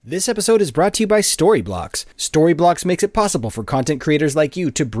This episode is brought to you by Storyblocks. Storyblocks makes it possible for content creators like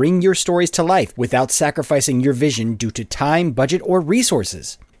you to bring your stories to life without sacrificing your vision due to time, budget, or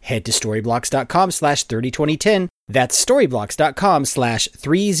resources. Head to storyblocks.com/302010. That's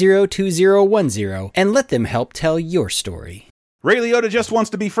storyblocks.com/302010 and let them help tell your story. Ray Liotta just wants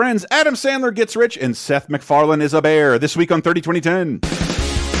to be friends. Adam Sandler gets rich, and Seth MacFarlane is a bear. This week on 302010.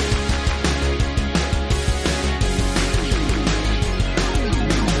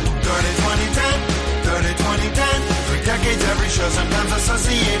 Sometimes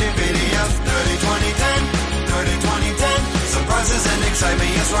associated videos. 30-20-10, 30-20-10. Surprises and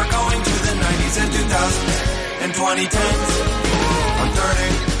excitement. Yes, we're going to the 90s and 2000s and 2010s on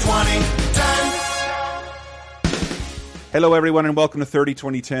 30-20-10. Hello, everyone, and welcome to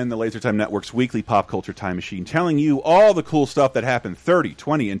 30-20-10, the Laser Time Network's weekly pop culture time machine, telling you all the cool stuff that happened 30,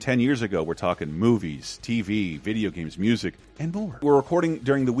 20, and 10 years ago. We're talking movies, TV, video games, music, and more. We're recording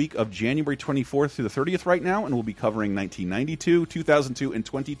during the week of January 24th through the 30th right now, and we'll be covering 1992, 2002, and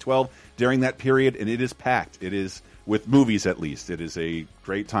 2012 during that period, and it is packed. It is, with movies at least. It is a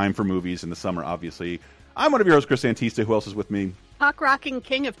great time for movies in the summer, obviously. I'm one of your hosts, Chris Antista. Who else is with me? Cock-rocking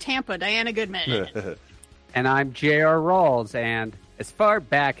king of Tampa, Diana Goodman. And I'm J.R. Rawls, and as far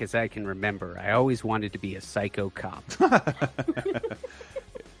back as I can remember, I always wanted to be a psycho cop.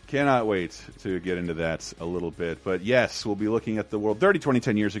 Cannot wait to get into that a little bit. But yes, we'll be looking at the world 30, 20,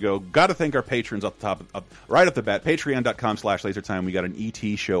 10 years ago. Got to thank our patrons off the top, right off the bat. Patreon.com/LaserTime. We got an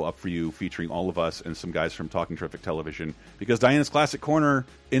ET show up for you featuring all of us and some guys from Talking Terrific Television. Because Diana's Classic Corner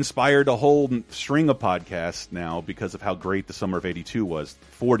inspired a whole string of podcasts now because of how great the summer of '82 was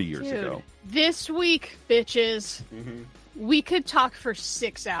 40 years ago. This week, bitches, we could talk for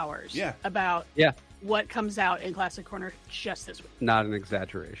 6 hours about what comes out in Classic Corner just this week. Not an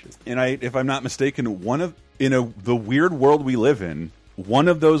exaggeration. And if I'm not mistaken, the weird world we live in, one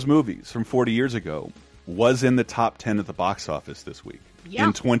of those movies from 40 years ago was in the top 10 at the box office this week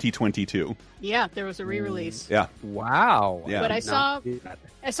in 2022. Yeah, there was a re-release. Yeah. Wow. Yeah. But I saw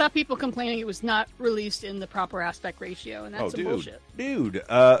people complaining it was not released in the proper aspect ratio, and that's some bullshit. Dude,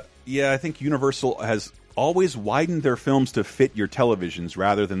 I think Universal has always widened their films to fit your televisions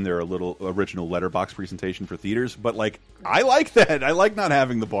rather than their little original letterbox presentation for theaters. But, I like that. I like not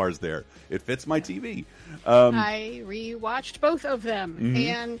having the bars there. It fits my TV. I rewatched both of them,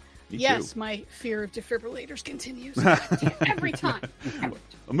 and yes, my fear of defibrillators continues every time.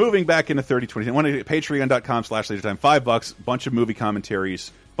 Moving back into 3020, I want to patreon.com/lasertime, $5, bunch of movie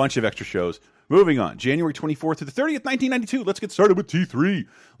commentaries, bunch of extra shows. Moving on, January 24th to the 30th, 1992. Let's get started with T3. A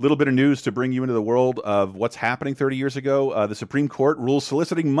little bit of news to bring you into the world of what's happening 30 years ago. The Supreme Court rules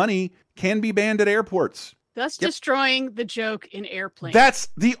soliciting money can be banned at airports. Thus destroying the joke in Airplane. That's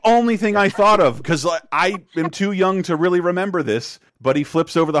the only thing I thought of, because I am too young to really remember this, but he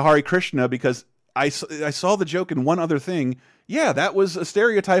flips over the Hare Krishna because I saw the joke in one other thing. Yeah, that was a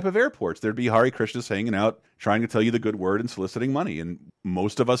stereotype of airports. There'd be Hare Krishnas hanging out, trying to tell you the good word and soliciting money, and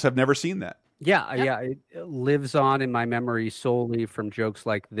most of us have never seen that. Yeah, it lives on in my memory solely from jokes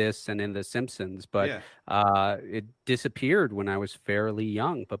like this and in The Simpsons, but it disappeared when I was fairly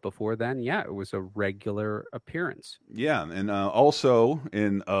young. But before then, it was a regular appearance. Yeah, and also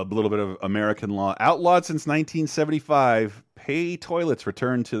in a little bit of American law, outlawed since 1975, pay toilets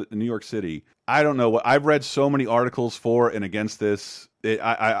returned to New York City. I don't know what I've read so many articles for and against this.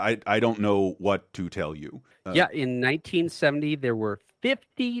 I don't know what to tell you. In 1970, there were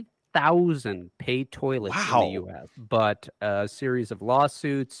 50,000 paid toilets in the U.S., but a series of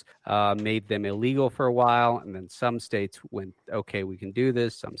lawsuits made them illegal for a while, and then some states went, okay, we can do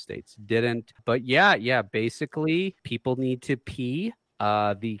this. Some states didn't. But basically, people need to pee.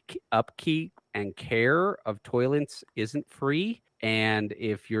 The upkeep and care of toilets isn't free. And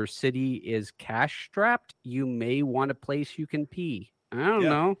if your city is cash-strapped, you may want a place you can pee. I don't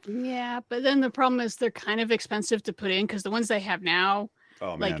know. Yeah, but then the problem is they're kind of expensive to put in because the ones they have now,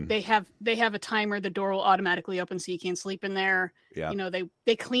 they have a timer. The door will automatically open so you can't sleep in there. Yeah.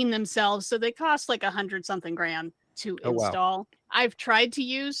 They clean themselves, so they cost like $100-something grand to install. Wow. I've tried to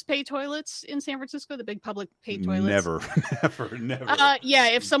use pay toilets in San Francisco, the big public pay toilets. Never.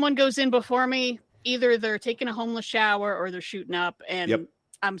 If someone goes in before me, either they're taking a homeless shower or they're shooting up, and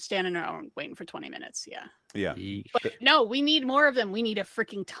I'm standing around waiting for 20 minutes. Yeah. But no, we need more of them. We need a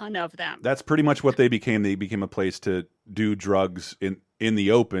freaking ton of them. That's pretty much what they became. They became a place to do drugs in the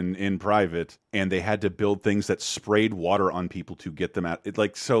open, in private, and they had to build things that sprayed water on people to get them out.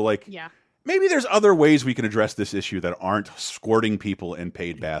 Maybe there's other ways we can address this issue that aren't squirting people in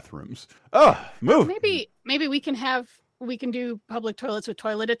paid bathrooms. Move. Maybe we can do public toilets with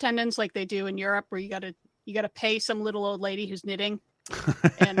toilet attendants like they do in Europe, where you gotta pay some little old lady who's knitting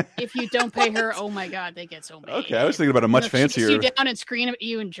And if you don't pay her, oh my God, they get so mad. Okay, I was thinking about a much fancier. She down and scream at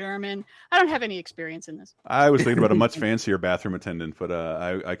you in German. I don't have any experience in this. I was thinking about a much fancier bathroom attendant, but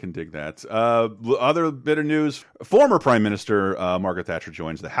I can dig that. Other bit of news: former Prime Minister Margaret Thatcher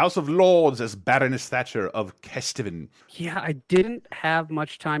joins the House of Lords as Baroness Thatcher of Kesteven. Yeah, I didn't have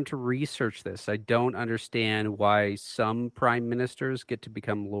much time to research this. I don't understand why some prime ministers get to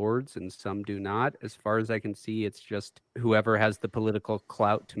become lords and some do not. As far as I can see, it's just whoever has the political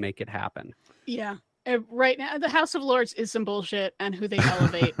clout to make it happen. Yeah. Right now, the House of Lords is some bullshit, and who they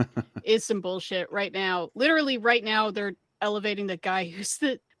elevate is some bullshit right now. Literally right now, they're elevating the guy who's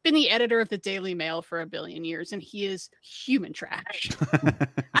been the editor of the Daily Mail for 1 billion years, and he is human trash.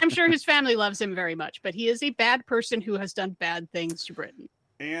 I'm sure his family loves him very much, but he is a bad person who has done bad things to Britain.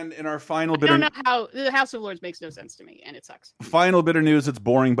 And in our final bit, I don't know how the House of Lords makes no sense to me, and it sucks. Final bit of news. It's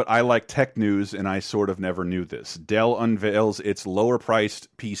boring, but I like tech news, and I sort of never knew this. Dell unveils its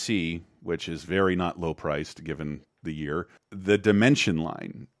lower-priced PC, which is very not low-priced given the year. The Dimension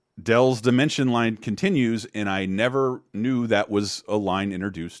line. Dell's Dimension line continues, and I never knew that was a line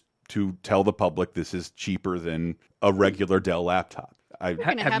introduced to tell the public this is cheaper than a regular Dell laptop. We're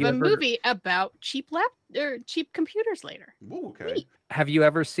going to have a movie about cheap computers later. Ooh, okay. Neat. Have you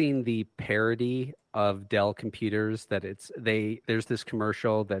ever seen the parody of Dell computers that there's this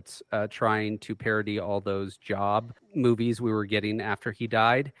commercial that's trying to parody all those Job movies we were getting after he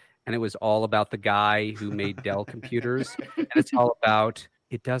died, and it was all about the guy who made Dell computers, and it's all about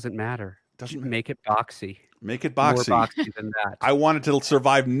it doesn't matter. Make it boxy. Make it boxy. More boxy than that. I want it to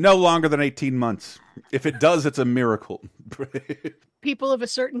survive no longer than 18 months. If it does, it's a miracle. People of a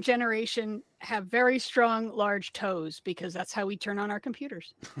certain generation have very strong, large toes because that's how we turn on our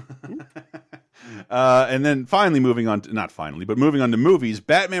computers. And then finally moving on to movies,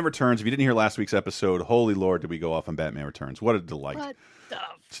 Batman Returns. If you didn't hear last week's episode, holy Lord, did we go off on Batman Returns. What a delight. What the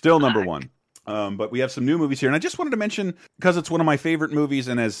Still fuck? number one. But we have some new movies here. And I just wanted to mention, because it's one of my favorite movies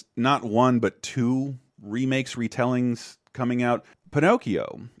and has not one, but two remakes, retellings coming out.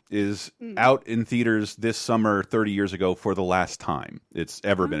 Pinocchio is out in theaters this summer 30 years ago for the last time it's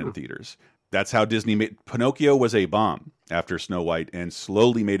ever been in theaters. That's how Disney made Pinocchio. Was a bomb after Snow White and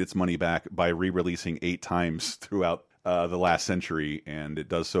slowly made its money back by re-releasing 8 times throughout the last century, and it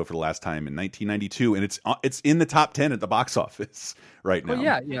does so for the last time in 1992, and it's in the top 10 at the box office right now.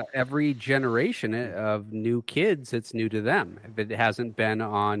 Well, yeah. Every generation of new kids, it's new to them. If it hasn't been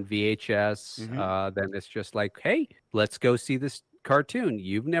on VHS, then it's just like, hey, let's go see this cartoon.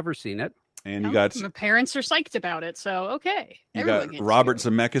 You've never seen it. And you got my parents are psyched about it, so okay. You got Robert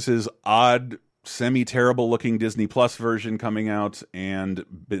Zemeckis' odd, semi-terrible looking Disney Plus version coming out, and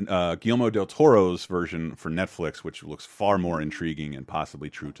Guillermo del Toro's version for Netflix, which looks far more intriguing and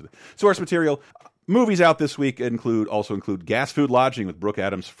possibly true to the source material. Movies out this week also include Gas Food Lodging with Brooke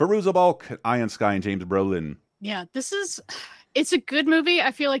Adams, Fairuza Balk, Ian Sky, and James Brolin. Yeah, it's a good movie.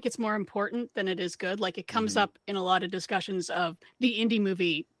 I feel like it's more important than it is good. Like, it comes up in a lot of discussions of the indie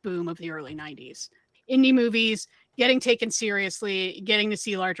movie boom of the early 90s. Indie movies getting taken seriously, getting to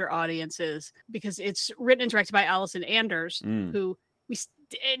see larger audiences, because it's written and directed by Allison Anders, who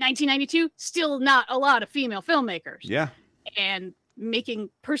in 1992, still not a lot of female filmmakers. Yeah. And making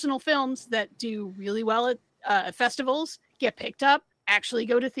personal films that do really well at festivals, get picked up, actually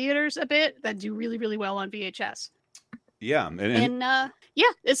go to theaters a bit, that do really, really well on VHS. Yeah.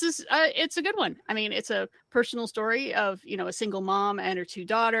 This is it's a good one. I mean, it's a personal story of, a single mom and her 2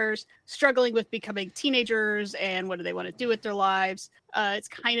 daughters struggling with becoming teenagers and what do they want to do with their lives. It's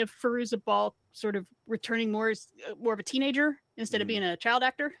kind of Fairuza Balk sort of returning more of a teenager instead of being a child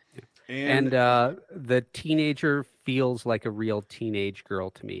actor. And the teenager feels like a real teenage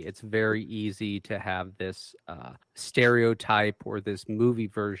girl to me. It's very easy to have this stereotype or this movie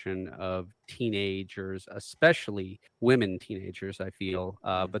version of teenagers, especially women teenagers, I feel.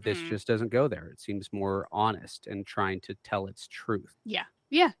 But this just doesn't go there. It seems more honest and trying to tell its truth. Yeah.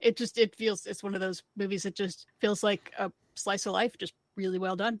 Yeah. It's one of those movies that just feels like a slice of life, just really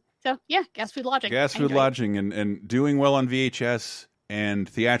well done. So yeah, Gas Food Lodging. Gas Food Lodging and doing well on VHS. And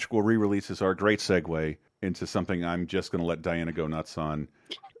theatrical re-releases are a great segue into something I'm just going to let Diana go nuts on.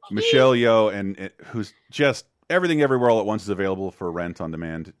 Michelle Yeoh, who's just Everything Everywhere All at Once is available for rent on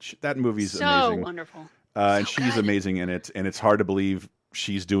demand. That movie's amazing. So wonderful. And she's amazing in it. And it's hard to believe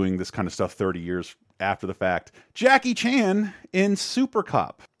she's doing this kind of stuff 30 years after the fact. Jackie Chan in Super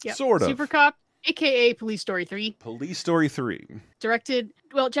Cop. Yep. Sort of. Super Cop, a.k.a. Police Story 3. Police Story 3.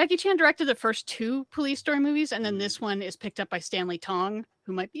 Jackie Chan directed the first 2 Police Story movies, and then this one is picked up by Stanley Tong,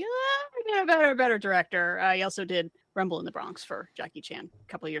 who might be a better director. He also did Rumble in the Bronx for Jackie Chan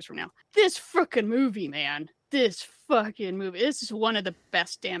a couple of years from now. This frickin' movie, man. this fucking movie. This is one of the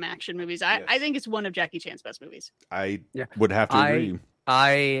best damn action movies. I think it's one of Jackie Chan's best movies. I would have to agree.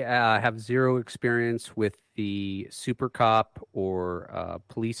 I have zero experience with the Super Cop or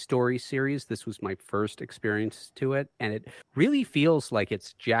Police Story series. This was my first experience to it, and it really feels like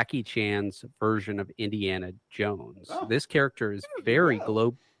it's Jackie Chan's version of Indiana Jones. This character is very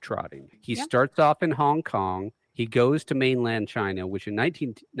globe-trotting. He starts off in Hong Kong. He goes to mainland China, which in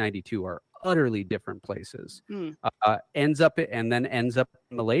 1992 are utterly different places. Ends up in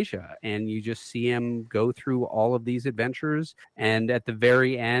Malaysia, and you just see him go through all of these adventures. And at the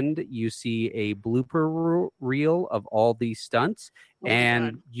very end, you see a blooper reel of all these stunts,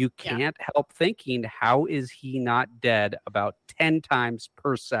 you can't help thinking, how is he not dead about 10 times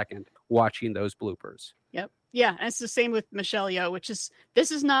per second watching those bloopers? Yep. Yeah, and it's the same with Michelle Yeoh,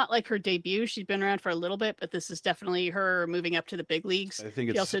 this is not like her debut. She's been around for a little bit, but this is definitely her moving up to the big leagues. I think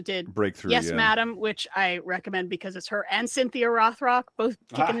she also did Breakthrough. Yes, Madam, which I recommend because it's her and Cynthia Rothrock both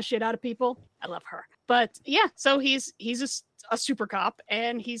kicking the shit out of people. I love her. But yeah, so he's a super cop,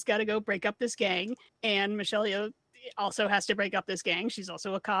 and he's got to go break up this gang. And Michelle Yeoh also has to break up this gang. She's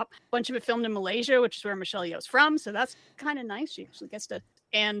also a cop. A bunch of it filmed in Malaysia, which is where Michelle Yeoh's from. So that's kind of nice. She actually gets to,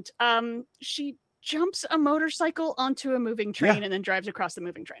 and she jumps a motorcycle onto a moving train and then drives across the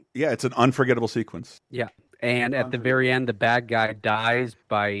moving train. Yeah, it's an unforgettable sequence. Yeah. And at the very end, the bad guy dies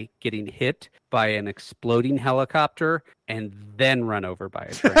by getting hit by an exploding helicopter and then run over by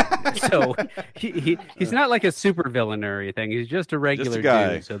a train. So he's not like a super villain or anything. He's just a regular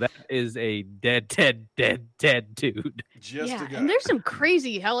dude. So that is a dead dude. Just a guy. And there's some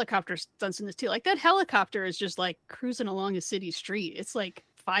crazy helicopter stunts in this too. Like that helicopter is just like cruising along a city street. It's like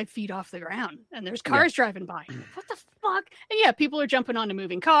 5 feet off the ground, and there's cars driving by. What the fuck? And yeah, people are jumping onto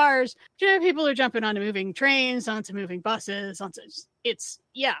moving cars. People are jumping onto moving trains, onto moving buses.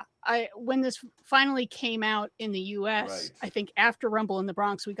 When this finally came out in the U.S., I think after Rumble in the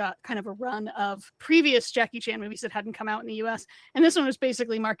Bronx, we got kind of a run of previous Jackie Chan movies that hadn't come out in the U.S. And this one was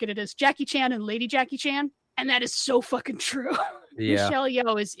basically marketed as Jackie Chan and Lady Jackie Chan, and that is so fucking true. Yeah. Michelle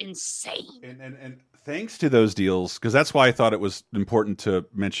Yeoh is insane. And thanks to those deals, because that's why I thought it was important to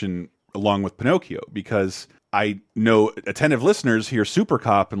mention along with Pinocchio, because I know attentive listeners hear Super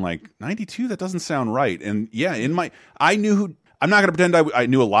Cop and like 92, that doesn't sound right. And yeah, I'm not going to pretend I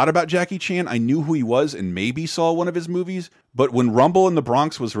knew a lot about Jackie Chan. I knew who he was and maybe saw one of his movies. But when Rumble in the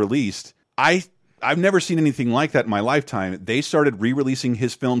Bronx was released, I've never seen anything like that in my lifetime. They started re-releasing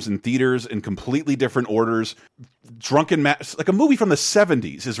his films in theaters in completely different orders. Like a movie from the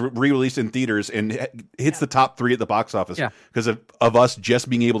 70s is re-released in theaters and hits the top 3 at the box office because of us just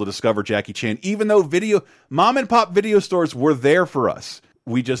being able to discover Jackie Chan, even though mom and pop video stores were there for us.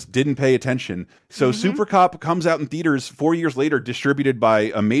 We just didn't pay attention. So Super Cop comes out in theaters 4 years later, distributed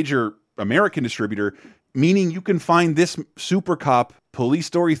by a major American distributor, meaning you can find this Super Cop Police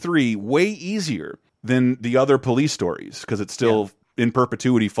Story 3 way easier than the other police stories because it's still in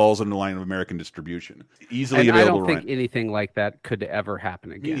perpetuity falls under the line of American distribution. Easily available. I don't think anything like that could ever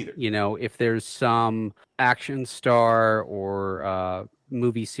happen again. You know, if there's some action star or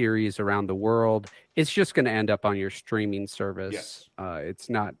movie series around the world, it's just going to end up on your streaming service. It's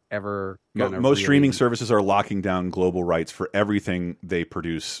not ever going to. Most streaming services are locking down global rights for everything they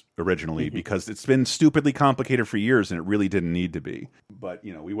produce originally because it's been stupidly complicated for years and it really didn't need to be. But,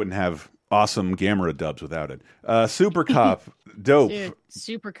 you know, we wouldn't have awesome Gamera dubs without it. Super Cop, dope. Dude,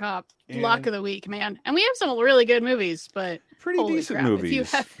 Super Cop, lock of the week, man. And we have some really good movies, but pretty decent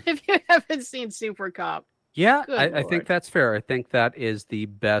movies. If you haven't seen Super Cop, yeah, I think that's fair. I think that is the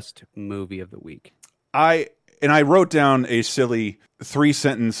best movie of the week. I wrote down a silly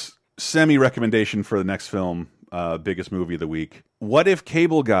 3-sentence semi-recommendation for the next film, biggest movie of the week. What if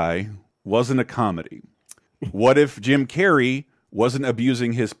Cable Guy wasn't a comedy? What if Jim Carrey wasn't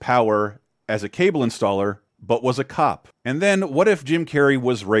abusing his power as a cable installer, but was a cop? And then what if Jim Carrey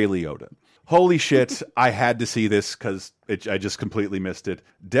was Ray Liotta? Holy shit, I had to see this because I just completely missed it.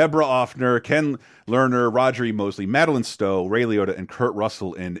 Deborah Offner, Ken Lerner, Roger E. Mosley, Madeline Stowe, Ray Liotta, and Kurt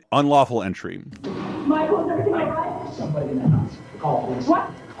Russell in Unlawful Entry. Michael, is everything all right? Somebody in the house. Call police. What?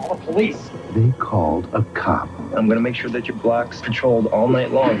 Call the police. They called a cop. I'm going to make sure that your block's patrolled all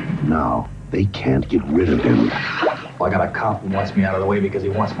night long. Now, they can't get rid of him. Well, I got a cop who wants me out of the way because he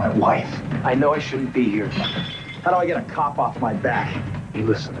wants my wife. I know I shouldn't be here. How do I get a cop off my back? You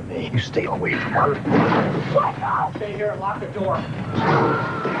listen to me. You stay away from her. Stay here and lock the door.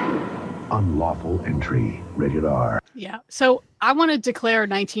 Unlawful Entry, rated R. Yeah. So I want to declare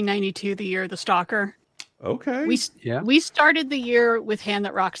 1992 the year of the stalker. Okay. We started the year with Hand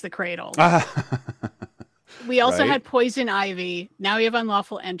That Rocks the Cradle. We also had Poison Ivy. Now we have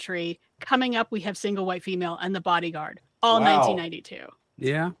Unlawful Entry. Coming up, we have Single White Female and The Bodyguard. All 1992.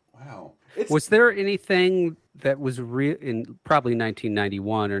 Yeah. Wow. Was there anything that was real in probably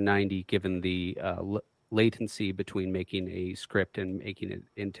 1991 or 90, given the latency between making a script and making it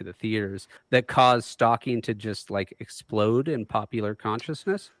into the theaters, that caused stalking to just like explode in popular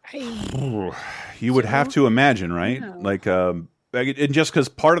consciousness? You would have to imagine, right? Like, and just because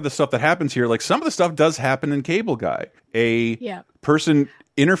part of the stuff that happens here, like some of the stuff does happen in Cable Guy. Person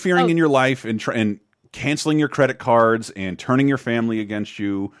interfering in your life and canceling your credit cards and turning your family against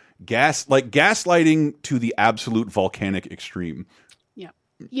you, gaslighting to the absolute volcanic extreme. Yeah.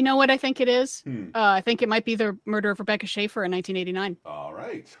 You know what I think it is? I think it might be the murder of Rebecca Schaeffer in 1989. All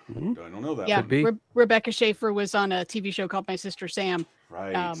right. I don't know that. Yeah. Rebecca Schaeffer was on a TV show called My Sister Sam.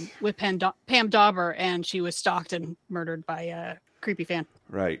 Right. With Pam Dauber, and she was stalked and murdered by a creepy fan.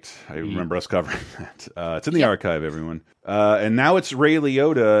 Right. I remember us covering that. It's in the archive, everyone. And now it's Ray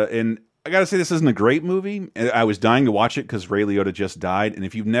Liotta, and I gotta say, this isn't a great movie. I was dying to watch it because Ray Liotta just died. And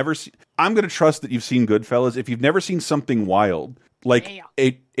if you've never seen, I'm gonna trust that you've seen Goodfellas. If you've never seen Something Wild, like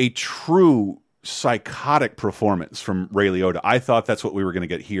a true psychotic performance from Ray Liotta, I thought that's what we were gonna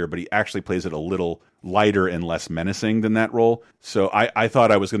get here, but he actually plays it a little lighter and less menacing than that role. So I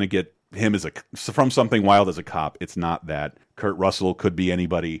thought I was gonna get him as from Something Wild as a cop. It's not that. Kurt Russell could be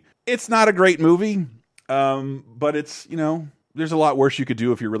anybody. It's not a great movie, but it's, there's a lot worse you could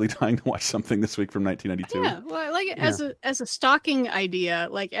do if you're really dying to watch something this week from 1992. Yeah, well, as a stalking idea,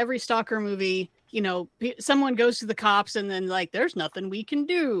 like every stalker movie, someone goes to the cops and then like, there's nothing we can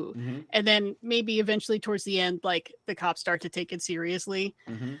do. And then maybe eventually towards the end, like the cops start to take it seriously,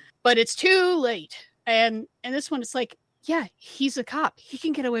 but it's too late. And this one, it's like, yeah, he's a cop. He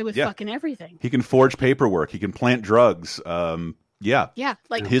can get away with fucking everything. He can forge paperwork. He can plant drugs. Yeah,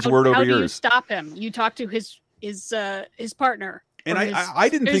 like his word over yours. How do you stop him? You talk to his partner, and I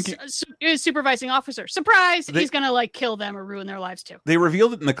didn't think his supervising officer. Surprise! He's gonna like kill them or ruin their lives too. They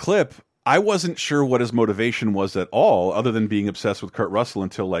revealed it in the clip. I wasn't sure what his motivation was at all, other than being obsessed with Kurt Russell,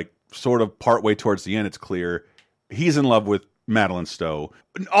 until like sort of partway towards the end. It's clear he's in love with Madeline Stowe,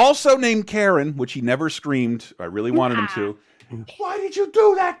 also named Karen, which he never screamed. I really wanted him to. Why did you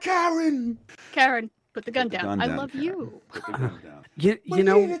do that, Karen? Karen, put the gun down. I love Karen. you. Put the gun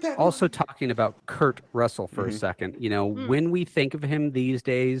down. Also talking about Kurt Russell for a second, when we think of him these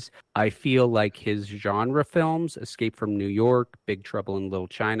days, I feel like his genre films, Escape from New York, Big Trouble in Little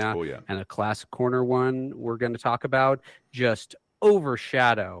China, and a classic corner one we're going to talk about, just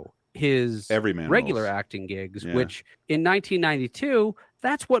overshadow his regular acting gigs, which in 1992,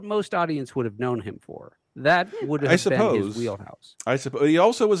 that's what most audience would have known him for. That would have been his wheelhouse. I suppose he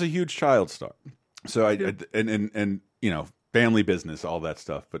also was a huge child star. So and family business, all that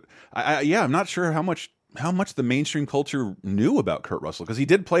stuff. But I'm not sure how much the mainstream culture knew about Kurt Russell, because he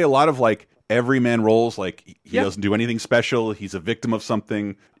did play a lot of like everyman roles. Like he doesn't do anything special. He's a victim of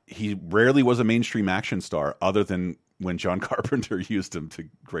something. He rarely was a mainstream action star, other than when John Carpenter used him to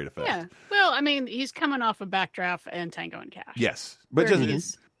great effect. Yeah. Well, I mean, he's coming off of Backdraft and Tango and Cash. Yes. But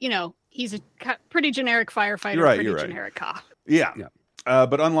just he's a pretty generic firefighter, pretty generic cop. Yeah.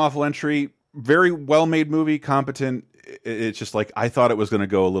 But Unlawful Entry, very well-made movie, competent. It's just like, I thought it was going to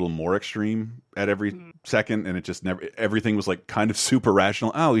go a little more extreme at every second, and it just never, everything was like kind of super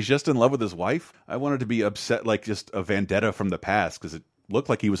rational. Oh, he's just in love with his wife? I wanted to be upset, like just a vendetta from the past, because it looked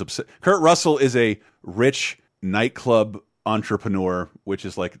like he was upset. Kurt Russell is a rich nightclub entrepreneur, which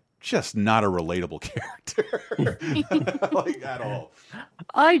is like just not a relatable character like at all.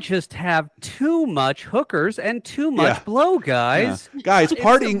 I just have too much hookers and too much blow, guys. Guys,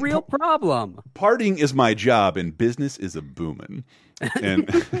 partying is a real problem. Partying is my job, and business is a boomin'. And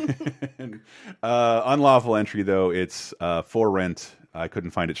Unlawful Entry, though, it's for rent. I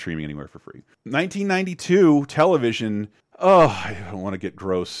couldn't find it streaming anywhere for free. 1992 television. Oh, I don't want to get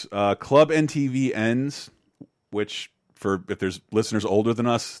gross. Club NTV ends, which, if there's listeners older than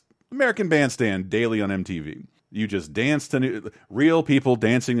us, American Bandstand daily on MTV. You just dance to real people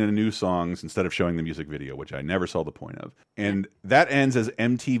dancing to new songs instead of showing the music video, which I never saw the point of. And that ends as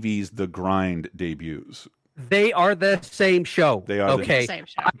MTV's The Grind debuts. They are the same show. They are the same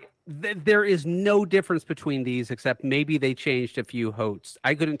show. There is no difference between these, except maybe they changed a few hosts.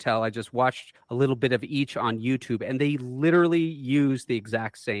 I couldn't tell. I just watched a little bit of each on YouTube, and they literally use the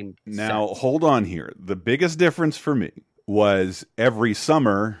exact same Now, set. Hold on here. The biggest difference for me was every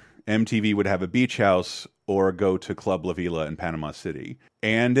summer, MTV would have a beach house or go to Club La Vila in Panama City.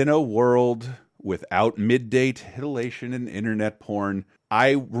 And in a world without mid-day titillation and internet porn,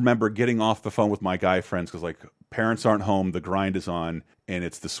 I remember getting off the phone with my guy friends because, like, parents aren't home, the grind is on, and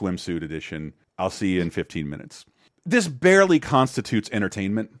it's the swimsuit edition. I'll see you in 15 minutes. This barely constitutes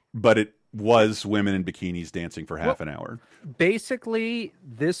entertainment, but it was women in bikinis dancing for half an hour. Basically,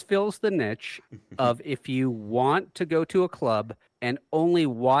 this fills the niche of if you want to go to a club and only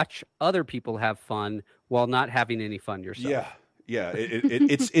watch other people have fun while not having any fun yourself. Yeah.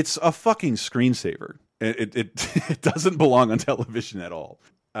 It's a fucking screensaver. It doesn't belong on television at all.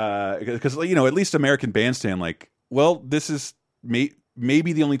 Because you know, at least American Bandstand, like, well, this is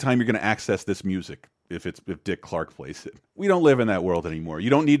maybe the only time you're going to access this music. If Dick Clark plays it. We don't live in that world anymore. You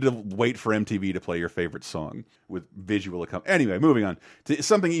don't need to wait for MTV to play your favorite song with visual accompaniment. Anyway, moving on to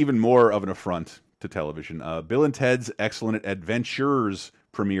something even more of an affront to television. Bill and Ted's Excellent Adventures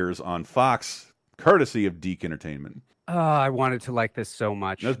premieres on Fox, courtesy of Deke Entertainment. Oh, I wanted to like this so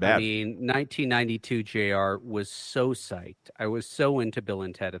much. That's bad. I mean, 1992 JR was so psyched. I was so into Bill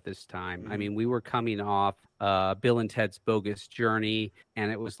and Ted at this time. I mean, we were coming off Bill and Ted's Bogus Journey,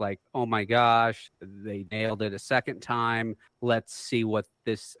 and it was like, oh my gosh, they nailed it a second time. Let's see what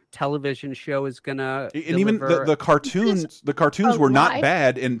this television show is gonna deliver. Even the cartoons were not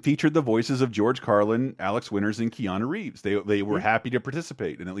bad and featured the voices of George Carlin, Alex Winters, and Keanu Reeves. They were happy to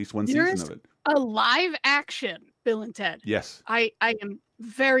participate in at least one season of it. A live action Bill and Ted. Yes. I am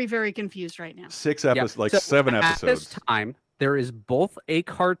very, very confused right now. 6 episodes, 7 episodes. At this time, there is both a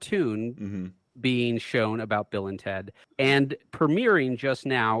cartoon being shown about Bill and Ted, and premiering just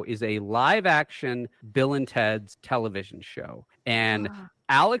now is a live action Bill and Ted's television show. And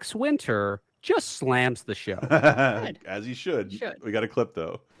Alex Winter just slams the show. As he should. We got a clip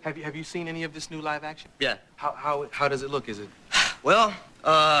though. Have you seen any of this new live action? Yeah. How does it look? Is it? Well,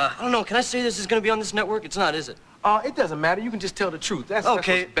 I don't know. Can I say this is going to be on this network? It's not, is it? It doesn't matter. You can just tell the truth. That's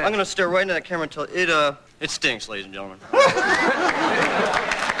okay. That's I'm going to stare right into that camera and tell it stinks, ladies and gentlemen.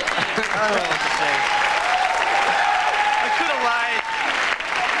 I don't know what to say. I could have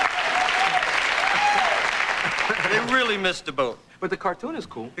lied. They really missed the boat. But the cartoon is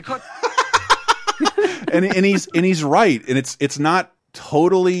cool. and he's right, and it's not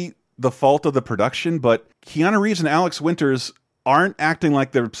totally the fault of the production, but Keanu Reeves and Alex Winters aren't acting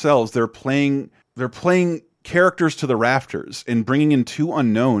like themselves. They're playing characters to the rafters and bringing in two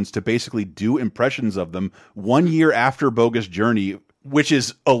unknowns to basically do impressions of them 1 year after Bogus Journey, which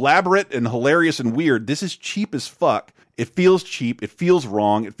is elaborate and hilarious and weird. This is cheap as fuck. It feels cheap. It feels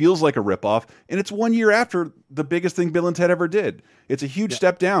wrong. It feels like a ripoff. And it's 1 year after the biggest thing Bill and Ted ever did. It's a huge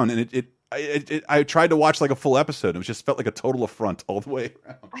step down, and I tried to watch like a full episode. It just felt like a total affront all the way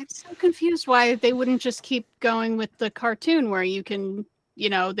around. I'm so confused why they wouldn't just keep going with the cartoon where you can, you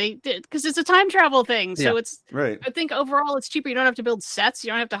know, they did, because it's a time travel thing. So it's right. I think overall it's cheaper. You don't have to build sets. You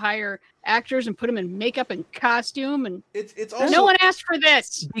don't have to hire actors and put them in makeup and costume. And it's also, no one asked for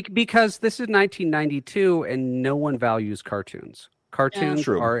this because this is 1992 and no one values cartoons. Cartoons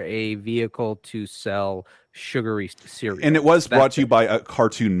are a vehicle to sell sugary cereal. And it was brought to you by a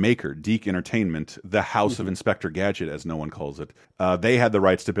cartoon maker, Deke Entertainment, the House of Inspector Gadget, as no one calls it. They had the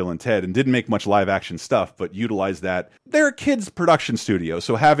rights to Bill and Ted and didn't make much live action stuff, but utilized that. They're a kids' production studio,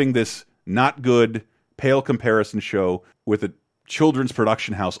 so having this not good, pale comparison show with a children's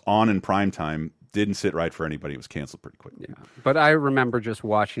production house on in prime time didn't sit right for anybody. It was canceled pretty quickly. Yeah. But I remember just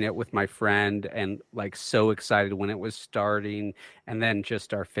watching it with my friend and like so excited when it was starting, and then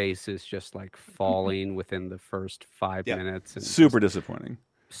just our faces just like falling within the first 5 minutes. And super disappointing.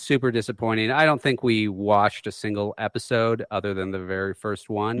 Super disappointing. I don't think we watched a single episode other than the very first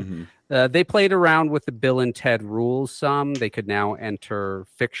one. They played around with the Bill and Ted rules some. They could now enter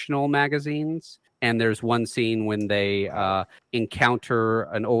fictional magazines. And there's one scene when they encounter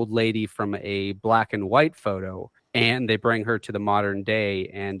an old lady from a black and white photo, and they bring her to the modern day,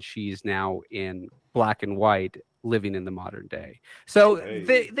 and she's now in black and white, living in the modern day. So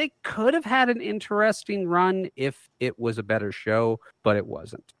they could have had an interesting run if it was a better show, but it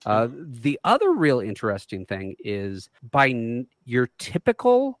wasn't. The other real interesting thing is by your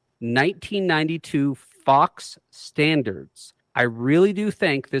typical 1992 Fox standards, I really do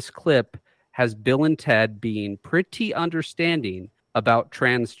think this clip has Bill and Ted being pretty understanding about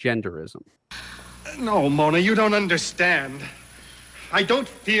transgenderism. No, Mona, you don't understand. I don't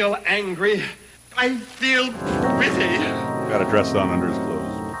feel angry. I feel pretty. Got a dress on under his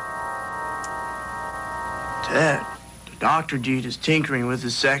clothes. Ted, the Dr. Jeet is tinkering with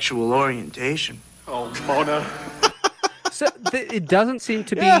his sexual orientation. Oh, Mona. So it doesn't seem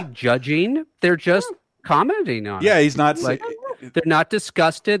to be judging. They're just commenting on it. Yeah, he's not like they're not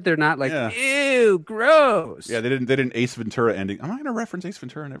disgusted. They're not like, ew, gross. Yeah, they didn't Ace Ventura ending. I'm not going to reference Ace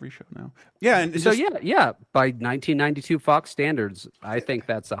Ventura in every show now. Yeah, and so by 1992 Fox standards, I think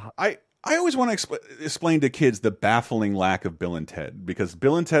that's I always want to explain to kids the baffling lack of Bill and Ted, because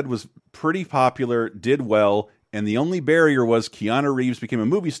Bill and Ted was pretty popular, did well, and the only barrier was Keanu Reeves became a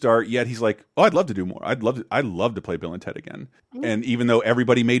movie star. Yet he's like, oh, I'd love to do more. I'd love to play Bill and Ted again. And even though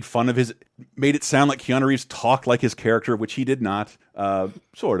everybody made fun of made it sound like Keanu Reeves talked like his character, which he did not,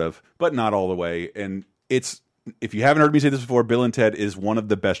 sort of, but not all the way. And if you haven't heard me say this before, Bill and Ted is one of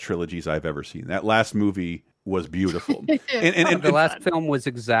the best trilogies I've ever seen. That last movie was beautiful. and the last film was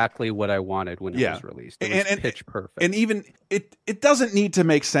exactly what I wanted when it was released. It was pitch perfect. And even it doesn't need to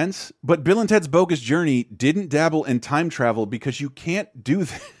make sense, but Bill and Ted's Bogus Journey didn't dabble in time travel because you can't do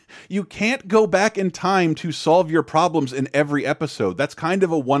that. You can't go back in time to solve your problems in every episode. That's kind of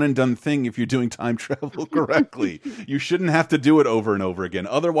a one and done thing if you're doing time travel correctly. You shouldn't have to do it over and over again.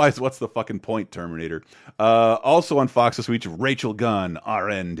 Otherwise, what's the fucking point, Terminator? Also on Fox this week, Rachel Gunn,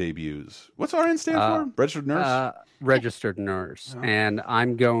 RN debuts. What's RN stand for? Registered Nurse? Registered Nurse. Oh. And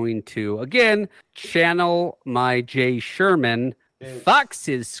I'm going to, again, channel my Jay Sherman. Fox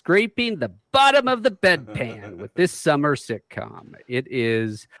is scraping the bottom of the bedpan with this summer sitcom. It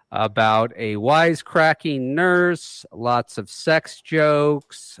is about a wisecracking nurse, lots of sex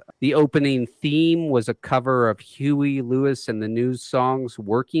jokes. The opening theme was a cover of Huey Lewis and the News songs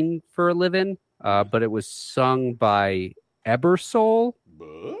Working for a Living, but it was sung by Ebersole.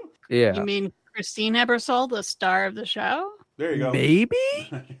 Yeah. You mean Christine Ebersole, the star of the show? There you go. Maybe?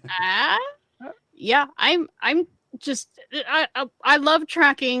 Yeah, I'm just I love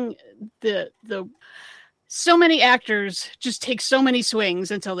tracking the so many actors just take so many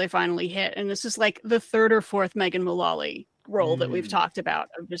swings until they finally hit, and this is like the third or fourth Megan Mullally role that we've talked about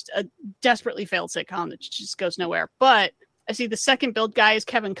of just a desperately failed sitcom that just goes nowhere. But I see the second build guy is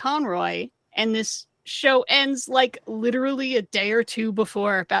Kevin Conroy, and this show ends like literally a day or two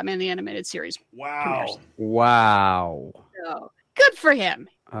before Batman the Animated Series premieres. Wow. So, good for him.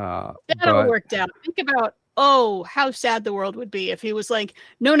 That all worked out. Think about how sad the world would be if he was like,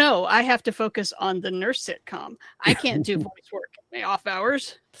 no, I have to focus on the nurse sitcom. I can't do voice work in my off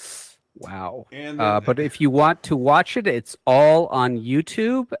hours. Wow. And but if you want to watch it, it's all on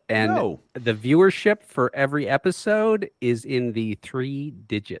YouTube, and the viewership for every episode is in the 3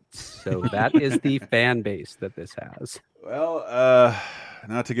 digits. So that is the fan base that this has. Well,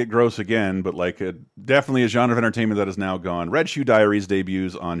 not to get gross again, but like definitely a genre of entertainment that is now gone. Red Shoe Diaries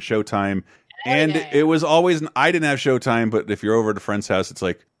debuts on Showtime. And it was always, I didn't have Showtime, but if you're over at a friend's house, it's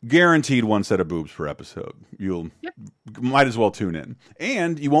like guaranteed one set of boobs per episode. You'll might as well tune in.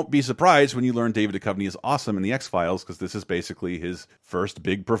 And you won't be surprised when you learn David Duchovny is awesome in The X-Files, because this is basically his first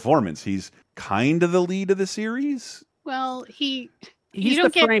big performance. He's kind of the lead of the series. Well, he's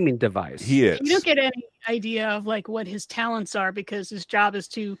the framing device. He is. You don't get any idea of like what his talents are, because his job is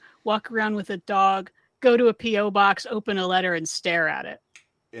to walk around with a dog, go to a P.O. box, open a letter, and stare at it.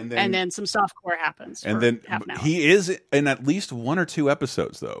 And then some softcore happens. And then he is in at least 1 or 2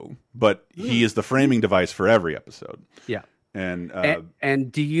 episodes, though. But he is the framing device for every episode. Yeah. And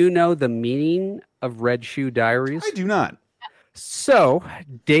do you know the meaning of Red Shoe Diaries? I do not. So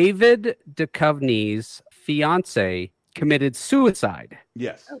David Duchovny's fiance committed suicide.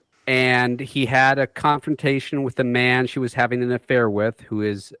 Yes. And he had a confrontation with a man she was having an affair with, who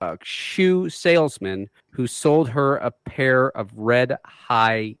is a shoe salesman who sold her a pair of red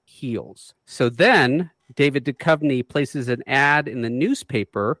high heels. So then David Duchovny places an ad in the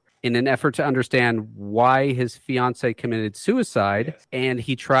newspaper in an effort to understand why his fiance committed suicide. Yes. And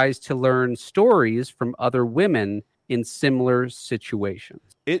he tries to learn stories from other women in similar situations.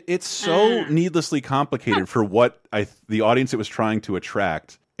 It's so needlessly complicated for what the audience it was trying to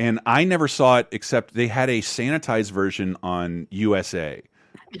attract. And I never saw it, except they had a sanitized version on USA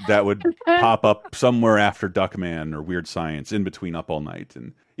that would pop up somewhere after Duckman or Weird Science, in between Up All Night.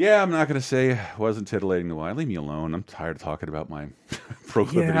 And yeah, I'm not going to say I wasn't titillating the why. Leave me alone. I'm tired of talking about my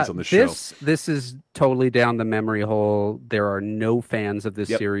proclivities on the show. This is totally down the memory hole. There are no fans of this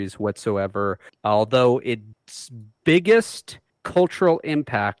series whatsoever, although its biggest cultural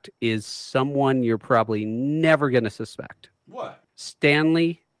impact is someone you're probably never going to suspect. What?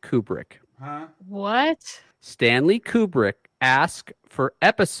 Stanley Kubrick. Huh? What? Stanley Kubrick asked for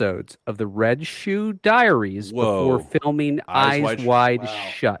episodes of the Red Shoe Diaries before filming Eyes Wide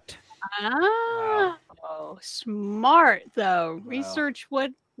Shut. Oh, smart though. Wow. Research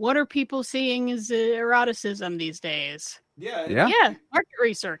what are people seeing as eroticism these days? Yeah. Market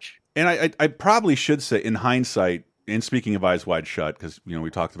research. And I probably should say, in hindsight, and speaking of Eyes Wide Shut, because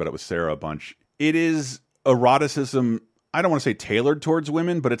we talked about it with Sarah a bunch, it is eroticism I don't want to say tailored towards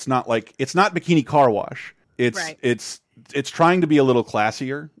women, but it's not Bikini Car Wash. It's trying to be a little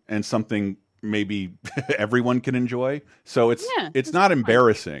classier and something maybe everyone can enjoy. So it's not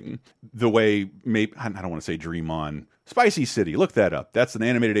embarrassing the way I don't want to say Dream On. Spicy City, look that up. That's an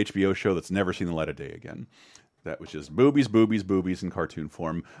animated HBO show that's never seen the light of day again. That was just boobies, boobies, boobies in cartoon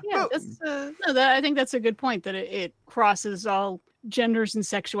form. Yeah, I think that's a good point, that it crosses all genders and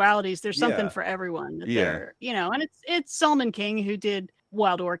sexualities. There's something for everyone. And it's Solomon King who did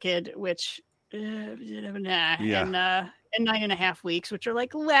Wild Orchid, which and 9.5 Weeks, which are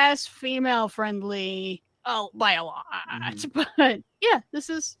like less female friendly by a lot. But this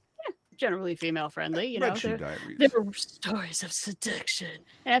is generally female friendly. There are stories of seduction.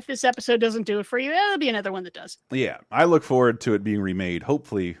 And if this episode doesn't do it for you, it'll be another one that does. Yeah, I look forward to it being remade,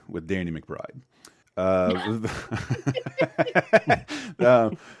 hopefully with Danny McBride.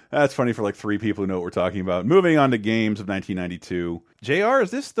 That's funny for like 3 people who know what we're talking about. Moving on to games of 1992. JR,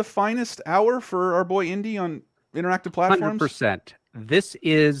 is this the finest hour for our boy Indy on interactive platforms? 100%. This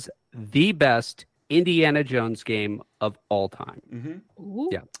is the best Indiana Jones game of all time.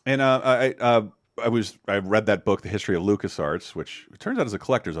 Yeah. And I read that book, The History of LucasArts, which turns out is a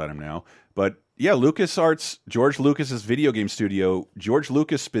collector's item now. But yeah, LucasArts, George Lucas's video game studio. George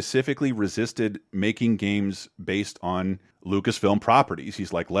Lucas specifically resisted making games based on Lucasfilm properties.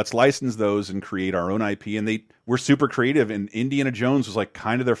 He's like, let's license those and create our own IP. And they were super creative. And Indiana Jones was like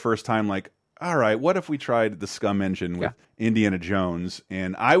kind of their first time, like, all right, what if we tried the SCUM engine with Indiana Jones?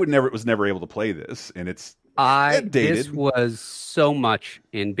 And I was never able to play this, and it's dated. This was so much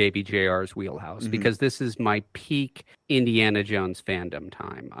in Baby JR's wheelhouse because this is my peak Indiana Jones fandom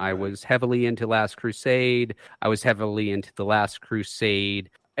time. I was heavily into Last Crusade. I was heavily into the Last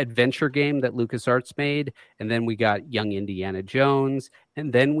Crusade adventure game that LucasArts made, and then we got Young Indiana Jones,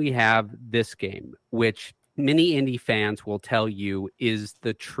 and then we have this game, which many indie fans will tell you is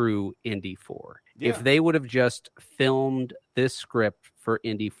the true Indy 4. Yeah. If they would have just filmed this script for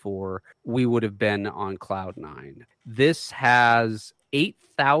Indy 4, we would have been on cloud 9. This has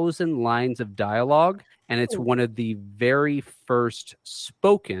 8,000 lines of dialogue, and it's one of the very first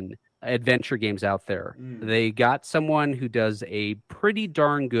spoken adventure games out there. They got someone who does a pretty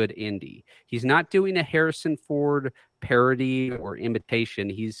darn good indie. He's not doing a Harrison Ford parody or imitation.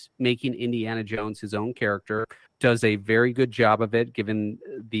 He's making Indiana Jones his own character, does a very good job of it given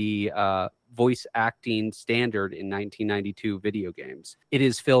the voice acting standard in 1992 video games. It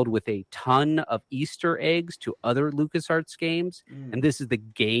is filled with a ton of Easter eggs to other LucasArts games, and this is the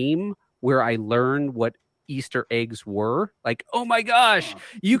game where I learned what Easter eggs were. Like, oh my gosh,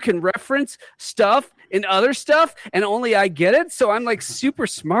 you can reference stuff in other stuff and only I get it, so I'm like super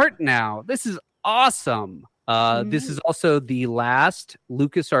smart now. This is awesome. This is also the last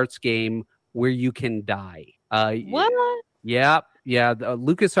LucasArts game where you can die. What? Yeah. The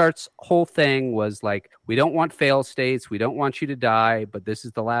LucasArts whole thing was like, we don't want fail states. We don't want you to die. But this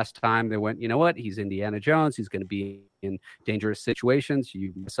is the last time they went, you know what? He's Indiana Jones. He's going to be in dangerous situations.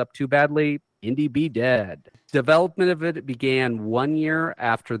 You mess up too badly, Indy be dead. Development of it began 1 year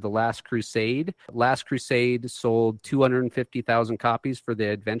after The Last Crusade. Last Crusade sold 250,000 copies for the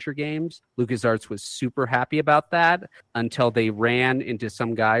adventure games. LucasArts was super happy about that until they ran into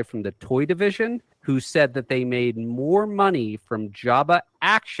some guy from the toy division who said that they made more money from Jabba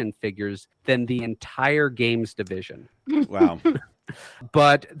action figures than the entire games division. Wow.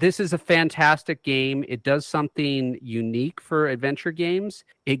 But this is a fantastic game. It does something unique for adventure games.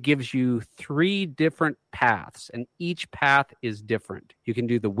 It gives you 3 different paths, and each path is different. You can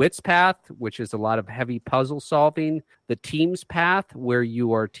do the Wits path, which is a lot of heavy puzzle solving. The Teams path, where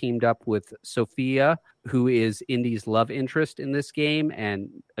you are teamed up with Sophia, who is Indy's love interest in this game. And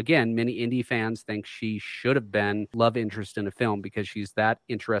again, many indie fans think she should have been love interest in a film because she's that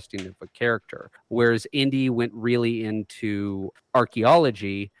interesting of a character. Whereas Indy went really into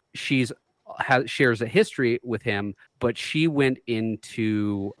archaeology. Shares a history with him, but she went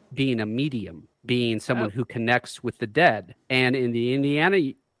into being a medium, being someone who connects with the dead. And in the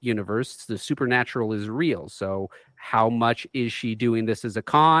Indiana universe, the supernatural is real. So how much is she doing this as a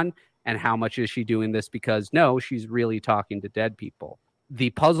con? And how much is she doing this because, no, she's really talking to dead people.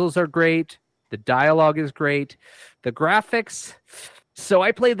 The puzzles are great. The dialogue is great. The graphics. So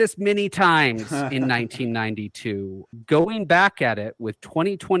I played this many times in 1992. Going back at it with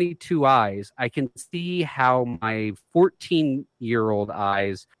 2022 eyes, I can see how my 14-year-old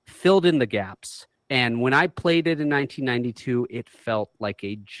eyes filled in the gaps. And when I played it in 1992, it felt like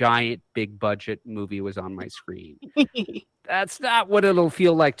a giant, big-budget movie was on my screen. That's not what it'll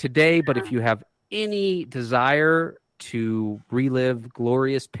feel like today, but if you have any desire to relive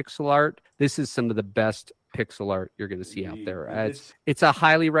glorious pixel art, this is some of the best pixel art you're going to see out there. It's a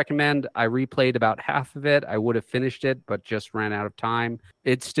highly recommend. I replayed about half of it. I would have finished it, but just ran out of time.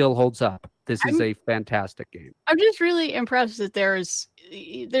 It still holds up. This is a fantastic game. I'm just really impressed that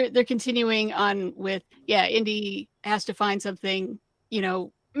they're continuing on with, Indy has to find something,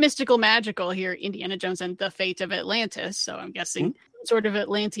 mystical, magical here, Indiana Jones and the Fate of Atlantis. So I'm guessing sort of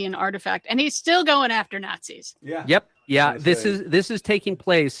Atlantean artifact, and he's still going after Nazis. Yeah. Yep. Yeah. This is taking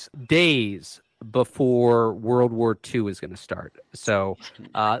place days before World War II is going to start. So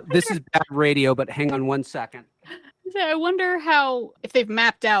this is bad radio, but hang on 1 second. I wonder if they've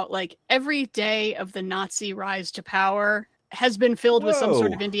mapped out like every day of the Nazi rise to power has been filled with some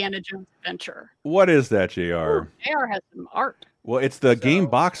sort of Indiana Jones adventure. What is that, JR? JR has some art. Well, it's the game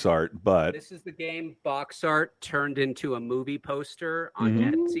box art, but this is the game box art turned into a movie poster on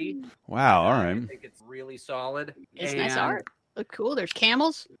Etsy. Wow, all right. I think it's really solid. It's nice art. Look cool. There's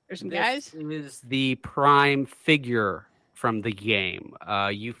camels. There's some guys. This is the prime figure from the game.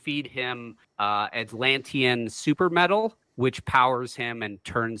 You feed him Atlantean super metal, which powers him and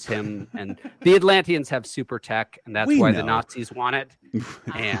turns him. And the Atlanteans have super tech, and that's why the Nazis want it.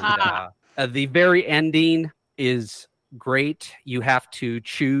 And the very ending is great. You have to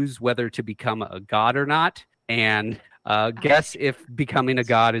choose whether to become a god or not, and guess if becoming a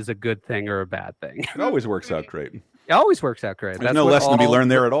god is a good thing or a bad thing. It always works out great. It always works out great. There's no lesson to be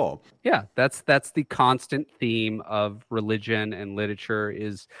learned there at all. Yeah, that's the constant theme of religion and literature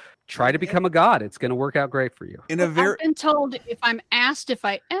is try to become a god. It's going to work out great for you. I've been told if I'm asked if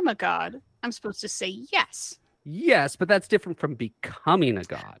I am a god, I'm supposed to say yes. Yes, but that's different from becoming a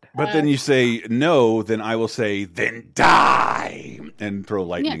god. But then you say no, then I will say, then die, and throw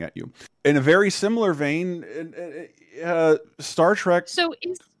lightning at you. In a very similar vein, Star Trek. So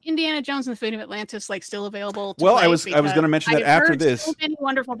is Indiana Jones and the Fate of Atlantis still available? Well, I was going to mention that after this. So many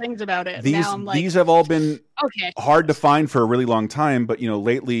wonderful things about it. These have all been hard to find for a really long time, but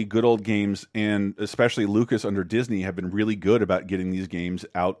lately, Good Old Games and especially Lucas under Disney have been really good about getting these games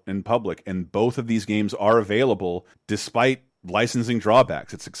out in public, and both of these games are available despite licensing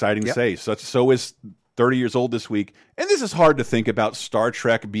drawbacks. It's exciting to say. So is 30 years old this week, and this is hard to think about Star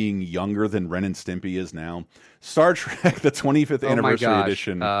Trek being younger than Ren and Stimpy is now. Star Trek, the 25th anniversary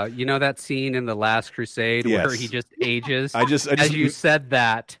edition. You know that scene in The Last Crusade where he just ages? As you said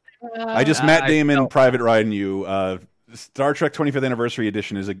that. I just Matt Damon, Private Ryan you. Star Trek 25th anniversary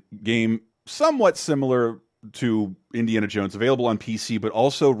edition is a game somewhat similar to Indiana Jones, available on PC, but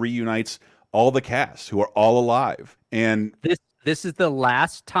also reunites all the cast who are all alive. And This is the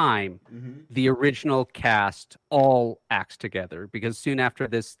last time the original cast all acts together, because soon after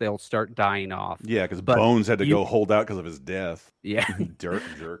this, they'll start dying off. Yeah, because Bones had to go hold out because of his death. Yeah. jerk.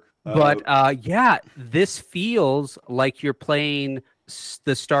 But this feels like you're playing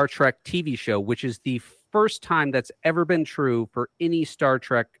the Star Trek TV show, which is the first time that's ever been true for any Star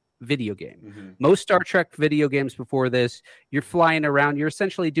Trek video game. Most Star Trek video games before this, you're flying around, you're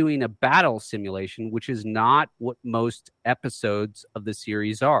essentially doing a battle simulation, which is not what most episodes of the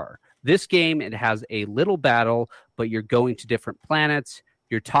series are. This game, it has a little battle, but you're going to different planets,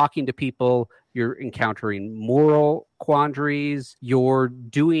 you're talking to people, you're encountering moral quandaries, you're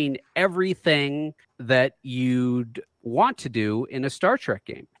doing everything that you'd want to do in a Star Trek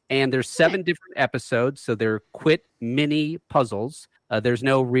game. And there's 7 different episodes, so they're quick mini puzzles. There's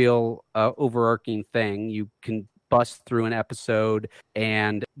no real overarching thing. You can bust through an episode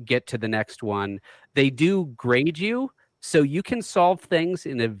and get to the next one. They do grade you, so you can solve things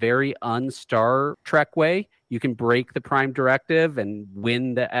in a very un-Star Trek way. You can break the Prime Directive and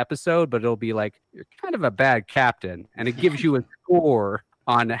win the episode, but it'll be like, you're kind of a bad captain. And it gives you a score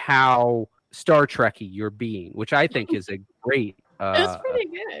on how Star Trek-y you're being, which I think is a great it's pretty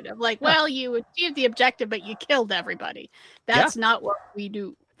good. I'm like, well, you achieved the objective, but you killed everybody. That's not what we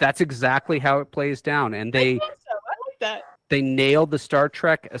do. That's exactly how it plays down. And I think so. I like that. They nailed the Star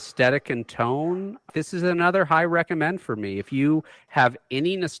Trek aesthetic and tone. This is another high recommend for me. If you have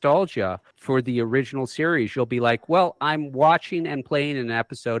any nostalgia for the original series, you'll be like, well, I'm watching and playing an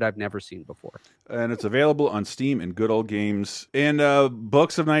episode I've never seen before. And it's available on Steam and Good Old Games. And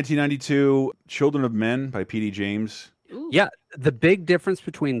books of 1992, Children of Men by P.D. James. Ooh. Yeah, the big difference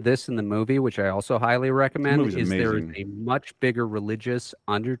between this and the movie, which I also highly recommend, is there is a much bigger religious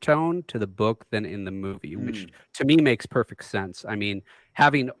undertone to the book than in the movie, which to me makes perfect sense. I mean,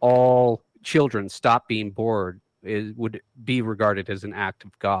 having all children stop being bored would be regarded as an act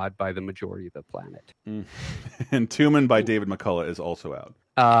of God by the majority of the planet. And Truman by David McCullough is also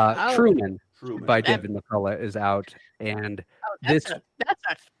out. Truman by David McCullough is out, and that's a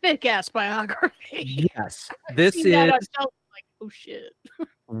thick ass biography. Yes, this is oh shit.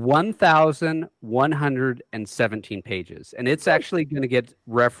 1,117 pages. And it's actually going to get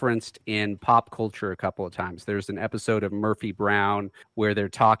referenced in pop culture a couple of times. There's an episode of Murphy Brown where they're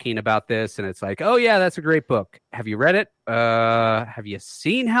talking about this, and it's like, oh, yeah, that's a great book. Have you read it? Have you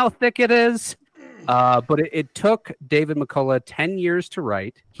seen how thick it is? But it took David McCullough 10 years to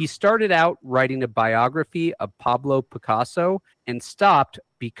write. He started out writing a biography of Pablo Picasso and stopped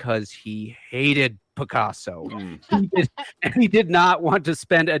because he hated Picasso. He did not want to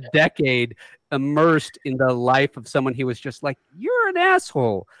spend a decade immersed in the life of someone he was just like, you're an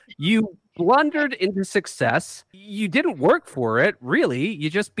asshole. You blundered into success. You didn't work for it, really. You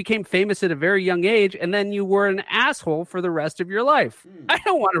just became famous at a very young age, and then you were an asshole for the rest of your life. I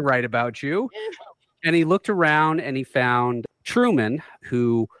don't want to write about you. And he looked around and he found Truman,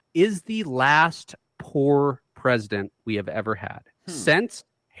 who is the last poor president we have ever had. Since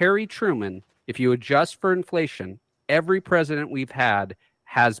Harry Truman, if you adjust for inflation, every president we've had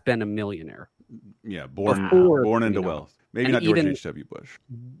has been a millionaire. Yeah, born into wealth. Maybe not George H.W. Bush.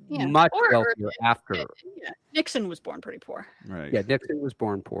 Yeah, much wealthier after. Yeah, Nixon was born pretty poor. Right. Yeah, Nixon was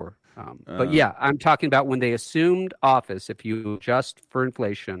born poor. But yeah, I'm talking about when they assumed office, if you adjust for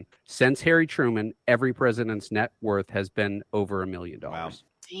inflation, since Harry Truman, every president's net worth has been over $1 million. Wow.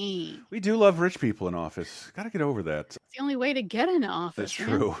 Dang. We do love rich people in office. Got to get over that. It's the only way to get into office. That's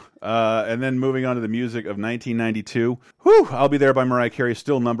true. And then moving on to the music of 1992. Whew, I'll Be There by Mariah Carey,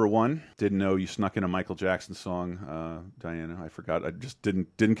 still #1. Didn't know you snuck in a Michael Jackson song, Diana. I forgot. I just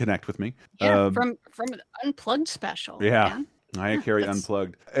didn't connect with me. Yeah, from an Unplugged special. Yeah. Mariah Carey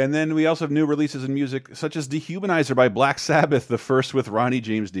Unplugged. And then we also have new releases in music, such as Dehumanizer by Black Sabbath, the first with Ronnie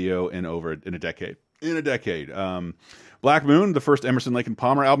James Dio in a decade. Black Moon, the first Emerson, Lake and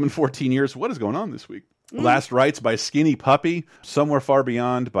Palmer album in 14 years. What is going on this week? Last Rites by Skinny Puppy, Somewhere Far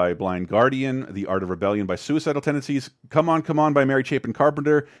Beyond by Blind Guardian, The Art of Rebellion by Suicidal Tendencies, Come On, Come On by Mary Chapin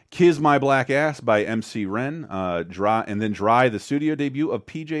Carpenter, Kiss My Black Ass by MC Ren, Dry, the studio debut of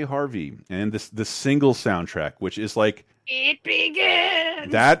PJ Harvey, and the single soundtrack, which is like... It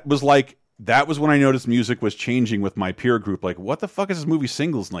begins! That was when I noticed music was changing with my peer group. Like, what the fuck is this movie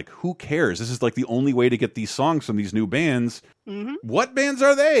singles? And like, who cares? This is like the only way to get these songs from these new bands. What bands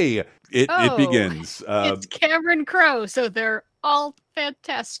are they? It begins. It's Cameron Crowe, so they're all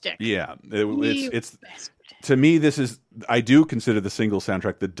fantastic. Yeah, it's to me. This is, I do consider the single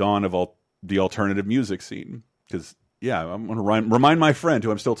soundtrack the dawn of the alternative music scene, because. Yeah, I'm going to remind my friend who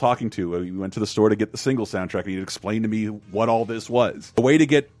I'm still talking to. We went to the store to get the single soundtrack, and he'd explain to me what all this was. A way to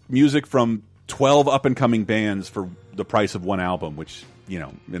get music from 12 up-and-coming bands for the price of one album, which, you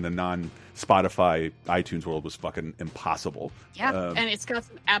know, in the non-Spotify, iTunes world was fucking impossible. Yeah, and it's got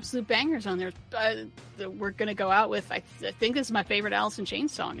some absolute bangers on there. We're going to go out with, I think this is my favorite Alice in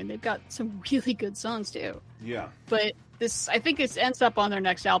Chains song, and they've got some really good songs, too. Yeah. But I think it ends up on their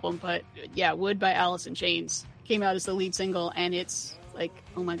next album, but yeah, Wood by Alice in Chains came out as the lead single, and it's like,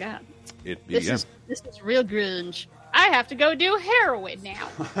 oh my god, this is real grunge. I have to go do heroin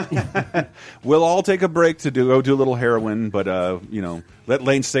now. We'll all take a break to go do a little heroin, but you know, let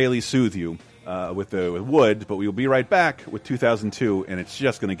Lane Staley soothe you with Wood. But we will be right back with 2002, and it's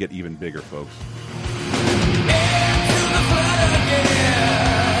just going to get even bigger, folks.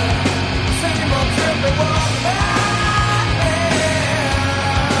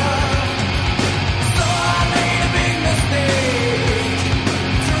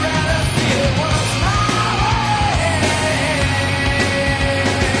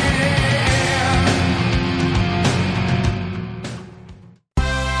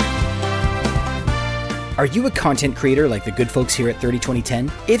 Are you a content creator like the good folks here at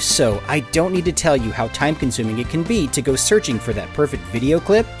 30/20/10? If so, I don't need to tell you how time-consuming it can be to go searching for that perfect video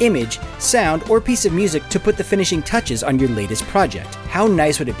clip, image, sound, or piece of music to put the finishing touches on your latest project. How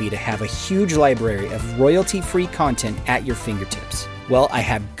nice would it be to have a huge library of royalty-free content at your fingertips? Well, I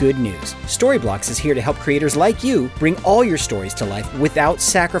have good news. Storyblocks is here to help creators like you bring all your stories to life without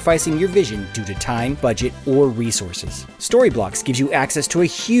sacrificing your vision due to time, budget, or resources. Storyblocks gives you access to a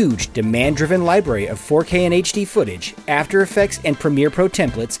huge, demand-driven library of 4K and HD footage, After Effects and Premiere Pro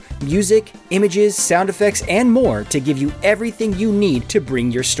templates, music, images, sound effects, and more to give you everything you need to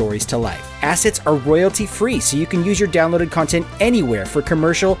bring your stories to life. Assets are royalty-free, so you can use your downloaded content anywhere for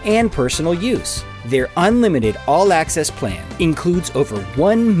commercial and personal use. Their unlimited all-access plan includes over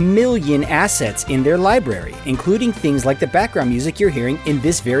 1 million assets in their library, including things like the background music you're hearing in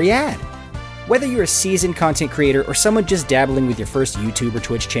this very ad. Whether you're a seasoned content creator or someone just dabbling with your first YouTube or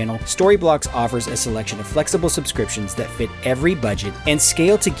Twitch channel, Storyblocks offers a selection of flexible subscriptions that fit every budget and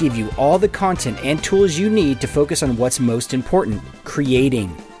scale to give you all the content and tools you need to focus on what's most important,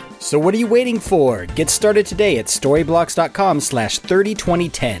 creating. So what are you waiting for? Get started today at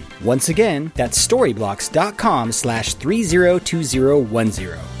storyblocks.com/302010. Once again, that's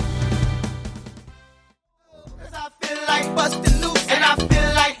storyblocks.com/302010. I feel like busting loose, and I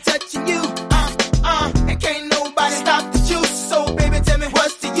feel like touching you. And can't nobody stop the juice. So baby, tell me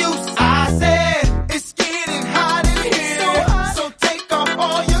what's the use? I said it's getting hot in here, so take off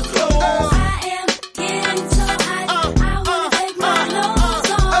all your clothes. I am getting so hot, I wanna take my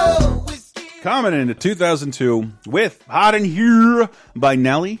clothes off. Coming into 2002 with Hot in Here by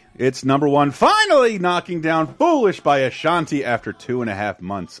Nelly. It's number one, finally knocking down Foolish by Ashanti after 2.5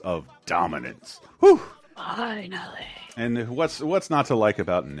 months of dominance. Whew. Finally. And what's not to like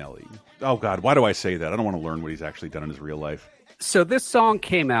about Nelly? Oh, God, why do I say that? I don't want to learn what he's actually done in his real life. So this song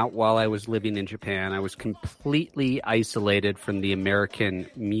came out while I was living in Japan. I was completely isolated from the American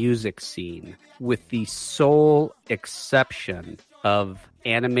music scene, with the sole exception of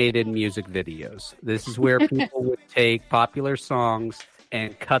animated music videos. This is where people would take popular songs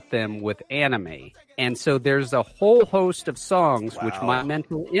and cut them with anime. And so there's a whole host of songs, which my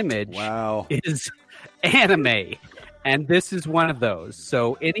mental image is anime. And this is one of those.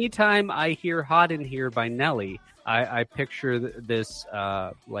 So anytime I hear Hot in Here by Nelly, I picture this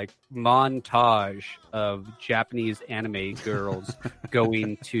like montage of Japanese anime girls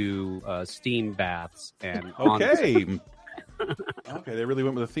going to steam baths. And Okay, they really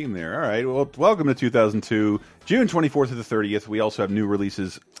went with a theme there. All right, well, welcome to 2002, June 24th to the 30th. We also have new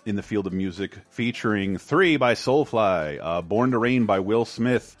releases in the field of music, featuring 3 by Soulfly, Born to Reign by Will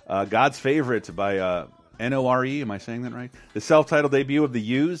Smith, God's Favorite by N-O-R-E, am I saying that right? The self-titled debut of The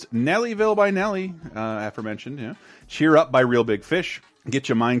Used, Nellyville by Nelly, aforementioned, yeah. Cheer Up by Real Big Fish, Get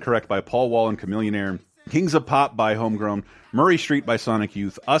Your Mind Correct by Paul Wall and Chameleonaire, Kings of Pop by Homegrown, Murray Street by Sonic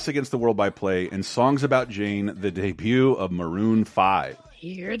Youth, Us Against the World by Play, and Songs About Jane, the debut of Maroon 5.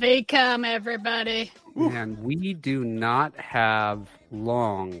 Here they come, everybody. And we do not have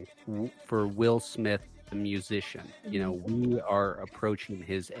long for Will Smith, the musician. You know, we are approaching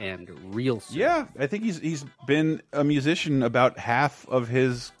his end real soon. Yeah, I think he's been a musician about half of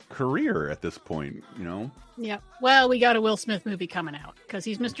his career at this point, you know? Yeah. Well, we got a Will Smith movie coming out because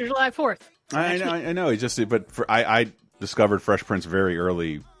he's Mr. July 4th. I know. He just, but I discovered Fresh Prince very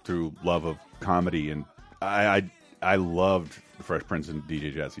early through love of comedy, and I loved Fresh Prince and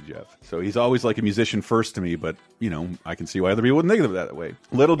DJ Jazzy Jeff. So he's always like a musician first to me, but you know, I can see why other people wouldn't think of it that way.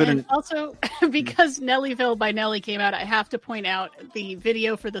 A little bit. And also, because Nellyville by Nelly came out, I have to point out the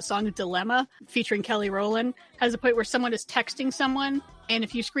video for the song Dilemma featuring Kelly Rowland has a point where someone is texting someone, and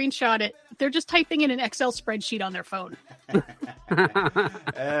if you screenshot it, they're just typing in an Excel spreadsheet on their phone.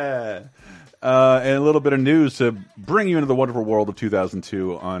 And a little bit of news to bring you into the wonderful world of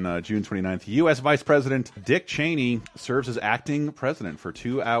 2002. On June 29th, U.S. Vice President Dick Cheney serves as acting president for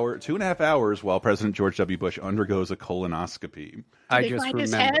 2.5 hours while President George W. Bush undergoes a colonoscopy. I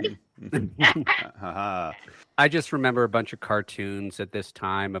just remember a bunch of cartoons at this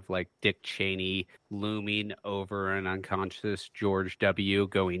time of like Dick Cheney looming over an unconscious George W.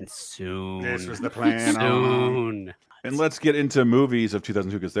 going, soon. This was the plan. Soon. And let's get into movies of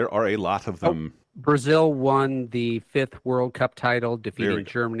 2002 because there are a lot of them. Brazil won the 5th World Cup title, defeating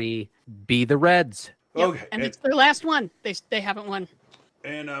Germany. Be the Reds. Yep. Okay, and it's their last one. They haven't won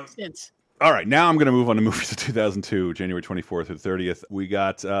since. All right, now I'm going to move on to movies of 2002, January 24th to the 30th. We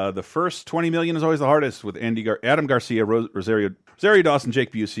got the first 20 million is always the hardest with Adam Garcia, Rosario Dawson,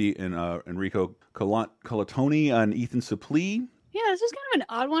 Jake Busey, and Enrico Colantoni and Ethan Suplee. Yeah, this is kind of an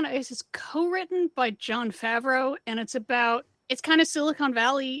odd one. It's co-written by Jon Favreau, and it's kind of Silicon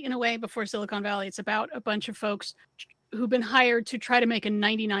Valley in a way before Silicon Valley. It's about a bunch of folks who've been hired to try to make a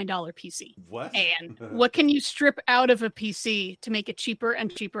 $99 PC. What? And what can you strip out of a PC to make it cheaper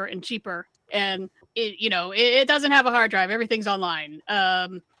and cheaper and cheaper? And it doesn't have a hard drive. Everything's online.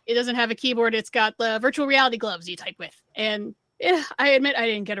 It doesn't have a keyboard. It's got the virtual reality gloves you type with. And I admit I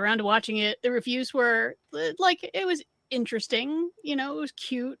didn't get around to watching it. The reviews were like, it was interesting, it was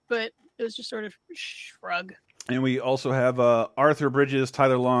cute, but it was just sort of shrug. And we also have Arthur Bridges,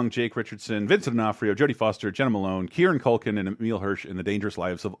 Tyler Long, Jake Richardson, Vincent D'Onofrio, Jodie Foster, Jenna Malone, Kieran Culkin, and Emil Hirsch in The Dangerous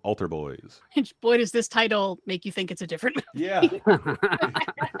Lives of Altar Boys. And boy, does this title make you think it's a different movie. Yeah.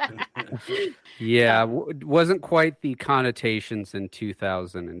 Yeah, wasn't quite the connotations in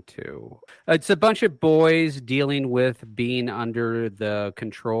 2002. It's a bunch of boys dealing with being under the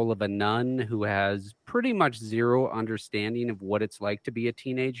control of a nun who has pretty much zero understanding of what it's like to be a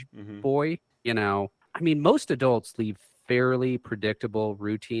teenage boy. I mean, most adults lead fairly predictable,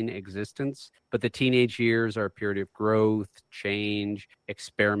 routine existence, but the teenage years are a period of growth, change,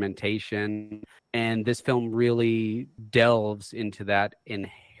 experimentation, and this film really delves into that inherent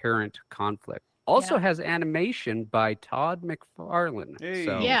inherent conflict. Also has animation by Todd McFarlane. Hey.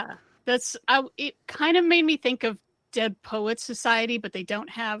 So. Yeah, it kind of made me think of Dead Poets Society, but they don't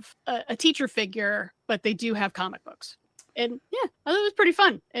have a teacher figure, but they do have comic books. And yeah, I thought it was pretty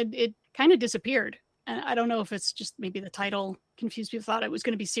fun. And it kind of disappeared. And I don't know if it's just maybe the title confused people, thought it was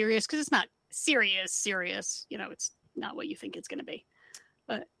going to be serious, because it's not serious. You know, it's not what you think it's going to be.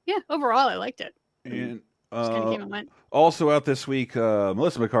 But yeah, overall, I liked it. And just kind of came and went. Also out this week,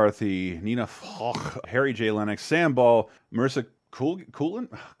 Melissa McCarthy, Nina Falk, Harry J. Lennox, Sam Ball, Marissa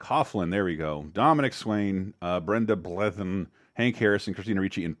Coughlin, there we go, Dominic Swain, Brenda Blethyn, Hank Harrison, Christina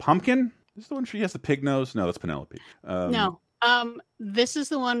Ricci in Pumpkin. This is the one she has the pig nose? No, that's Penelope. No. This is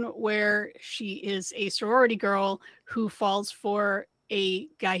the one where she is a sorority girl who falls for a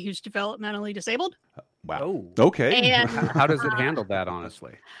guy who's developmentally disabled. Wow. Okay. And how does it handle that,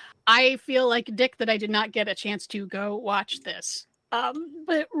 honestly? I feel like a dick that I did not get a chance to go watch this.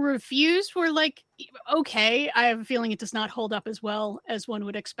 But reviews were like, okay. I have a feeling it does not hold up as well as one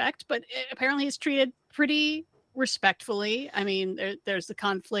would expect, but apparently it's treated pretty respectfully. I mean, there's the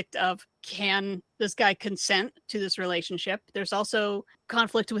conflict of, can this guy consent to this relationship? There's also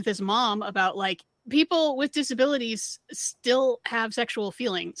conflict with his mom about, like, people with disabilities still have sexual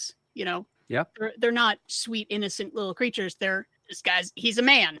feelings, you know? Yeah. They're not sweet, innocent little creatures. He's a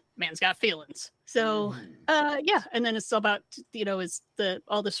man's got feelings. So yeah, and then it's all about, you know,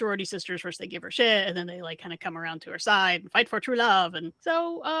 all the sorority sisters, first they give her shit and then they like kind of come around to her side and fight for true love. And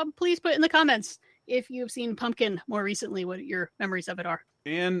so please put in the comments if you've seen Pumpkin more recently, what your memories of it are.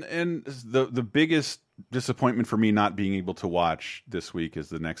 And the biggest disappointment for me not being able to watch this week is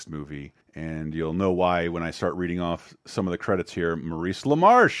the next movie, and you'll know why when I start reading off some of the credits here. Maurice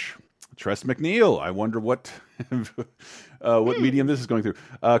LaMarche, Tress MacNeille. I wonder what medium this is going through.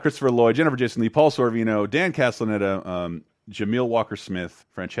 Christopher Lloyd, Jennifer Jason Leigh, Paul Sorvino, Dan Castellaneta, Jamil Walker-Smith,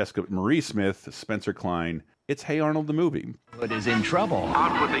 Francesca Marie Smith, Spencer Klein. It's Hey Arnold the movie. But is in trouble.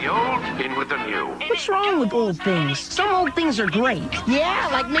 Out with the old, in with the new. What's wrong with old things? Some old things are great. Yeah,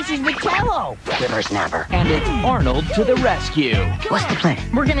 like Mrs. Vitello. Whippersnapper. And it's Arnold to the rescue. What's the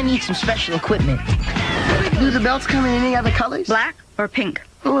plan? We're gonna need some special equipment. Do the belts come in any other colors? Black or pink?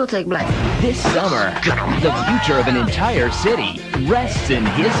 We'll take black. This summer, the future of an entire city rests in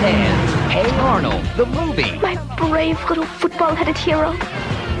his hands. Hey Arnold, the movie. My brave little football-headed hero.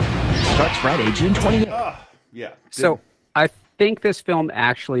 Starts Friday, June 28th. Yeah. So I think this film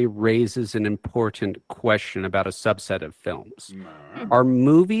actually raises an important question about a subset of films. Are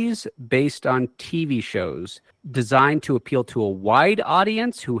movies based on TV shows designed to appeal to a wide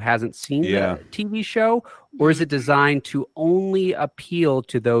audience who hasn't seen the TV show, or is it designed to only appeal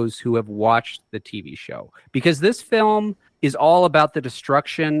to those who have watched the TV show? Because this film is all about the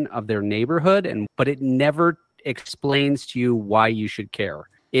destruction of their neighborhood, but it never explains to you why you should care.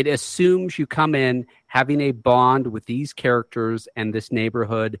 It assumes you come in having a bond with these characters and this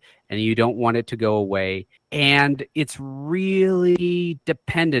neighborhood, and you don't want it to go away. And it's really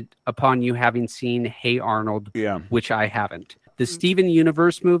dependent upon you having seen Hey Arnold, which I haven't. The Steven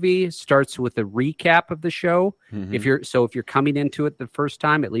Universe movie starts with a recap of the show. Mm-hmm. If you're coming into it the first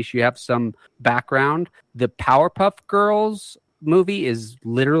time, at least you have some background. The Powerpuff Girls movie is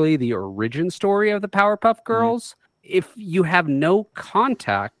literally the origin story of the Powerpuff Girls. Mm-hmm. If you have no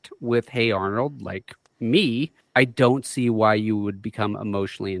contact with Hey Arnold, like me, I don't see why you would become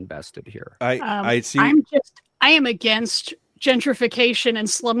emotionally invested here. I see. I am against gentrification and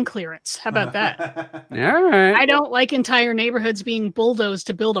slum clearance. How about that? All right. I don't like entire neighborhoods being bulldozed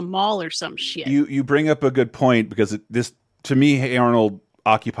to build a mall or some shit. You bring up a good point, because this, to me, Hey Arnold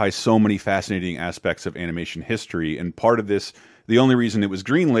occupies so many fascinating aspects of animation history, and part of this, the only reason it was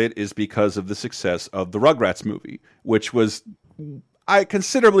greenlit is because of the success of the Rugrats movie, which was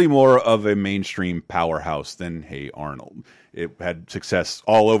considerably more of a mainstream powerhouse than Hey Arnold. It had success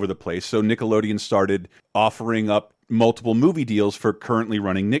all over the place, so Nickelodeon started offering up multiple movie deals for currently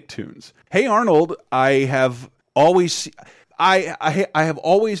running Nicktoons. Hey Arnold, I have always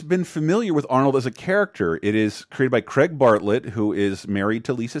been familiar with Arnold as a character. It is created by Craig Bartlett, who is married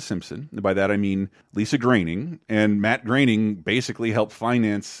to Lisa Simpson. By that I mean Lisa Groening. And Matt Groening basically helped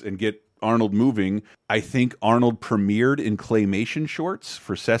finance and get Arnold moving. I think Arnold premiered in claymation shorts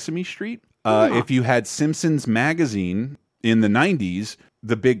for Sesame Street. If you had Simpsons Magazine in the 90s,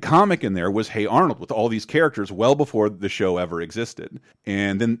 the big comic in there was Hey Arnold, with all these characters well before the show ever existed.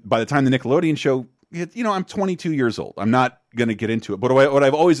 And then by the time the Nickelodeon show, I'm 22 years old. I'm not going to get into it. But what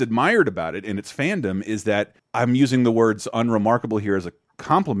I've always admired about it and its fandom is that, I'm using the words unremarkable here as a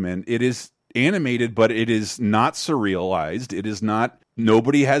compliment, it is animated, but it is not serialized. It is not,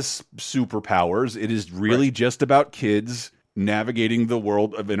 nobody has superpowers. It is really just about kids navigating the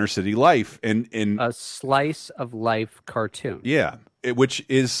world of inner city life and a slice of life cartoon. Yeah. Which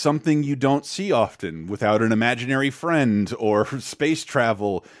is something you don't see often without an imaginary friend or space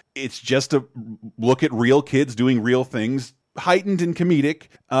travel. It's just a look at real kids doing real things, heightened and comedic.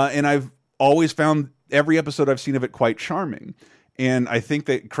 And I've always found every episode I've seen of it quite charming. And I think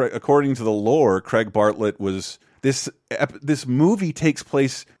that according to the lore, Craig Bartlett was this movie takes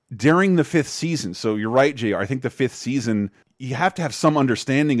place during the 5th season. So you're right, JR. I think the 5th season, you have to have some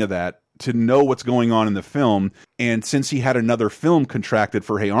understanding of that to know what's going on in the film. And since he had another film contracted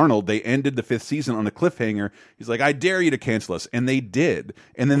for Hey Arnold, they ended the 5th season on a cliffhanger. He's like, I dare you to cancel us. And they did.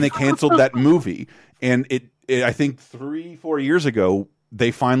 And then they canceled that movie. And I think 3-4 years ago, they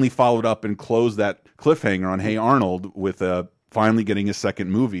finally followed up and closed that cliffhanger on Hey Arnold with finally getting his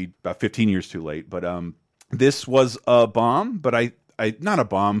second movie about 15 years too late. But this was a bomb, but not a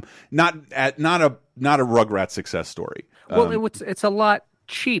bomb, not a Rugrats success story. Well, it's a lot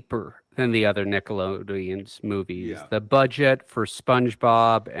cheaper than the other Nickelodeon's movies. Yeah. The budget for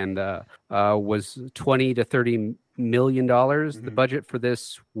SpongeBob and was $20 to $30 million. The budget for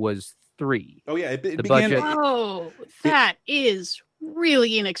this was $3. Oh yeah, it began. Budget. Oh, that is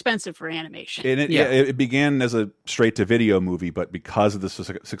really inexpensive for animation. And it began as a straight-to-video movie, but because of the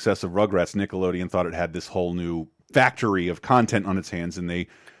success of Rugrats, Nickelodeon thought it had this whole new factory of content on its hands, and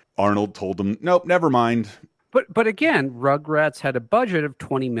Arnold told them, nope, never mind. But again, Rugrats had a budget of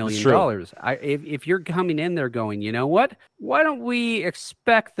 $20 million. If you're coming in there going, you know what? Why don't we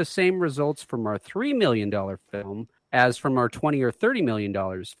expect the same results from our $3 million film as from our $20 or $30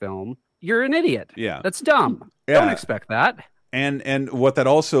 million film? You're an idiot. Yeah. That's dumb. Yeah. Don't expect that. And what that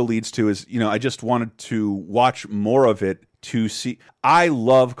also leads to is, I just wanted to watch more of it to see. I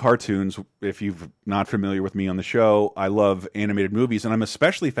love cartoons. If you're not familiar with me on the show, I love animated movies, and I'm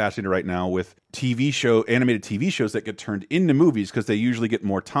especially fascinated right now with animated TV shows that get turned into movies because they usually get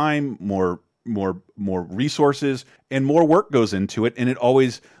more time, more resources, and more work goes into it, and it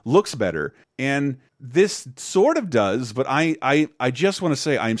always looks better. And this sort of does, but I just want to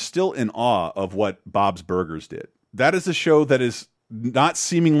say I'm still in awe of what Bob's Burgers did. That is a show that is not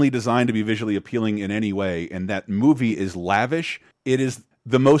seemingly designed to be visually appealing in any way, and that movie is lavish. It is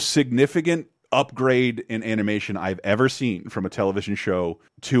the most significant upgrade in animation I've ever seen from a television show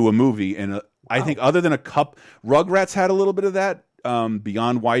to a movie, and I think other than Rugrats had a little bit of that,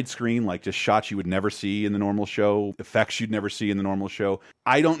 beyond widescreen, like just shots you would never see in the normal show, effects you'd never see in the normal show.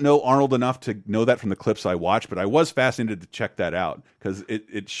 I don't know Arnold enough to know that from the clips I watched, but I was fascinated to check that out because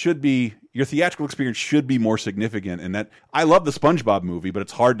it should be, your theatrical experience should be more significant. And that, I love the SpongeBob movie, but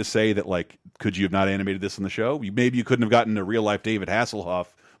it's hard to say that, like, could you have not animated this in the show? Maybe you couldn't have gotten a real life David Hasselhoff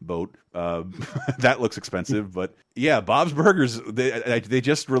boat. That looks expensive, but yeah, Bob's Burgers, they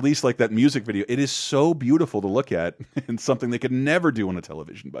just released like that music video. It is so beautiful to look at and something they could never do on a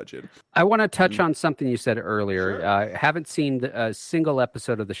television budget. I want to touch on something you said earlier. Sure. Haven't seen a single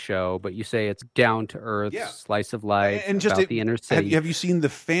episode of the show, but you say it's down to earth, slice of life, and just about the inner city. Have you seen the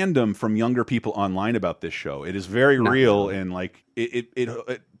fandom from younger people online about this show? It is very real, and like it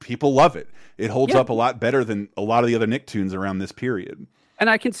people love it. It holds up a lot better than a lot of the other Nicktoons around this period. And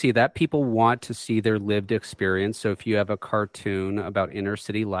I can see that. People want to see their lived experience. So if you have a cartoon about inner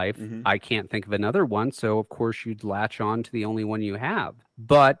city life, I can't think of another one. So, of course, you'd latch on to the only one you have.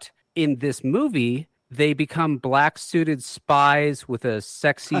 But in this movie, they become black-suited spies with a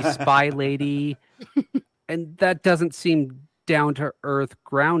sexy spy lady. And that doesn't seem down-to-earth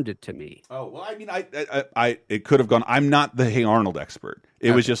grounded to me. Oh, well, I mean, it could have gone. I'm not the Hey Arnold expert.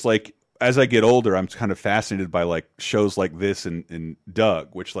 It was just like, as I get older, I'm kind of fascinated by like shows like this and Doug,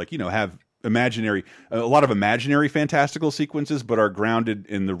 which like, have a lot of imaginary fantastical sequences, but are grounded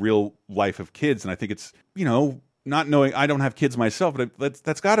in the real life of kids. And I think it's, not knowing, I don't have kids myself, but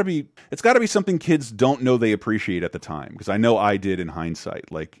it's gotta be something kids don't know they appreciate at the time. Because I know I did in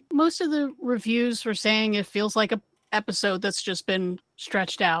hindsight. Like most of the reviews were saying it feels like a episode that's just been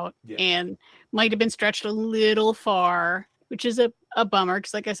stretched out and might have been stretched a little far, which is a bummer,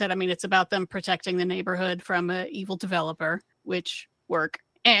 because like I said, I mean, it's about them protecting the neighborhood from an evil developer, which work.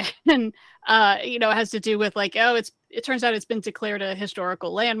 And, it has to do with like, it turns out it's been declared a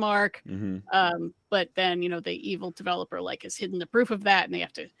historical landmark. But then, the evil developer like has hidden the proof of that, and they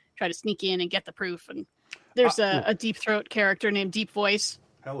have to try to sneak in and get the proof. And there's a Deep Throat character named Deep Voice.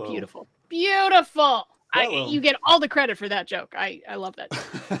 Hello. Beautiful. You get all the credit for that joke. I love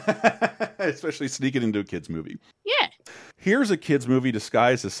that. Especially sneaking into a kid's movie. Yeah. Here's a kid's movie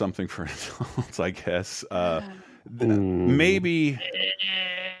disguised as something for adults, I guess. Maybe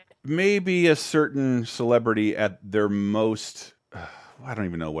a certain celebrity at their most, I don't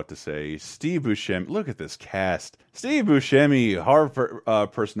even know what to say. Steve Buscemi. Look at this cast. Steve Buscemi, Harvard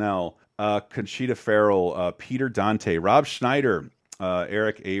personnel, Conchita Ferrell, Peter Dante, Rob Schneider,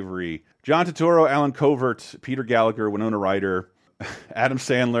 Eric Avery, John Turturro, Alan Covert, Peter Gallagher, Winona Ryder, Adam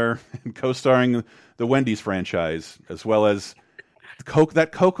Sandler, and co-starring the Wendy's franchise, as well as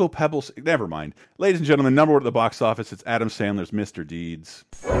that Cocoa Pebbles. Never mind. Ladies and gentlemen, number one at the box office, it's Adam Sandler's Mr. Deeds.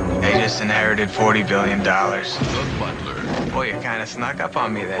 They just inherited $40 billion. The Butler. Boy, you kind of snuck up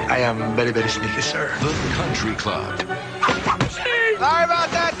on me there. I am very, very sneaky, sir. The Country Club. Sorry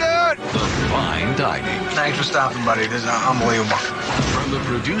about that, dude. The Fine Dining. Thanks for stopping, buddy. This is unbelievable. From the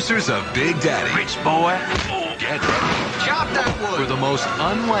producers of Big Daddy. Rich boy. Get ready. Chop that wood. For the most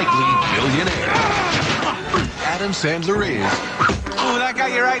unlikely billionaire. Adam Sandler is... Oh, that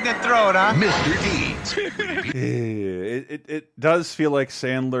got you right in the throat, huh? Mr. Deeds. It does feel like the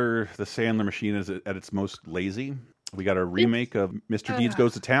Sandler machine is at its most lazy. We got a remake of Mr. Deeds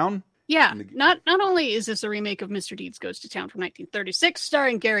Goes to Town. Yeah, not only is this a remake of Mr. Deeds Goes to Town from 1936,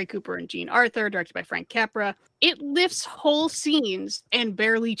 starring Gary Cooper and Jean Arthur, directed by Frank Capra, it lifts whole scenes and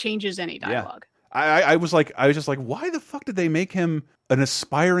barely changes any dialogue. Yeah. I was just like, why the fuck did they make him an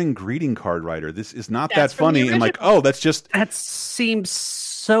aspiring greeting card writer? This is not that funny. And like, oh, that seems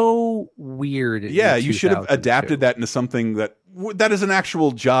so weird. Yeah, you should have adapted that into something that is an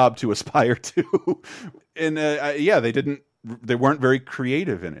actual job to aspire to. And they weren't very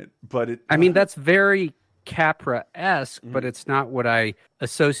creative in it. But I mean, that's very Capra-esque, but it's not what I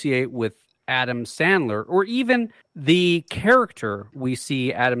associate with Adam Sandler, or even the character we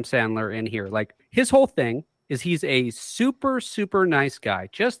see Adam Sandler in here. Like, his whole thing is he's a super, super nice guy,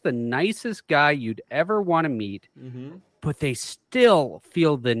 just the nicest guy you'd ever want to meet. But they still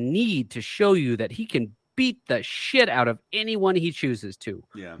feel the need to show you that he can beat the shit out of anyone he chooses to.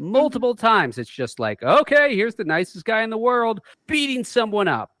 Yeah. Multiple times. It's just like, okay, here's the nicest guy in the world beating someone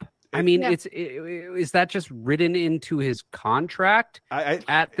up. I mean, is that just written into his contract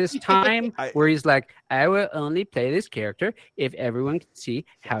at this time, where he's like, I will only play this character if everyone can see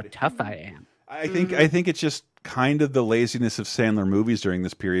how tough I am? I think it's just kind of the laziness of Sandler movies during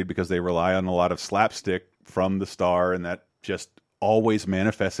this period, because they rely on a lot of slapstick from the star, and that just always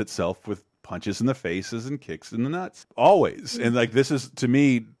manifests itself with punches in the faces and kicks in the nuts. Always. And like, this is, to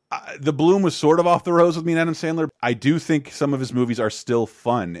me, the bloom was sort of off the rose with me and Adam Sandler. I do think some of his movies are still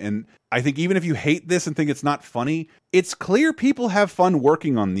fun. And I think even if you hate this and think it's not funny, it's clear people have fun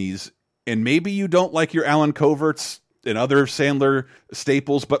working on these. And maybe you don't like your Alan Coverts and other Sandler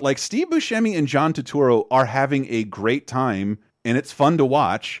staples, but like Steve Buscemi and John Turturro are having a great time, and it's fun to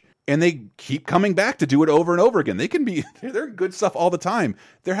watch. And they keep coming back to do it over and over again. They're good stuff all the time.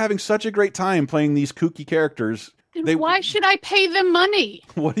 They're having such a great time playing these kooky characters. Why should I pay them money?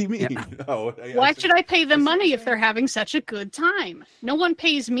 What do you mean? Yeah. Oh, why should I pay them money if they're having such a good time? No one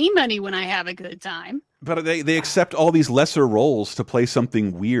pays me money when I have a good time. But they accept all these lesser roles to play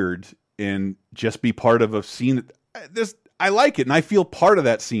something weird and just be part of a scene. I like it, and I feel part of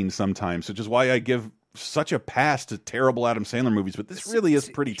that scene sometimes, which is why I give such a pass to terrible Adam Sandler movies. But this really is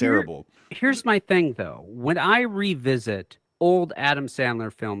pretty terrible. Here's my thing, though. When I revisit old Adam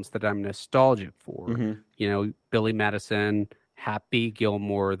Sandler films that I'm nostalgic for, you know, Billy Madison, Happy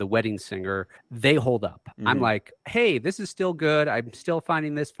Gilmore, The Wedding Singer, they hold up. I'm like, hey, this is still good. I'm still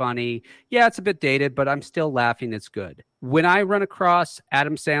finding this funny. Yeah, it's a bit dated, but I'm still laughing. It's good. When I run across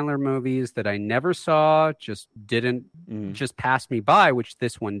Adam Sandler movies that I never saw, just didn't just pass me by, which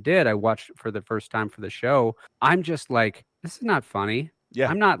this one did. I watched it for the first time for the show. I'm just like, this is not funny. Yeah.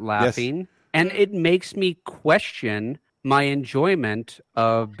 I'm not laughing. Yes. And it makes me question my enjoyment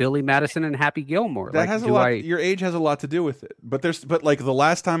of Billy Madison and Happy Gilmore. That has a lot. Your age has a lot to do with it. But like the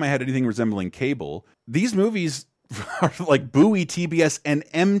last time I had anything resembling cable, these movies are like Bowie, TBS, and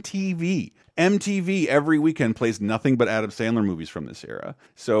MTV. MTV every weekend plays nothing but Adam Sandler movies from this era.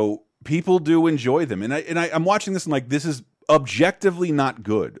 So people do enjoy them. And I'm watching this and like, this is objectively not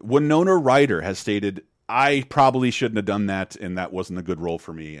good. Winona Ryder has stated, I probably shouldn't have done that, and that wasn't a good role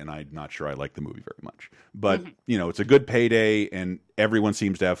for me, and I'm not sure I like the movie very much. But, you know, it's a good payday, and everyone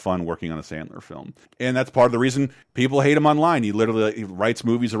seems to have fun working on a Sandler film. And that's part of the reason people hate him online. He literally writes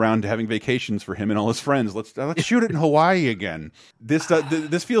movies around having vacations for him and all his friends. Let's shoot it in Hawaii again. This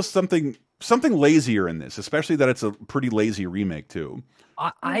feels something lazier in this, especially that it's a pretty lazy remake, too.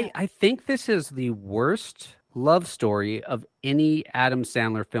 I think this is the worst love story of any Adam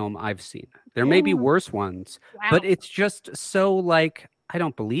Sandler film I've seen. There may be worse ones, but it's just so like, I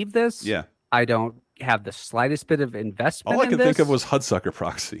don't believe this. Yeah. I don't have the slightest bit of investment. All I could think of was Hudsucker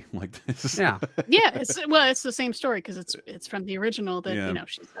Proxy. Like this. Yeah. Yeah. It's the same story because it's from the original that, you know,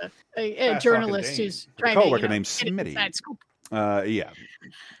 she's a journalist who's trying to, named Smitty.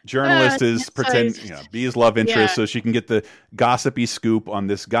 Journalist is be his love interest so she can get the gossipy scoop on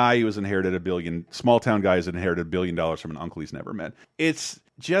this guy who has inherited small town guy who's inherited $1 billion from an uncle he's never met. It's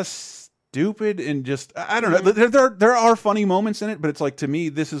just stupid and just I don't know. There are funny moments in it, but it's like, to me,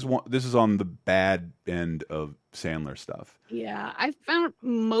 this is on the bad end of Sandler stuff. Yeah, I found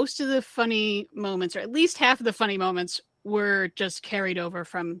most of the funny moments, or at least half of the funny moments, were just carried over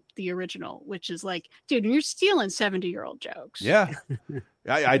from the original, which is like, dude, you're stealing 70-year-old jokes. Yeah.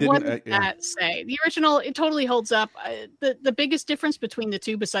 I didn't. What did that say? The original, it totally holds up. The biggest difference between the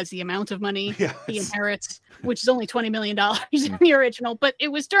two, besides the amount of money he inherits, which is only $20 million in the original, but it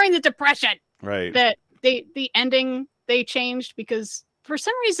was during the Depression, right? That the ending they changed, because for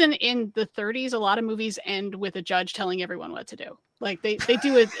some reason in the 30s, a lot of movies end with a judge telling everyone what to do. Like they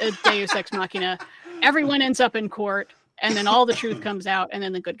do a Deus Ex Machina. Everyone ends up in court, and then all the truth comes out, and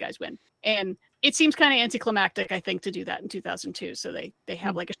then the good guys win. And it seems kind of anticlimactic, I think, to do that in 2002. So they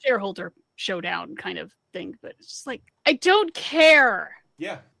have like a shareholder showdown kind of thing. But it's just like, I don't care.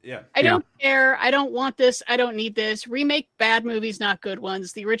 Yeah. I don't care. I don't want this. I don't need this. Remake bad movies, not good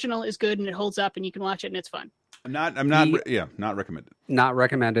ones. The original is good and it holds up and you can watch it and it's fun. Not recommended. Not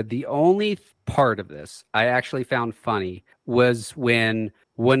recommended. The only part of this I actually found funny was when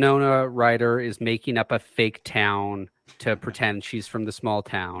Winona Ryder is making up a fake town to pretend she's from the small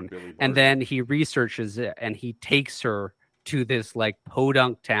town. And then he researches it and he takes her to this like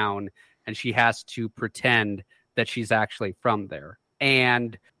podunk town and she has to pretend that she's actually from there.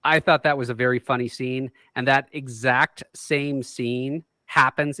 And I thought that was a very funny scene. And that exact same scene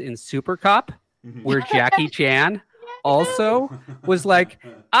happens in Super Cop, where Jackie Chan also was like,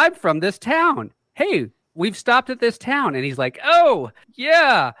 I'm from this town. Hey, we've stopped at this town. And he's like, oh,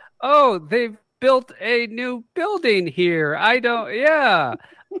 yeah. Oh, they've built a new building here. I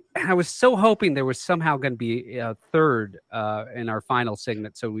was so hoping there was somehow going to be a third in our final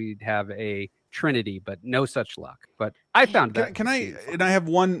segment, so we'd have a trinity, but no such luck. But I found that. And I have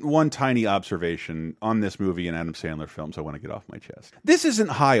one tiny observation on this movie and Adam Sandler films I want to get off my chest. This isn't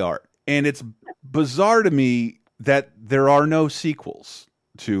high art, and it's bizarre to me that there are no sequels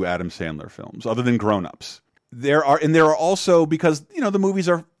to Adam Sandler films other than Grown Ups. There are also, because the movies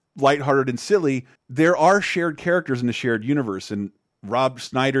are lighthearted and silly, there are shared characters in the shared universe, and Rob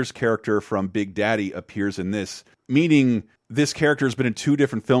Schneider's character from Big Daddy appears in this, meaning this character has been in 2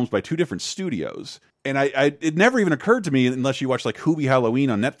 different films by 2 different studios. And it never even occurred to me, unless you watch like Hubie Halloween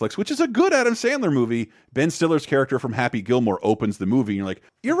on Netflix, which is a good Adam Sandler movie. Ben Stiller's character from Happy Gilmore opens the movie, and you're like,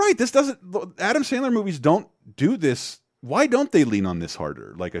 you're right, Adam Sandler movies don't do this. Why don't they lean on this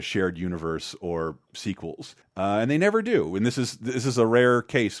harder, like a shared universe or sequels? And they never do. And this is a rare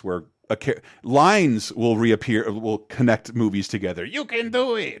case where lines will reappear, will connect movies together. You can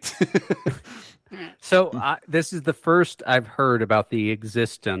do it. So this is the first I've heard about the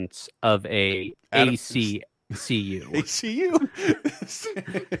existence of a ACCU. ACU?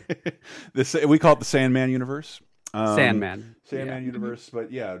 We call it the Sandman universe. Sandman universe,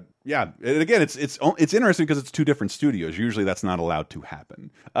 but yeah. And again, it's interesting because it's 2 different studios. Usually, that's not allowed to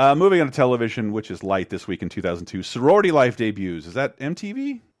happen. Moving on to television, which is light this week in 2002. Sorority Life debuts. Is that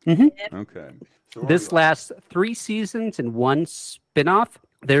MTV? Mm-hmm. Okay. This lasts 3 seasons and 1 spinoff.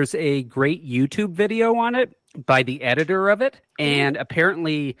 There's a great YouTube video on it by the editor of it, and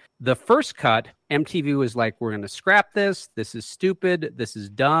apparently the first cut, MTV was like, we're going to scrap this. This is stupid. This is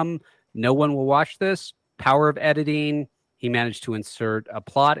dumb. No one will watch this. Power of editing. He managed to insert a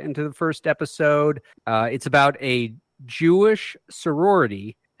plot into the first episode. It's about a Jewish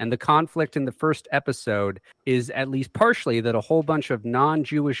sorority, and the conflict in the first episode is at least partially that a whole bunch of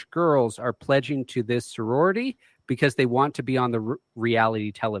non-Jewish girls are pledging to this sorority because they want to be on the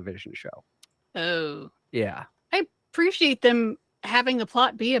reality television show. Oh. Yeah. I appreciate them having the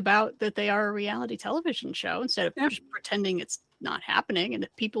plot be about that they are a reality television show instead of just pretending it's not happening and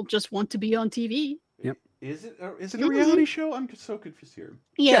that people just want to be on TV. Yep. Is it a reality show? I'm just so confused here.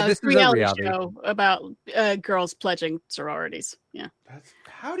 Yeah, this is a reality show about girls pledging sororities. Yeah.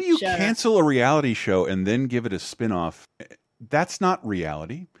 How do you cancel a reality show and then give it a spinoff? That's not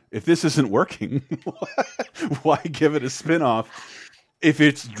reality. If this isn't working, why give it a spinoff if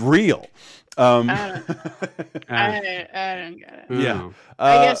it's real? I don't get it. Yeah.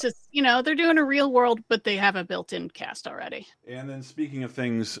 I guess it's, they're doing a real world, but they have a built-in cast already. And then speaking of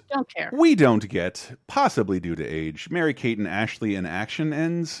things don't care. We don't get, possibly due to age, Mary-Kate and Ashley in Action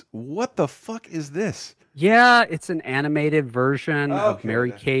ends. What the fuck is this? Yeah, it's an animated version of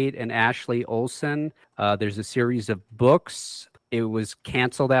Mary-Kate and Ashley Olsen. There's a series of books. It was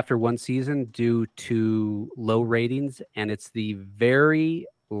canceled after 1 season due to low ratings, and it's the very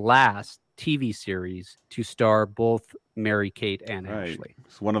last TV series to star both Mary-Kate and Ashley.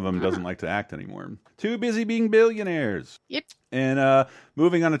 So one of them doesn't like to act anymore. Too busy being billionaires. Yep. And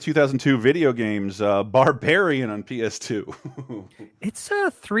moving on to 2002 video games, Barbarian on PS2. It's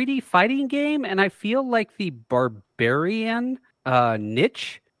a 3D fighting game, and I feel like the Barbarian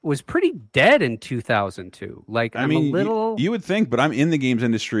niche was pretty dead in 2002. Like, I mean, a little... You would think, but I'm in the games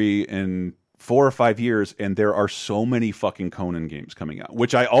industry in 4 or 5 years, and there are so many fucking Conan games coming out,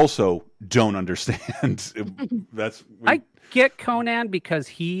 which I also don't understand. I get Conan because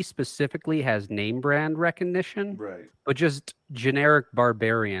he specifically has name brand recognition, right? But just generic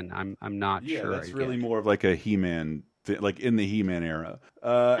Barbarian, I'm not sure. Yeah, that's really more of like a He-Man, like in the He-Man era.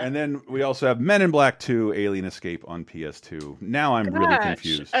 And then we also have Men in Black 2: Alien Escape on PS2. Now I'm really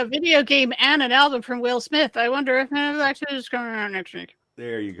confused. A video game and an album from Will Smith. I wonder if Men in Black 2 is coming out next week.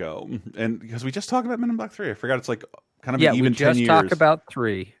 There you go. And because we just talked about Men in Black 3, I forgot it's like kind of an even 10 years. Yeah, we just talked about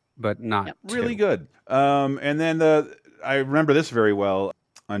 3, but not 2. Really good. And then I remember this very well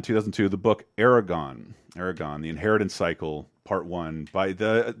on 2002, the book Aragon, The Inheritance Cycle, Part 1, by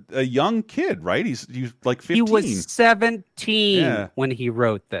a young kid, right? He's like 15. He was 17 when he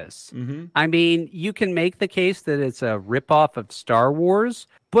wrote this. Mm-hmm. I mean, you can make the case that it's a ripoff of Star Wars,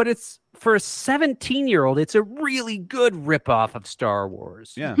 but it's for a 17-year-old, it's a really good ripoff of Star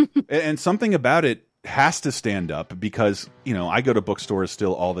Wars. Yeah, and something about it has to stand up because, you know, I go to bookstores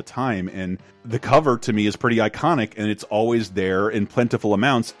still all the time, and the cover to me is pretty iconic, and it's always there in plentiful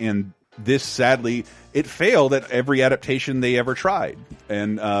amounts. And this, sadly, it failed at every adaptation they ever tried,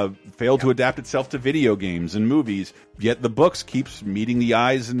 and failed to adapt itself to video games and movies. Yet the books keeps meeting the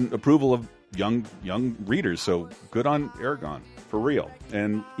eyes and approval of young readers. So good on Aragon, for real.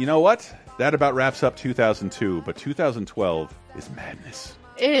 And you know what? That about wraps up 2002, but 2012 is madness.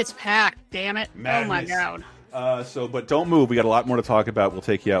 It's packed, damn it. Madness. Oh my God. But don't move. We got a lot more to talk about. We'll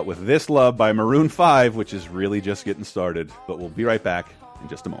take you out with This Love by Maroon 5, which is really just getting started. But we'll be right back in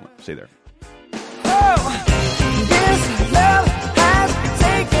just a moment. Stay there. Oh, this love has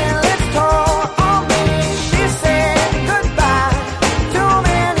taken its toll on me. She said goodbye too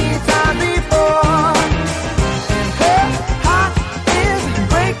many times before. And her heart is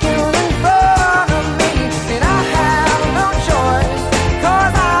breaking in front of me. And I have no choice,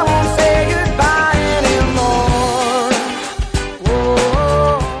 'cause I won't say goodbye anymore. Whoa.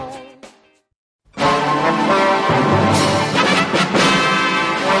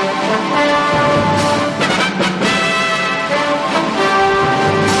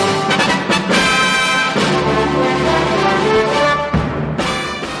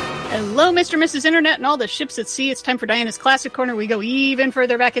 Hello, Mr. and Mrs. Internet and all the ships at sea. It's time for Diana's Classic Corner. We go even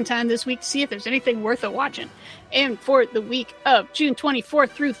further back in time this week to see if there's anything worth watching. And for the week of June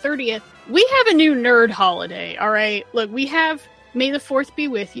 24th through 30th, we have a new nerd holiday, all right? Look, we have May the 4th be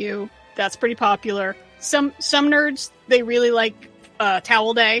with you. That's pretty popular. Some nerds, they really like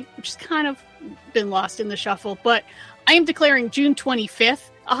Towel Day, which has kind of been lost in the shuffle. But I am declaring June 25th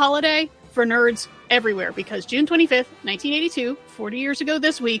a holiday for nerds everywhere, because June 25th, 1982, 40 years ago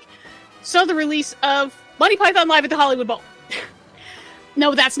this week, saw the release of Monty Python Live at the Hollywood Bowl.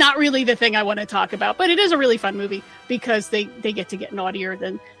 No, that's not really the thing I want to talk about, but it is a really fun movie because they get to get naughtier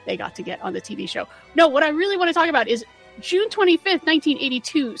than they got to get on the TV show. No, what I really want to talk about is June 25th,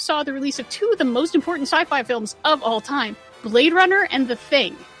 1982 saw the release of two of the most important sci-fi films of all time, Blade Runner and The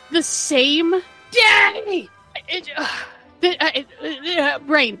Thing, the same day.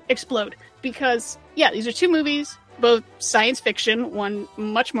 Brain explode. Because, yeah, these are two movies, both science fiction, one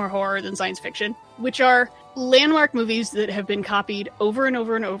much more horror than science fiction, which are landmark movies that have been copied over and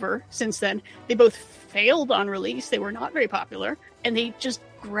over and over since then. They both failed on release. They were not very popular. And they just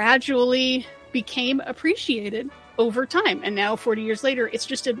gradually became appreciated over time. And now, 40 years later, it's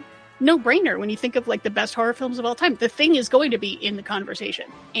just a no-brainer when you think of like the best horror films of all time. The Thing is going to be in the conversation.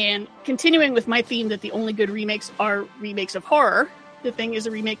 And continuing with my theme that the only good remakes are remakes of horror, The Thing is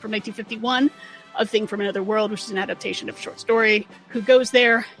a remake from 1951 of Thing from Another World, which is an adaptation of a short story. Who goes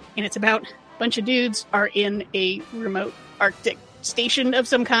there? And it's about a bunch of dudes are in a remote Arctic station of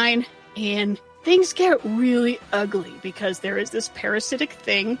some kind, and things get really ugly because there is this parasitic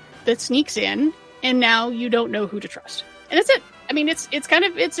thing that sneaks in, and now you don't know who to trust. And that's it. I mean, it's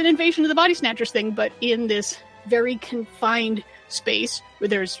an invasion of the body snatchers thing, but in this very confined space where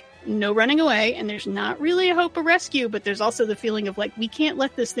there's no running away, and there's not really a hope of rescue, but there's also the feeling of like, we can't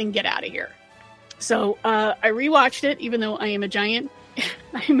let this thing get out of here. So I rewatched it, even though I am a giant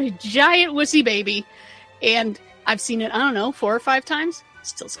wussy baby, and I've seen it, I don't know, 4 or 5 times. It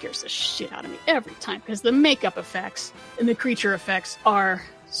still scares the shit out of me every time, because the makeup effects and the creature effects are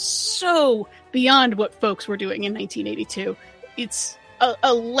so beyond what folks were doing in 1982. It's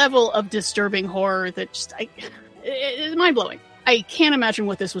a level of disturbing horror that just it's mind-blowing. I can't imagine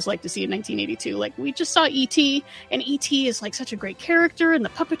what this was like to see in 1982. Like, we just saw E.T., and E.T. is like such a great character, and the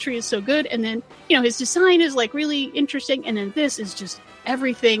puppetry is so good, and then, you know, his design is like really interesting, and then this is just,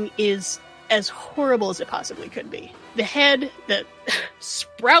 everything is as horrible as it possibly could be. The head that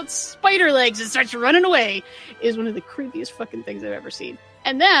sprouts spider legs and starts running away is one of the creepiest fucking things I've ever seen.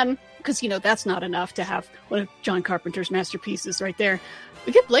 And then, because, you know, that's not enough to have one of John Carpenter's masterpieces right there,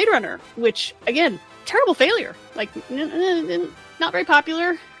 we get Blade Runner, which, again, terrible failure. Like, not very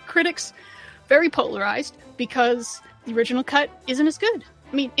popular. Critics, very polarized, because the original cut isn't as good.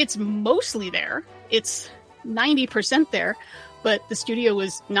 I mean, it's mostly there. It's 90% there, but the studio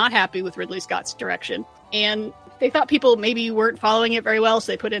was not happy with Ridley Scott's direction. And they thought people maybe weren't following it very well,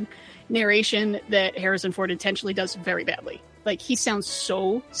 so they put in narration that Harrison Ford intentionally does very badly. Like, he sounds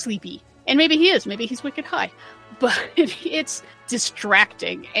so sleepy. And maybe he is. Maybe he's wicked high. But it's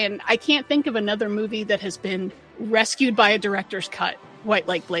distracting. And I can't think of another movie that has been rescued by a director's cut quite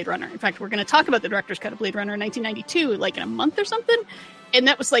like Blade Runner. In fact, we're going to talk about the director's cut of Blade Runner in 1992, like in a month or something. And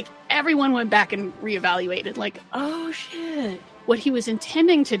that was like, everyone went back and reevaluated. Like, oh shit, what he was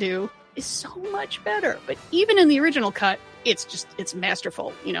intending to do is so much better. But even in the original cut, it's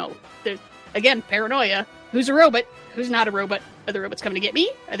masterful. You know, there's, again, paranoia. Who's a robot? Who's not a robot? Are the robots coming to get me?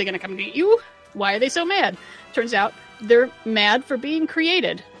 Are they going to come to get you? Why are they so mad? Turns out they're mad for being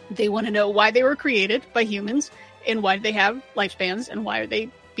created. They want to know why they were created by humans, and why do they have lifespans, and why are they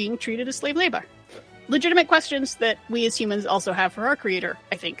being treated as slave labor? Legitimate questions that we as humans also have for our creator.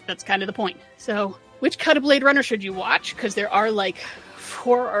 I think that's kind of the point. So, which cut of Blade Runner should you watch? Because there are like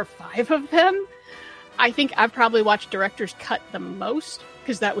 4 or 5 of them. I think I've probably watched director's cut the most,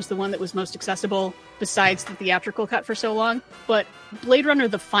 because that was the one that was most accessible besides the theatrical cut for so long. But Blade Runner,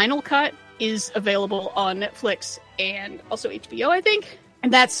 the final cut, is available on Netflix and also HBO, I think.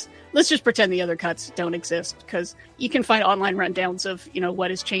 And that's, let's just pretend the other cuts don't exist, because you can find online rundowns of, you know, what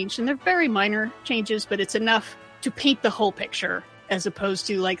has changed. And they're very minor changes, but it's enough to paint the whole picture, as opposed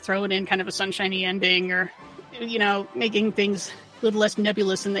to like throwing in kind of a sunshiny ending, or, you know, making things a little less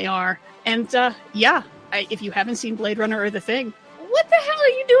nebulous than they are. And if you haven't seen Blade Runner or The Thing, what the hell are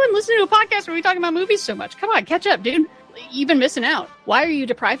you doing listening to a podcast where we talking about movies so much? Come on, catch up, dude. You've been missing out. Why are you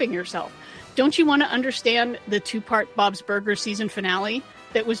depriving yourself? Don't you want to understand the 2-part Bob's Burgers season finale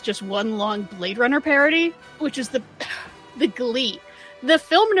that was just one long Blade Runner parody? Which is the glee. The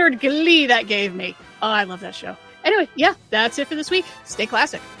film nerd glee that gave me. Oh, I love that show. Anyway, yeah, that's it for this week. Stay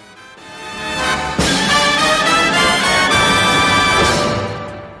classic.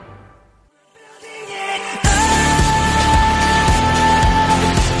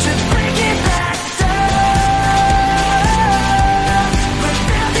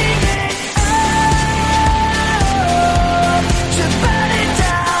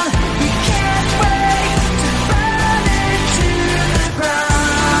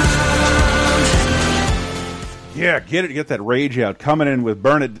 Yeah, get that rage out. Coming in with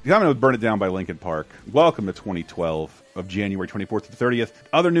Burn It Down by Linkin Park. Welcome to 2012 of January 24th to 30th.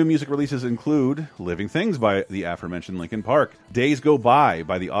 Other new music releases include Living Things by the aforementioned Linkin Park, Days Go By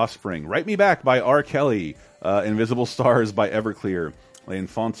The Offspring, Write Me Back by R. Kelly, Invisible Stars by Everclear,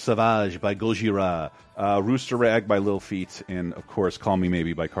 L'Enfant Sauvage by Gojira, Rooster Rag by Lil Feat, and of course Call Me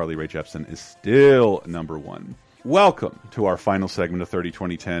Maybe by Carly Rae Jepsen is still #1. Welcome to our final segment of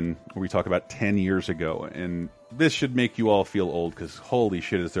 30-20-10, where we talk about 10 years ago. And this should make you all feel old, because holy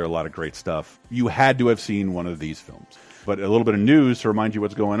shit, is there a lot of great stuff. You had to have seen one of these films. But a little bit of news to remind you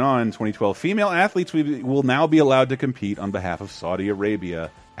what's going on. In 2012, female athletes will now be allowed to compete on behalf of Saudi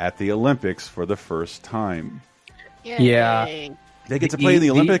Arabia at the Olympics for the first time. Yay. Yeah. They get to play in the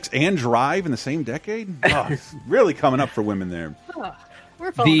Olympics and drive in the same decade? Oh, it's really coming up for women there. Oh,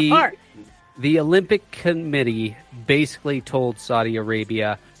 we're falling apart. The Olympic Committee basically told Saudi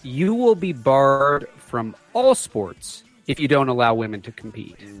Arabia, you will be barred from all sports if you don't allow women to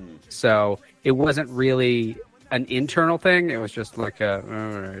compete. So it wasn't really an internal thing. It was just like all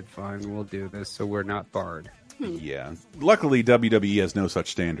right, fine, we'll do this, so we're not barred. Yeah. Luckily, WWE has no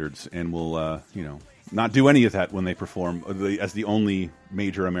such standards and will, not do any of that when they perform as the only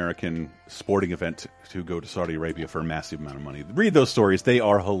major American sporting event to go to Saudi Arabia for a massive amount of money. Read those stories. They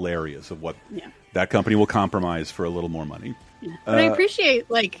are hilarious of what that company will compromise for a little more money. Yeah. But I appreciate,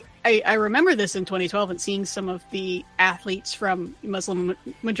 I remember this in 2012 and seeing some of the athletes from Muslim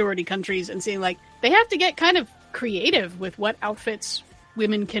majority countries and seeing, they have to get kind of creative with what outfits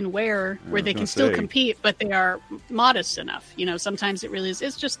women can wear where they can still compete, but they are modest enough. Sometimes it really is.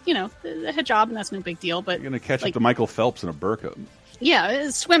 It's just, the hijab, and that's no big deal. But you're going to catch up to Michael Phelps in a burqa. Yeah,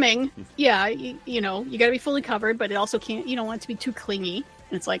 swimming. Yeah, you know, you got to be fully covered, but it also can't. You don't want it to be too clingy.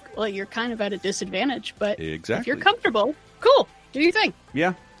 And it's like, well, you're kind of at a disadvantage. But if you're comfortable, cool, do your thing.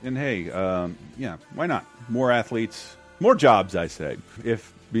 Yeah, and hey, yeah, why not? More athletes, more jobs. I say,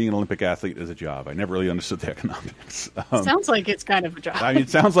 if being an Olympic athlete is a job, I never really understood the economics. Sounds like it's kind of a job. I mean, it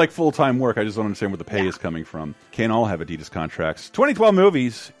sounds like full-time work. I just don't understand where the pay is coming from. Can't all have Adidas contracts. 2012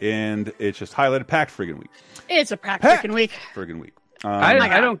 movies, and it's just highlighted packed friggin' week. It's a packed friggin' week. Friggin' week.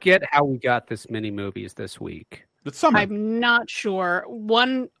 I don't get how we got this many movies this week. It's summer. I'm not sure.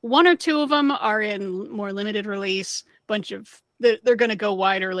 One or two of them are in more limited release. Bunch of they're going to go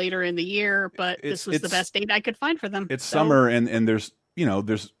wider later in the year, but this was the best date I could find for them. It's summer, and there's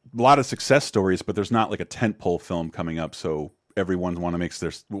there's a lot of success stories, but there's not like a tentpole film coming up. So everyone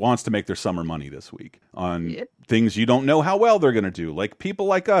wants to make their summer money this week on things you don't know how well they're going to do, like people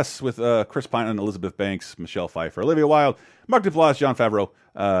like us with Chris Pine and Elizabeth Banks, Michelle Pfeiffer, Olivia Wilde, Mark Duplass, Jon Favreau,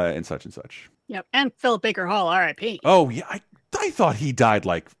 and such and such. Yep, and Philip Baker Hall, R.I.P. Oh yeah, I thought he died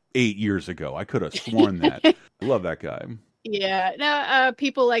like 8 years ago. I could have sworn that. I love that guy. Yeah, no,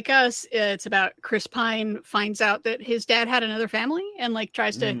 people like us. It's about Chris Pine finds out that his dad had another family and like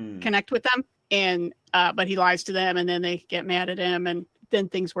tries to connect with them, and but he lies to them, and then they get mad at him, and then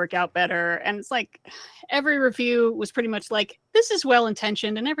things work out better. And it's like every review was pretty much like, this is well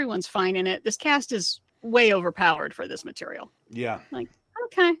intentioned and everyone's fine in it. This cast is way overpowered for this material. Yeah, like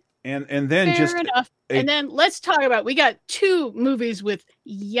okay. And then fair enough. And then let's talk about, we got 2 movies with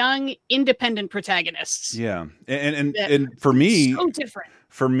young independent protagonists. Yeah. And for me, so different.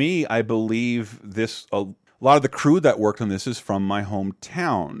 For me, I believe this, a lot of the crew that worked on this is from my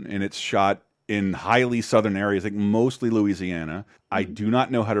hometown, and it's shot in highly southern areas, like mostly Louisiana. I do not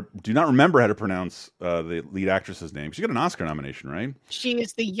remember how to pronounce the lead actress's name. She got an Oscar nomination, right? She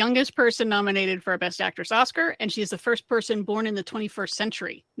is the youngest person nominated for a Best Actress Oscar, and she is the first person born in the 21st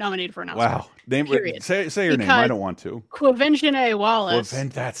century nominated for an Oscar. Wow. Say her name. I don't want to. Quvenzhané Wallis.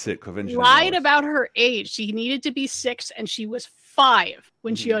 That's it. Quvenzhané lied about her age. She needed to be 6, and she was 5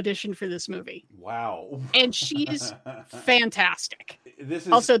 when she auditioned for this movie. Wow. And she's fantastic. This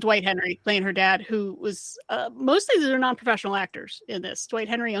is also Dwight Henry playing her dad, who was mostly they're non-professional actors in this. Dwight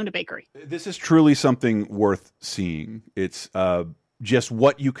Henry owned a bakery. This is truly something worth seeing. It's just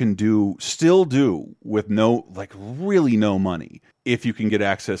what you can still do with really no money, if you can get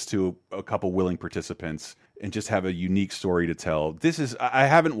access to a couple willing participants and just have a unique story to tell. I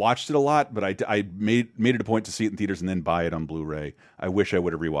haven't watched it a lot, but I made it a point to see it in theaters and then buy it on Blu-ray. I wish I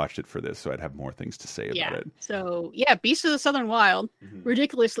would have rewatched it for this, so I'd have more things to say about it. So yeah, Beast of the Southern Wild,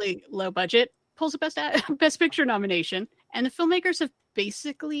 ridiculously low budget, pulls a Best Picture nomination, and the filmmakers have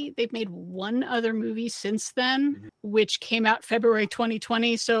they've made one other movie since then, which came out February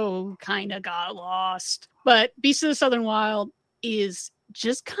 2020, so kind of got lost. But Beast of the Southern Wild is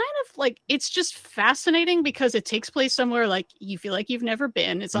just kind of like, it's just fascinating because it takes place somewhere like you feel like you've never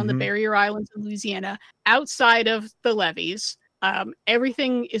been. It's on the Barrier Islands in Louisiana, outside of the levees.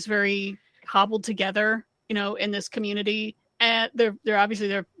 Everything is very cobbled together, in this community. And they're obviously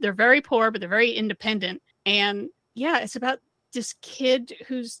they're very poor, but they're very independent. And yeah, it's about this kid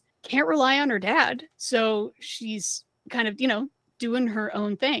who's can't rely on her dad, so she's kind of doing her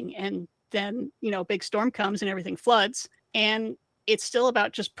own thing. And then big storm comes and everything floods, and it's still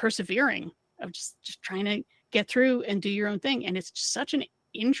about just persevering, of just trying to get through and do your own thing. And it's just such an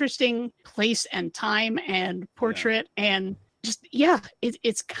interesting place and time and portrait. And just,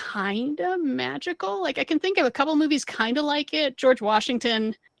 it's kind of magical. Like I can think of a couple movies kind of like it. George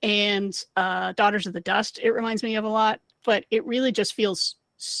Washington and Daughters of the Dust. It reminds me of a lot, but it really just feels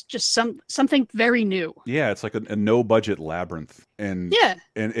just something very new. Yeah, it's like a no budget labyrinth, and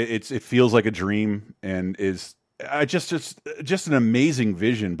it feels like a dream, and is just an amazing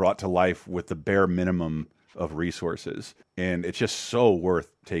vision brought to life with the bare minimum of resources, and it's just so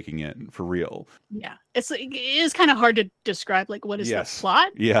worth taking in, for real. Yeah, it is kind of hard to describe, like, what is the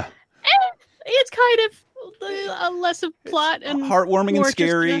plot. Yeah, it's kind of a less of plot and heartwarming and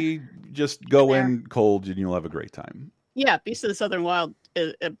scary. Just go in cold and you'll have a great time. Yeah, Beast of the Southern Wild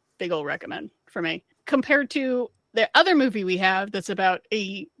is a big old recommend for me, compared to the other movie we have that's about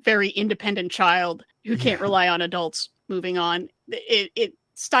a very independent child who can't rely on adults moving on. It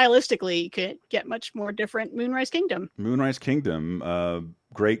stylistically could get much more different. Moonrise Kingdom.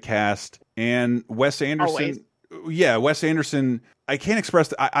 Great cast. And Wes Anderson. Always. Yeah, Wes Anderson. I can't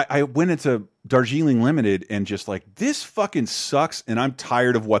express I went into Darjeeling Limited and just like, this fucking sucks, and I'm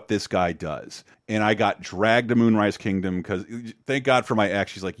tired of what this guy does. And I got dragged to Moonrise Kingdom because, thank God for my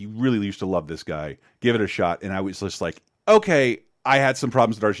ex. She's like, you really used to love this guy. Give it a shot. And I was just like, okay, I had some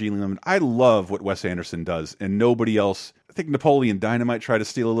problems with Darjeeling Limited. I love what Wes Anderson does, and nobody else I think Napoleon Dynamite tried to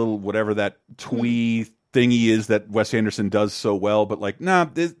steal a little whatever that twee thingy is that Wes Anderson does so well, but like, nah,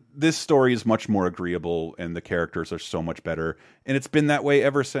 this story is much more agreeable and the characters are so much better. And it's been that way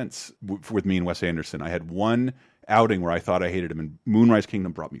ever since with me and Wes Anderson. I had one outing where I thought I hated him, and Moonrise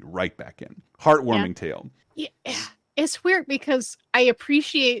Kingdom brought me right back in. Heartwarming tale. Yeah. It's weird because I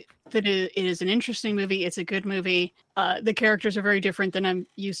appreciate that it is an interesting movie. It's a good movie. The characters are very different than I'm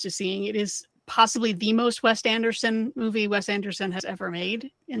used to seeing. It is possibly the most Wes Anderson movie Wes Anderson has ever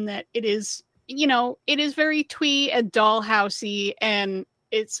made, in that it is, it is very twee and dollhousey, and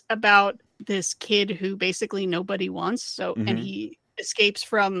it's about this kid who basically nobody wants. So, and he escapes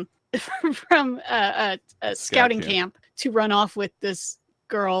from a scouting camp to run off with this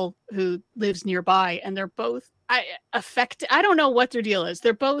girl who lives nearby, and they're both I don't know what their deal is.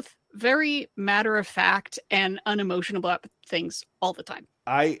 They're both very matter of fact and unemotional about things all the time.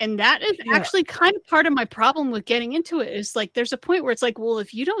 And that is actually kind of part of my problem with getting into it, is like, there's a point where it's like, well,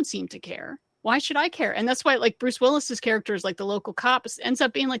 if you don't seem to care, why should I care? And that's why, like, Bruce Willis's character is like the local cop, ends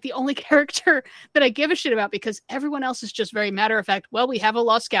up being like the only character that I give a shit about, because everyone else is just very matter of fact. Well, we have a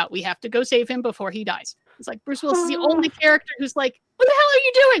lost scout. We have to go save him before he dies. It's like Bruce Willis is the only character who's like, what the hell are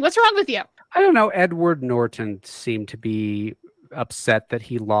you doing? What's wrong with you? I don't know. Edward Norton seemed to be upset that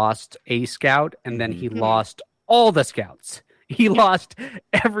he lost a scout, and then he lost all the scouts. He lost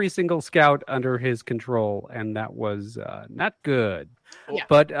every single scout under his control, and that was not good. Yeah.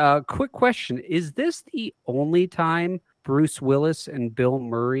 But quick question. Is this the only time Bruce Willis and Bill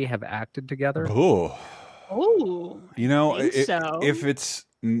Murray have acted together? Oh, so.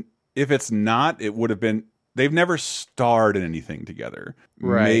 If it's not, it would have been. They've never starred in anything together.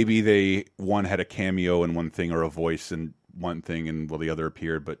 Right. Maybe one had a cameo in one thing, or a voice in one thing, and the other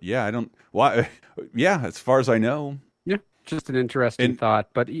appeared. But yeah, I don't. Why? Yeah, as far as I know. Yeah, just an interesting thought.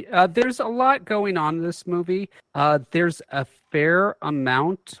 But there's a lot going on in this movie. There's a fair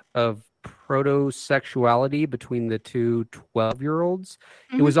amount of proto-sexuality between the two 12-year-olds.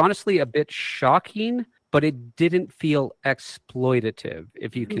 It was honestly a bit shocking, but it didn't feel exploitative,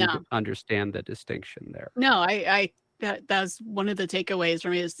 if you can understand the distinction there. No, that's one of the takeaways for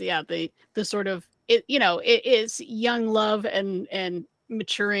me, is the sort of, it is young love and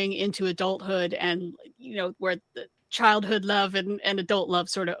maturing into adulthood, and where the childhood love and adult love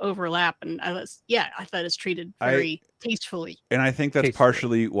sort of overlap, and I thought it's treated very tastefully. And I think that's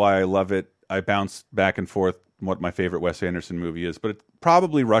partially why I love it. I bounce back and forth what my favorite Wes Anderson movie is, but it's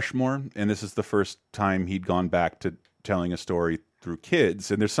probably Rushmore, and this is the first time he'd gone back to telling a story through kids.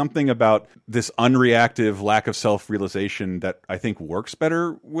 And there's something about this unreactive lack of self-realization that I think works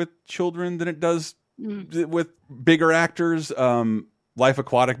better with children than it does with bigger actors. Life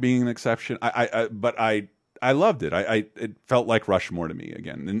Aquatic being an exception. But I loved it. It felt like Rushmore to me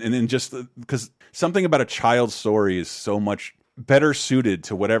again. And then just because something about a child's story is so much better suited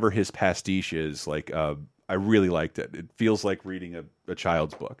to whatever his pastiche is. Like, I really liked it. It feels like reading a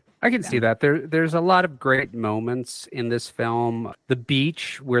child's book. I can see that. There's a lot of great moments in this film. The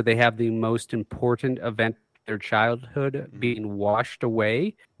beach, where they have the most important event of their childhood being washed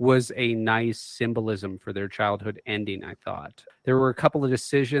away, was a nice symbolism for their childhood ending, I thought. There were a couple of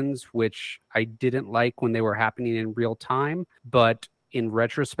decisions which I didn't like when they were happening in real time, but in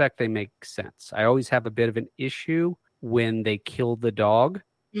retrospect, they make sense. I always have a bit of an issue when they kill the dog,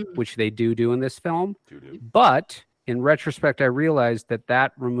 which they do in this film. But in retrospect, I realized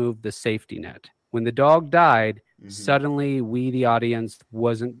that removed the safety net. When the dog died, suddenly we, the audience,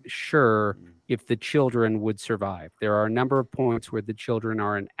 wasn't sure if the children would survive. There are a number of points where the children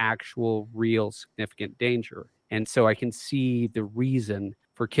are in actual, real, significant danger. And so I can see the reason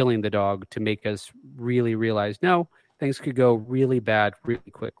for killing the dog, to make us really realize, no, things could go really bad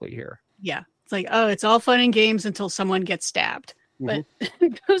really quickly here. Yeah. It's like, oh, it's all fun and games until someone gets stabbed. But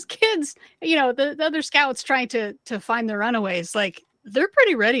those kids, the other scouts trying to find the runaways, like, they're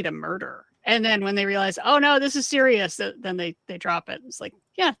pretty ready to murder. And then when they realize, oh no, this is serious, then they drop it. It's like,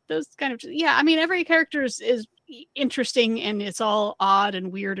 yeah, those kind of, I mean, every character is interesting, and it's all odd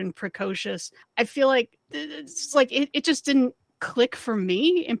and weird and precocious. I feel like it's like it just didn't click for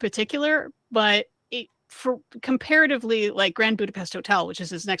me in particular, but for comparatively, like Grand Budapest Hotel, which is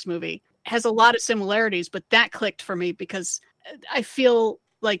his next movie, has a lot of similarities, but that clicked for me because I feel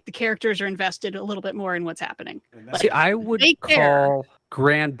like the characters are invested a little bit more in what's happening. See, I would call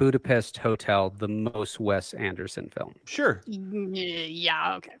Grand Budapest Hotel the most Wes Anderson film. Sure.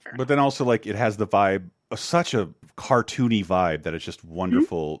 Yeah, okay, fair enough. But then also, like, it has the vibe, such a cartoony vibe, that it's just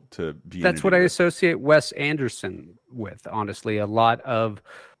wonderful to be. That's what I associate Wes Anderson with, honestly. A lot of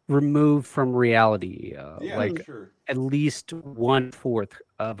removed from reality. At least 1/4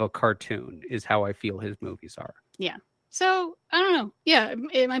 of a cartoon is how I feel his movies are. Yeah. So I don't know. Yeah,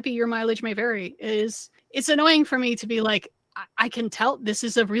 it might be your mileage may vary. It's annoying for me to be like, I can tell this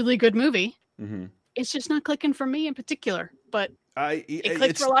is a really good movie. Mm-hmm. It's just not clicking for me in particular, but it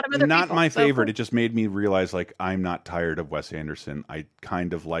clicked for a lot of other people. Not my favorite. It just made me realize, like, I'm not tired of Wes Anderson. I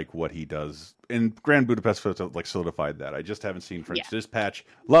kind of like what he does. And Grand Budapest like solidified that. I just haven't seen French Dispatch.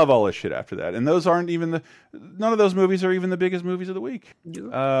 Love all this shit after that. And those aren't even none of those movies are even the biggest movies of the week.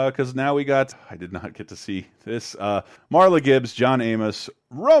 Because now we got, I did not get to see this, Marla Gibbs, John Amos,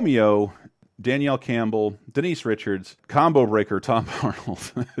 Romeo, Danielle Campbell, Denise Richards, Combo Breaker, Tom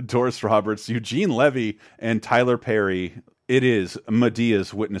Arnold, Doris Roberts, Eugene Levy, and Tyler Perry. It is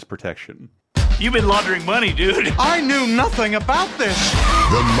Medea's Witness Protection. You've been laundering money, dude. I knew nothing about this.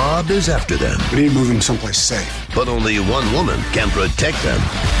 The mob is after them. We need to move them someplace safe. But only one woman can protect them.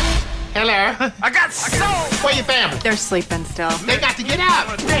 Hello. I got sold. Where your family? They're sleeping still. They got to get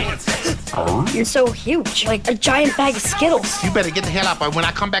out. You're so huge, like a giant bag of Skittles. You better get the hell out, boy. When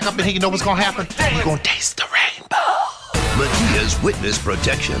I come back up in here, you know what's going to happen? You're going to taste the rainbow. Medea's Witness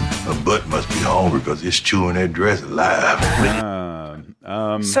Protection. Her butt must be hungry because it's chewing that dress alive.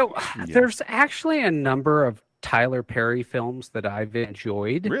 There's actually a number of Tyler Perry films that I've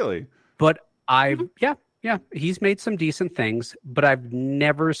enjoyed. Really? But he's made some decent things, but I've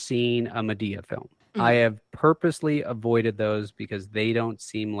never seen a Medea film. Mm-hmm. I have purposely avoided those because they don't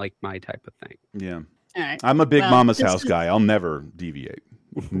seem like my type of thing. Yeah. All right. I'm a big Mama's House guy. I'll never deviate.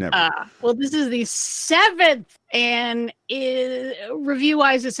 Never. Well, this is the 7th, and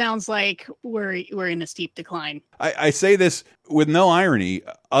review-wise, it sounds like we're in a steep decline. I say this with no irony,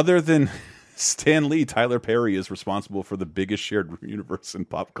 other than Stan Lee. Tyler Perry is responsible for the biggest shared universe in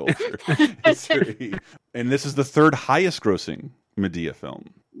pop culture history, and this is the 3rd highest-grossing Medea film.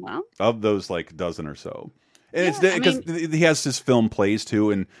 Wow. Of those, like, dozen or so, and it's because he has his film plays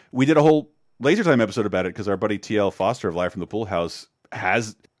too, and we did a whole Laser Time episode about it because our buddy TL Foster of Live from the Pool House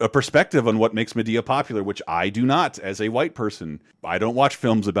has a perspective on what makes Medea popular, which I do not as a white person. I don't watch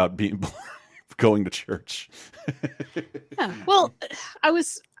films about going to church. Yeah, well, I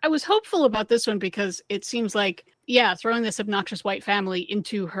was hopeful about this one because it seems like, throwing this obnoxious white family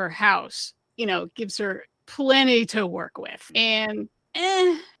into her house, gives her plenty to work with. And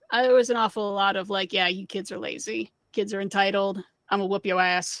there was an awful lot of like, you kids are lazy. Kids are entitled. I'm gonna whoop your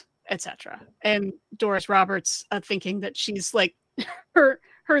ass, etc. And Doris Roberts thinking that she's like her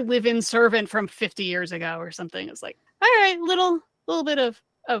live-in servant from 50 years ago or something. It's like, all right, little bit of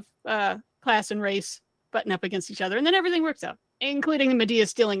class and race button up against each other, and then everything works out, including Medea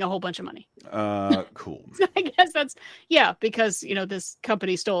stealing a whole bunch of money. Cool. I guess that's because this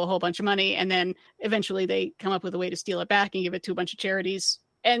company stole a whole bunch of money, and then eventually they come up with a way to steal it back and give it to a bunch of charities,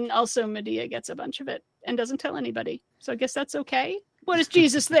 and also Medea gets a bunch of it and doesn't tell anybody. So I guess that's okay. What does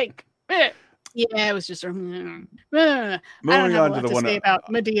Jesus think? Yeah, it was just moving I don't have a lot to say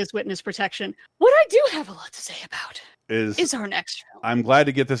about Medea's Witness Protection. What I do have a lot to say about is our next film. I'm glad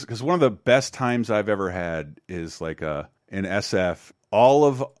to get this because one of the best times I've ever had is like in SF. All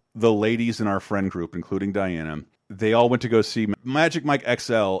of the ladies in our friend group, including Diana, they all went to go see Magic Mike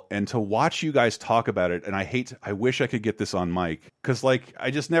XL, and to watch you guys talk about it. And I wish I could get this on mic because like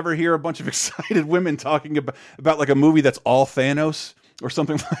I just never hear a bunch of excited women talking about like a movie that's all Thanos. Or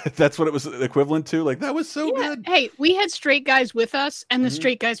something like that. That's what it was equivalent to. Like, that was so good. Hey, we had straight guys with us, and the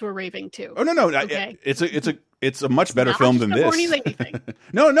straight guys were raving too. Oh, no. Okay. It's a much better film than this. Horny lady thing.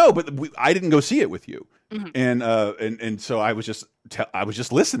 No, but I didn't go see it with you. Mm-hmm. And so I was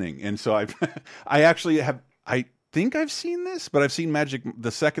just listening. And so I actually I think I've seen this, but I've seen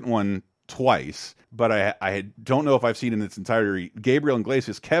the second one twice, but I don't know if I've seen it in its entirety. Gabriel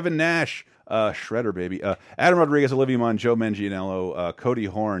Iglesias, Kevin Nash, Shredder baby, Adam Rodriguez, Olivia Munn, Joe Manganiello, Cody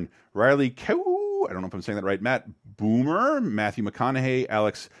Horn, Riley Coe, I don't know if I'm saying that right, Matt Boomer, Matthew McConaughey,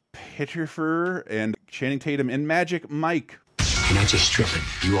 Alex Pitterfer, and Channing Tatum, and Magic Mike. You're not just stripping,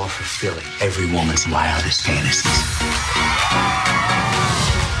 you are fulfilling every woman's wildest fantasies.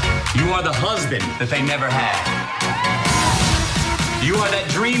 You are the husband that they never had. You are that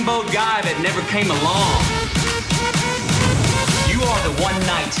dreamboat guy that never came along. You are the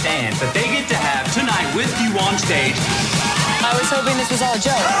one-night stand that they get to have tonight with you on stage. I was hoping this was all a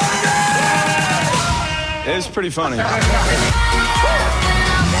joke. It's pretty funny.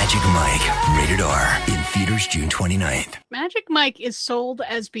 Magic Mike, rated R, in theaters June 29th. Magic Mike is sold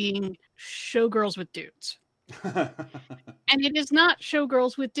as being showgirls with dudes. And it is not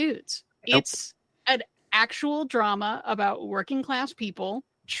showgirls with dudes. It's an actual drama about working class people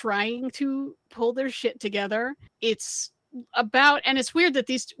trying to pull their shit together. It's about, and it's weird that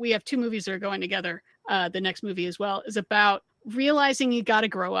we have two movies that are going together. The next movie as well is about realizing you got to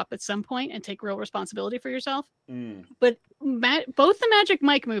grow up at some point and take real responsibility for yourself. But both the Magic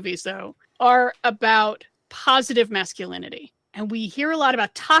Mike movies, though, are about positive masculinity. And we hear a lot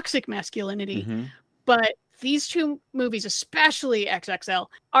about toxic masculinity, but these two movies, especially XXL,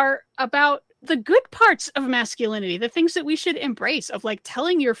 are about the good parts of masculinity, the things that we should embrace, of like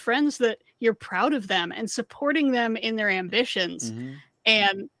telling your friends that you're proud of them and supporting them in their ambitions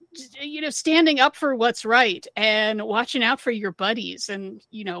and, you know, standing up for what's right and watching out for your buddies and,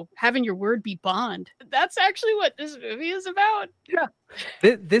 you know, having your word be bond. That's actually what this movie is about. Yeah.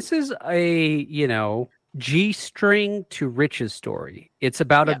 This is a, you know, G-string to riches story. It's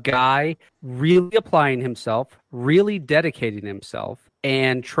about a guy really applying himself, really dedicating himself,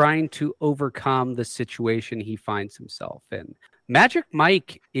 and trying to overcome the situation he finds himself in. Magic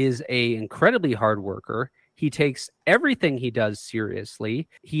Mike is a incredibly hard worker. He takes everything he does seriously.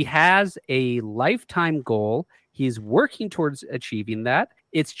 He has a lifetime goal. He's working towards achieving that.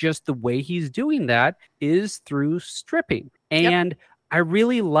 It's just the way he's doing that is through stripping. And I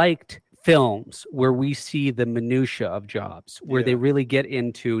really liked films where we see the minutia of jobs, where they really get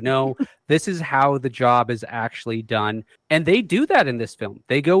into, no, this is how the job is actually done. And they do that in this film.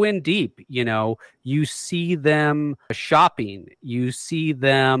 They go in deep. You know, you see them shopping. You see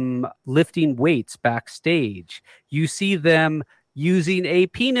them lifting weights backstage. You see them using a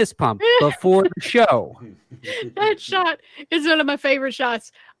penis pump before the show. That shot is one of my favorite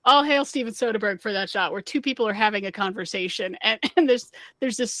shots. All hail Steven Soderbergh for that shot where two people are having a conversation and there's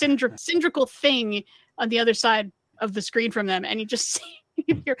this cylindrical thing on the other side of the screen from them, and you just see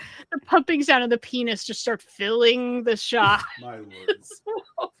the pumping sound of the penis just start filling the shot. My word. It's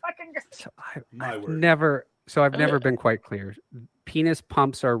so fucking good. I've never been quite clear. Penis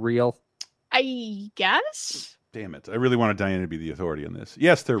pumps are real? I guess. Damn it. I really wanted Diana to be the authority on this.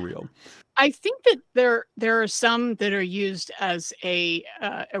 Yes, they're real. I think that there are some that are used as a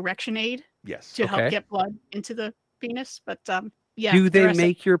erection aid. Yes. To help get blood into the penis. But yeah. Do they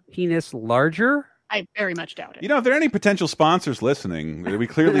make your penis larger? I very much doubt it. You know, if there are any potential sponsors listening, we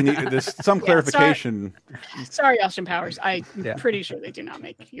clearly need this some clarification. Sorry, Austin Powers. I'm pretty sure they do not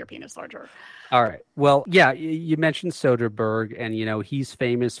make your penis larger. All right. Well, yeah, you mentioned Soderbergh, and, you know, he's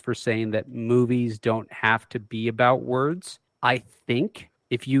famous for saying that movies don't have to be about words. I think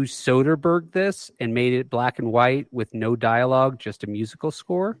if you Soderbergh this and made it black and white with no dialogue, just a musical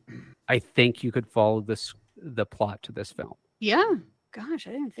score, I think you could follow the plot to this film. Yeah. Gosh,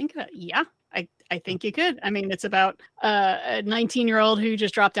 I didn't think of it. Yeah. I think you could. I mean, it's about a 19-year-old who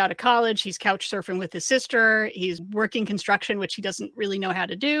just dropped out of college. He's couch surfing with his sister. He's working construction, which he doesn't really know how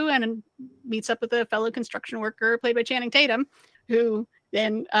to do, and meets up with a fellow construction worker played by Channing Tatum, who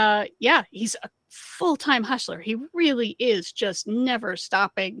then, he's a full-time hustler. He really is just never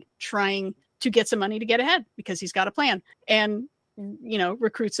stopping trying to get some money to get ahead because he's got a plan, and, you know,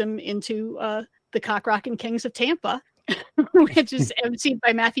 recruits him into the Cock Rockin' Kings of Tampa, which is emceed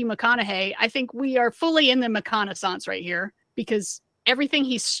by Matthew McConaughey. I think we are fully in the McConaissance right here because everything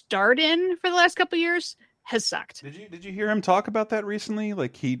he starred in for the last couple of years has sucked. Did you hear him talk about that recently?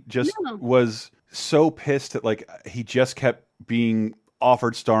 Like he just was so pissed that like he just kept being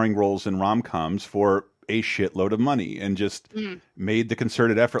offered starring roles in rom-coms for a shitload of money and just made the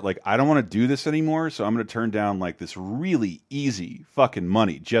concerted effort. Like, I don't want to do this anymore, so I'm going to turn down like this really easy fucking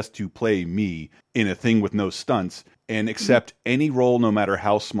money just to play me in a thing with no stunts and accept any role, no matter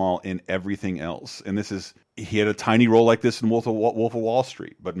how small, in everything else. And he had a tiny role like this in Wolf of Wall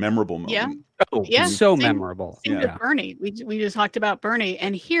Street, but memorable moment. Yeah. Oh, yeah. So memorable. Same with Bernie. We just talked about Bernie,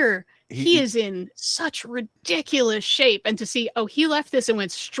 and here he is in such ridiculous shape. And to see, he left this and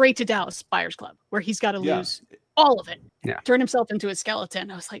went straight to Dallas Buyers Club, where he's got to lose all of it. Yeah. Turn himself into a skeleton.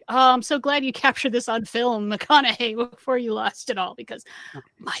 I was like, I'm so glad you captured this on film, McConaughey, before you lost it all, because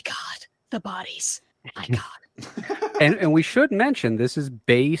my God, the bodies. My God. and we should mention this is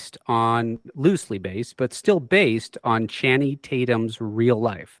loosely based, but still based on Channing Tatum's real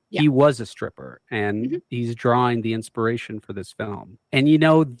life. Yeah. He was a stripper, and he's drawing the inspiration for this film. And, you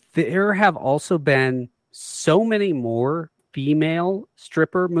know, there have also been so many more female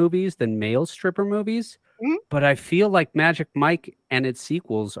stripper movies than male stripper movies. But I feel like Magic Mike and its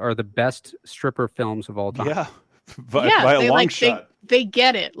sequels are the best stripper films of all time. Yeah. By a long shot. They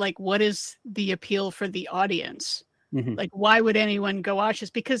get it. Like, what is the appeal for the audience? Like, why would anyone go watch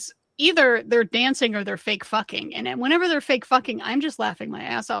this? Because either they're dancing or they're fake fucking. And whenever they're fake fucking, I'm just laughing my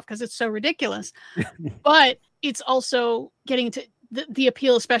ass off because it's so ridiculous. But it's also getting to the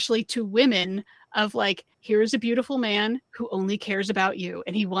appeal, especially to women, of like, here's a beautiful man who only cares about you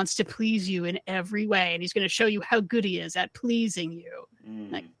and he wants to please you in every way. And he's going to show you how good he is at pleasing you.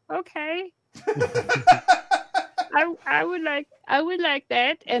 Like, okay. I would like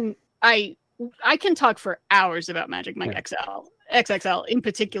that. And I can talk for hours about Magic Mike XXL in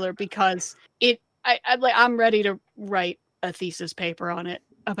particular, because I'm ready to write a thesis paper on it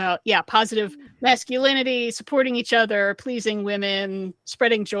about positive masculinity, supporting each other, pleasing women,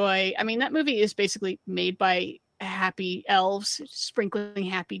 spreading joy. I mean, that movie is basically made by happy elves sprinkling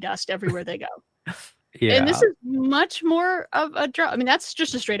happy dust everywhere they go. Yeah. And this is much more of a drama. I mean, that's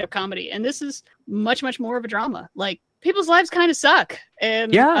just a straight up comedy, and this is much, much more of a drama. Like, people's lives kind of suck.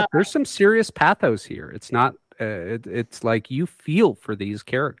 And there's some serious pathos here. It's not. It's like you feel for these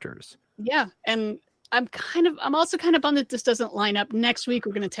characters. Yeah, and I'm also kind of bummed that this doesn't line up. Next week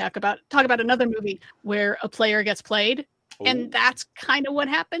we're going to talk about another movie where a player gets played, and that's kind of what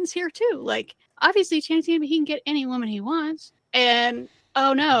happens here too. Like, obviously, Channing Tatum, he can get any woman he wants, and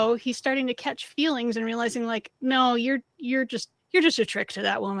oh no, he's starting to catch feelings and realizing, like, no, you're just a trick to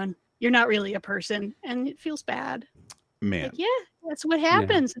that woman. You're not really a person, and it feels bad. Man, like, that's what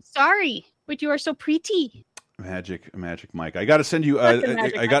happens. Yeah. Sorry, but you are so pretty. Magic Mike. I got to send you.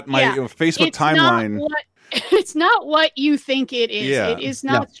 I got my Facebook timeline. It's not what you think it is. Yeah. It is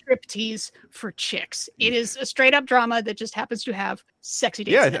not striptease for chicks. It is a straight up drama that just happens to have sexy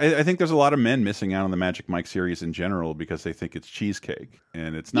dates. Yeah, I think there's a lot of men missing out on the Magic Mike series in general because they think it's cheesecake,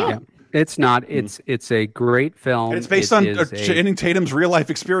 and it's not. Yeah. It's not. It's a great film. And it's based on Channing Tatum's real life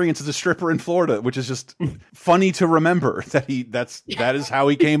experience as a stripper in Florida, which is just funny to remember that that is how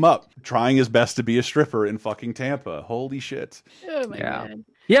he came up, trying his best to be a stripper in fucking Tampa. Holy shit! Oh my God.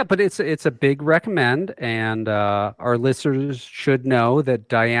 Yeah, but it's a big recommend, and our listeners should know that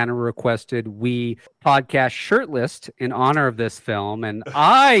Diana requested we podcast shirtless in honor of this film, and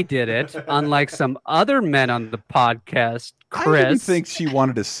I did it, unlike some other men on the podcast. Chris, I didn't think she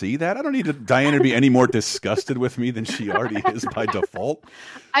wanted to see that. I don't need Diana to be any more disgusted with me than she already is by default.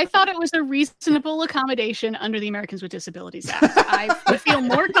 I thought it was a reasonable accommodation under the Americans with Disabilities Act. I would feel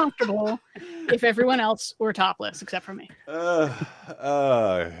more comfortable if everyone else were topless, except for me. Well,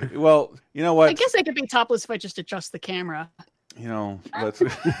 you know what? I guess I could be topless if I just adjust the camera. You know, let's...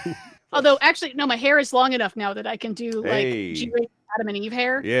 Although, actually, no, my hair is long enough now that I can do like G-rated Adam and Eve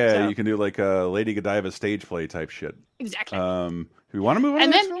hair. Yeah, so you can do like a Lady Godiva stage play type shit. Exactly. Do we want to move on?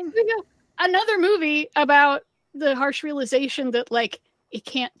 And then we go another movie about the harsh realization that, like, it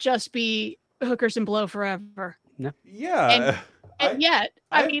can't just be hookers and blow forever. No. Yeah. And yet,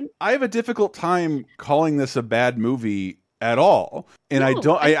 I mean, I have a difficult time calling this a bad movie at all. And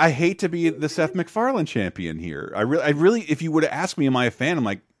I hate to be the Seth MacFarlane champion here. I really, if you would have asked me, am I a fan? I'm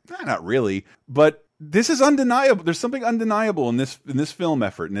like, not really. But this is undeniable. There's something undeniable in this film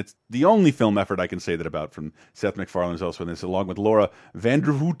effort, and it's the only film effort I can say that about from Seth MacFarlane is also in this, along with Laura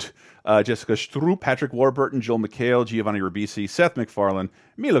Vandervoort, Jessica Stroup, Patrick Warburton, Joel McHale, Giovanni Ribisi, Seth MacFarlane,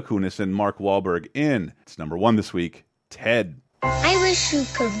 Mila Kunis, and Mark Wahlberg in. It's #1 this week, Ted. I wish you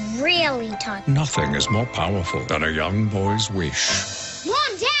could really touch. Nothing is more powerful than a young boy's wish. Mom,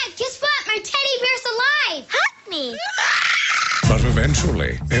 Dad, guess what? My teddy bear's alive. Hug me. But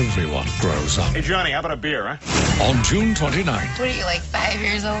eventually, everyone grows up. Hey, Johnny, how about a beer, huh? On June 29th. What are you, like 5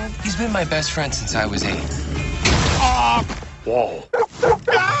 years old? He's been my best friend since I was 8. Whoa.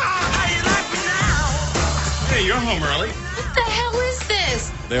 Hey, you're home early. What the hell is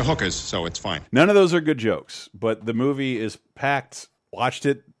this? They're hookers, so it's fine. None of those are good jokes, but the movie is packed. Watched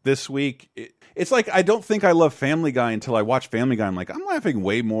it this week. It's like, I don't think I love Family Guy until I watch Family Guy. I'm like, I'm laughing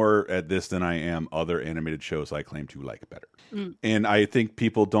way more at this than I am other animated shows I claim to like better. And I think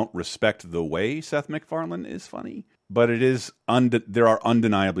people don't respect the way Seth MacFarlane is funny, but it is there are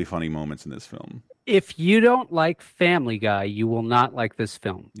undeniably funny moments in this film. If you don't like Family Guy, you will not like this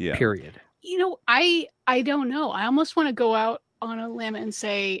film. Yeah. Period. You know, I don't know. I almost want to go out on a limb and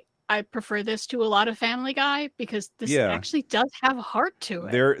say I prefer this to a lot of Family Guy, because this actually does have heart to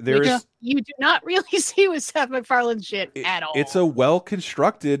it. You do not really see with Seth MacFarlane shit at all. It's a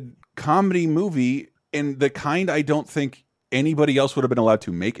well-constructed comedy movie, and the kind I don't think anybody else would have been allowed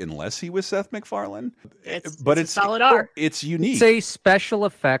to make unless he was Seth MacFarlane. It's a solid R. It's unique. It's a special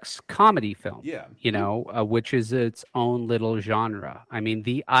effects comedy film. Yeah. You know, which is its own little genre. I mean,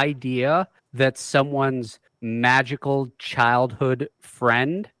 the idea that someone's magical childhood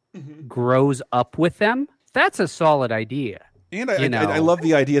friend grows up with them, that's a solid idea. And I love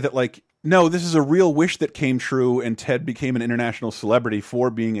the idea that, like, no, this is a real wish that came true, and Ted became an international celebrity for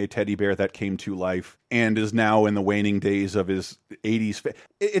being a teddy bear that came to life and is now in the waning days of his 80s.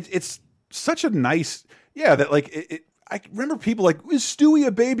 It's such a nice, that, like, I remember people like, is Stewie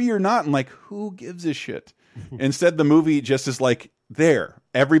a baby or not? And like, who gives a shit? Instead, the movie just is like, there.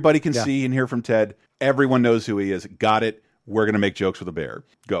 Everybody can see and hear from Ted. Everyone knows who he is. Got it. We're going to make jokes with a bear.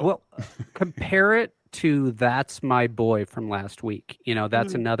 Go. Well, compare it to That's My Boy from last week. You know,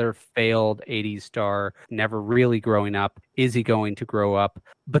 that's another failed 80s star, never really growing up. Is he going to grow up?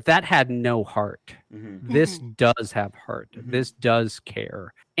 But that had no heart. This does have heart. This does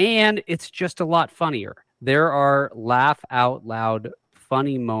care. And it's just a lot funnier. There are laugh out loud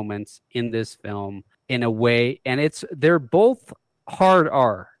funny moments in this film in a way, and they're both hard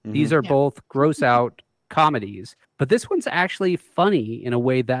R. These are both gross out comedies, but this one's actually funny in a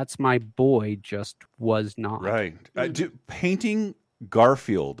way That's My Boy just was not. Right. Painting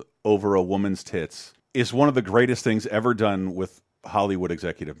Garfield over a woman's tits is one of the greatest things ever done with Hollywood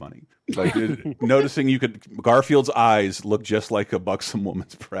executive money. Like noticing Garfield's eyes look just like a buxom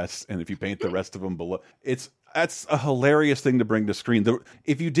woman's breast, and if you paint the rest of them below, that's a hilarious thing to bring to screen.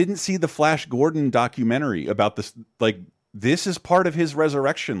 If you didn't see the Flash Gordon documentary about this, like, this is part of his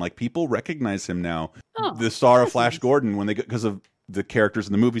resurrection. Like, people recognize him now, the star of Flash Gordon, because of the characters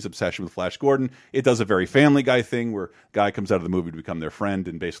in the movie's obsession with Flash Gordon. It does a very Family Guy thing where guy comes out of the movie to become their friend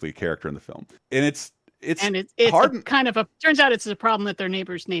and basically a character in the film. And it's hard. Turns out it's a problem that their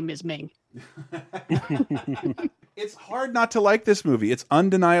neighbor's name is Ming. It's hard not to like this movie. It's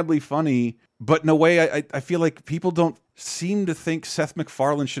undeniably funny, but in a way I feel like people don't seem to think Seth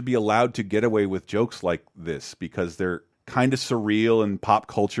MacFarlane should be allowed to get away with jokes like this because they're kind of surreal and pop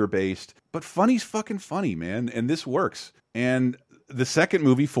culture based. But funny's fucking funny, man, and this works. And the second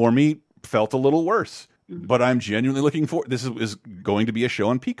movie for me felt a little worse, but I'm genuinely looking forward. This is going to be a show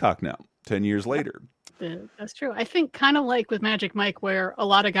on Peacock now, 10 years later. That's true. I think kind of like with Magic Mike, where a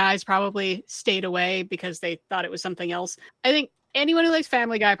lot of guys probably stayed away because they thought it was something else. I think anyone who likes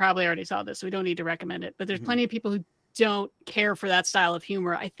Family Guy probably already saw this, so we don't need to recommend it. But there's plenty of people who don't care for that style of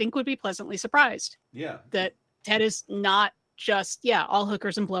humor, I think would be pleasantly surprised. Yeah. That Ted is not just, all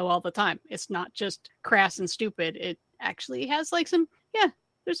hookers and blow all the time. It's not just crass and stupid. It actually has like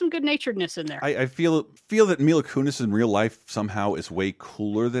there's some good naturedness in there. I feel that Mila Kunis in real life somehow is way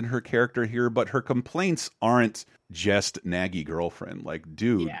cooler than her character here, but her complaints aren't just naggy girlfriend. Like,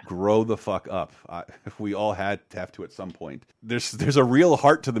 dude, grow the fuck up. If we all have to at some point. There's a real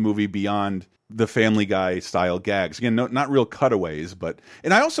heart to the movie beyond the Family Guy style gags. Again, not real cutaways,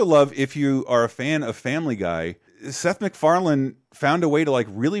 and I also love, if you are a fan of Family Guy, Seth MacFarlane found a way to like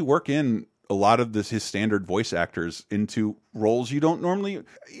really work in a lot of his standard voice actors into roles you don't normally.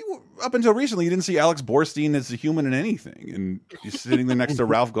 Up until recently, you didn't see Alex Borstein as a human in anything, and he's sitting there next to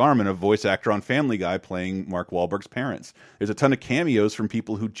Ralph Garman, a voice actor on Family Guy, playing Mark Wahlberg's parents. There's a ton of cameos from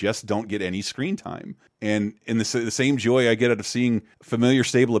people who just don't get any screen time, and in the same joy I get out of seeing a familiar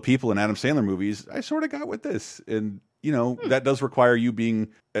stable of people in Adam Sandler movies, I sort of got with this. And that does require you being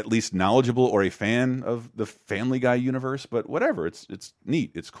at least knowledgeable or a fan of the Family Guy universe, but whatever. It's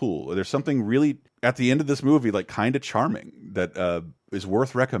neat. It's cool. There's something really at the end of this movie, like, kind of charming that is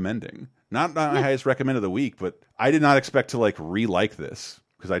worth recommending. Not my highest recommend of the week, but I did not expect to like re-like this,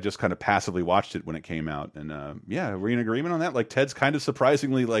 because I just kind of passively watched it when it came out. And are we in agreement on that? Like, Ted's kind of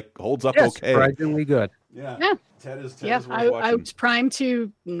surprisingly like holds up okay. Surprisingly good. Yeah. Ted is I was primed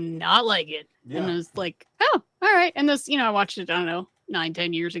to not like it. Yeah. And I was like, oh, all right. And this, I watched it, I don't know,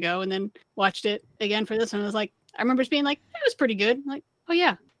 9-10 years ago, and then watched it again for this, and I was like, I remember just being like, it was pretty good. I'm like, oh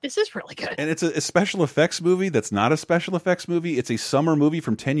yeah, this is really good. And it's a special effects movie that's not a special effects movie. It's a summer movie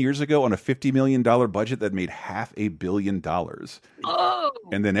from 10 years ago on a $50 million budget that made $500 million. Oh!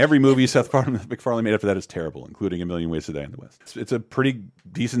 And then every movie Seth MacFarlane made after that is terrible, including A Million Ways to Die in the West. It's a pretty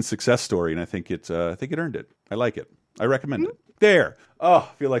decent success story, and I think it earned it. I like it. I recommend it. There. Oh,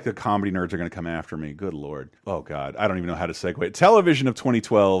 I feel like the comedy nerds are going to come after me. Good Lord. Oh, God. I don't even know how to segue. Television of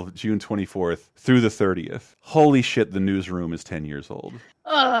 2012, June 24th through the 30th. Holy shit, The Newsroom is 10 years old.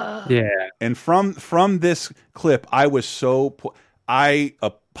 Yeah. And from this clip, I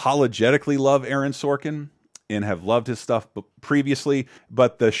apologetically love Aaron Sorkin and have loved his stuff previously,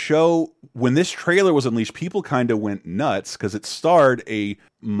 but the show, when this trailer was unleashed, people kind of went nuts because it starred a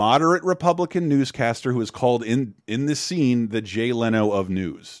moderate Republican newscaster who is called in this scene the Jay Leno of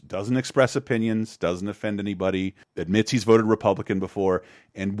news. Doesn't express opinions, doesn't offend anybody, admits he's voted Republican before,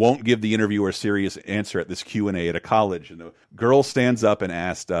 and won't give the interviewer a serious answer at this Q&A at a college. And the girl stands up and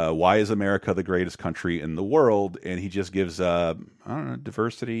asked, why is America the greatest country in the world? And he just gives,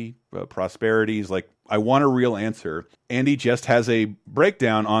 diversity, prosperity. He's like, I want a real answer. And he just has a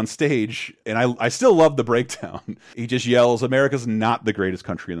breakdown on stage, and I still love the breakdown. He just yells, America's not the greatest country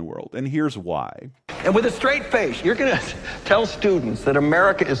country in the world, and here's why. And with a straight face, you're going to tell students that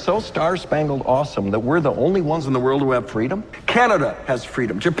America is so star-spangled awesome that we're the only ones in the world who have freedom? Canada has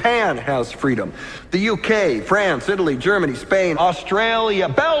freedom. Japan has freedom. The UK, France, Italy, Germany, Spain, Australia,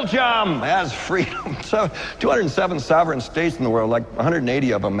 Belgium has freedom. So 207 sovereign states in the world, like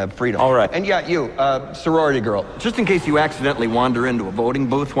 180 of them have freedom. All right. And yeah, you, sorority girl, just in case you accidentally wander into a voting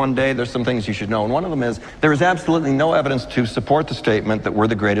booth one day, there's some things you should know. And one of them is there is absolutely no evidence to support the statement that we're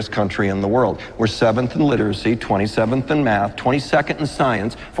the greatest country in the world. We're 7th in literacy, 27th in math, 22nd in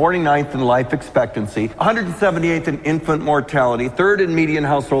science, 49th in life expectancy, 178th in infant mortality, 3rd in median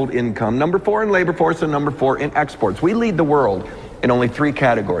household income, number 4 in labor force, and number 4 in exports. We lead the world in only 3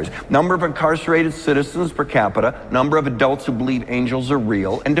 categories: number of incarcerated citizens per capita, number of adults who believe angels are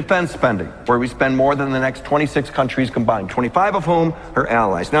real, and defense spending, where we spend more than the next 26 countries combined, 25 of whom are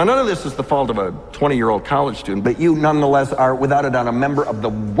allies. Now, none of this is the fault of a 20-year-old college student, but you nonetheless are, without a doubt, a member of the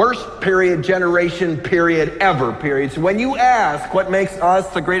worst generation ever. So when you ask what makes us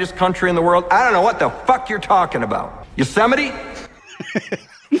the greatest country in the world, I don't know what the fuck you're talking about. Yosemite?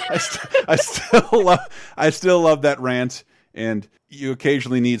 I still love that rant. And you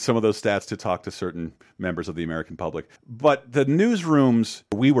occasionally need some of those stats to talk to certain members of the American public. But the newsrooms,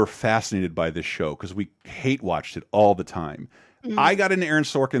 we were fascinated by this show because we hate watched it all the time. Mm-hmm. I got into Aaron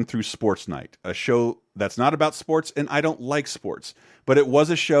Sorkin through Sports Night, a show that's not about sports, and I don't like sports. But it was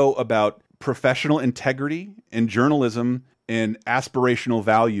a show about professional integrity and journalism and aspirational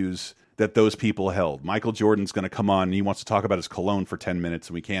values that those people held. Michael Jordan's going to come on and he wants to talk about his cologne for 10 minutes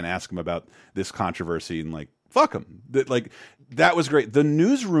and we can't ask him about this controversy and fuck him. That was great. The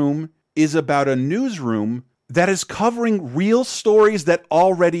newsroom is about a newsroom that is covering real stories that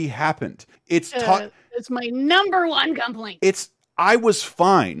already happened. It's my number one complaint. I was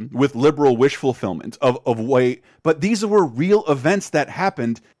fine with liberal wish fulfillment but these were real events that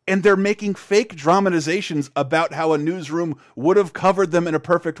happened, and they're making fake dramatizations about how a newsroom would have covered them in a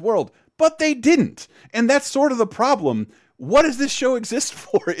perfect world, but they didn't. And that's sort of the problem. What does this show exist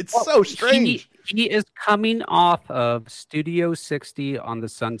for? It's so strange. He is coming off of Studio 60 on the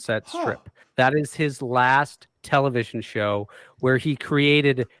Sunset Strip. That is his last television show where he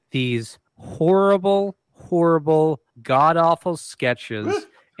created these horrible, god-awful sketches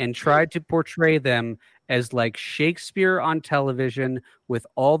and tried to portray them as like Shakespeare on television with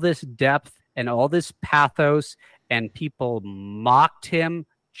all this depth and all this pathos, and people mocked him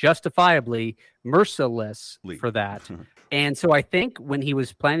justifiably, mercilessly for that. And so I think when he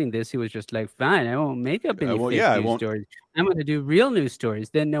was planning this, he was just like, fine, I won't make up any fake news stories. I'm going to do real news stories.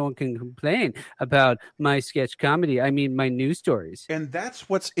 Then no one can complain about my sketch comedy. I mean, my news stories. And that's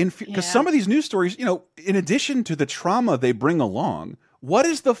what's because some of these news stories, in addition to the trauma they bring along, what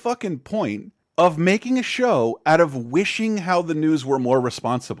is the fucking point of making a show out of wishing how the news were more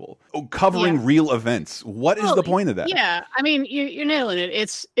responsible, covering real events? What is the point of that? Yeah, I mean, you're nailing it.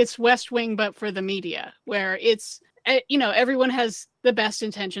 It's West Wing, but for the media, where it's, everyone has the best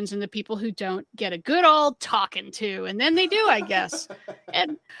intentions, and the people who don't get a good old talking to, and then they do, I guess.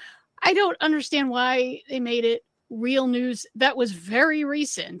 And I don't understand why they made it real news that was very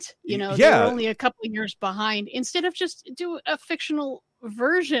recent. They were only a couple of years behind, instead of just do a fictional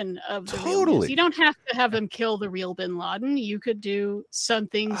version of the real news. You don't have to have them kill the real Bin Laden. You could do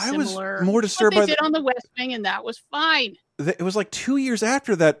something similar. I was more disturbed by did on the West Wing, and that was fine. It was like 2 years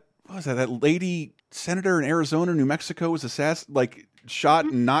after that. What was that? That lady senator in Arizona, New Mexico was shot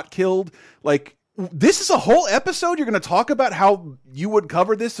and not killed. This is a whole episode. You're going to talk about how you would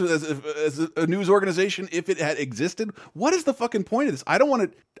cover this as a news organization if it had existed. What is the fucking point of this? I don't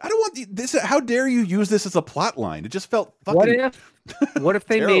want this. How dare you use this as a plot line? It just felt fucking. What if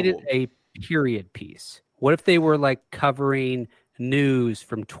they made it a period piece? What if they were covering news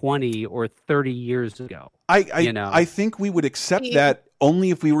from 20 or 30 years ago? I think we would accept that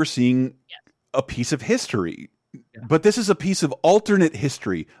only if we were seeing a piece of history. Yeah. But this is a piece of alternate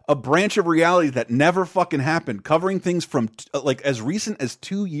history, a branch of reality that never fucking happened, covering things from as recent as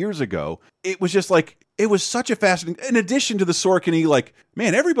 2 years ago. It was just it was such a fascinating, in addition to the Sorkin-y,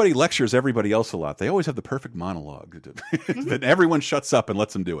 man, everybody lectures everybody else a lot. They always have the perfect monologue that everyone shuts up and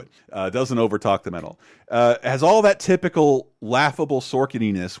lets them do it. Doesn't overtalk them at all. Has all that typical laughable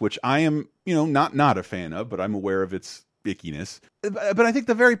Sorkin-iness, which I am, not a fan of, but I'm aware of its ickiness. But I think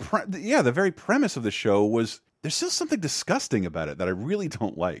the very premise of the show was, there's still something disgusting about it that I really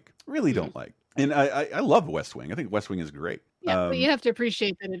don't like. Don't like. And I love West Wing. I think West Wing is great. Yeah, but you have to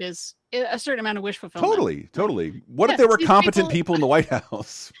appreciate that it is a certain amount of wish fulfillment. Totally. What if there were competent people in the White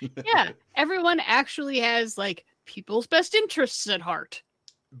House? Yeah, everyone actually has people's best interests at heart.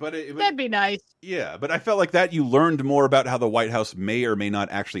 But that'd be nice. Yeah, but I felt like that you learned more about how the White House may or may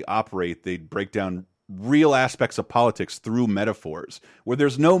not actually operate. They'd break down real aspects of politics through metaphors, where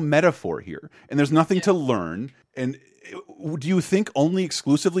there's no metaphor here, and there's nothing to learn. And do you think only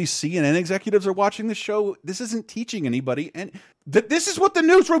exclusively CNN executives are watching the show? This isn't teaching anybody, and this is what the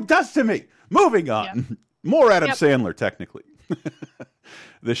newsroom does to me. Moving on. Yep. More Adam Sandler, technically.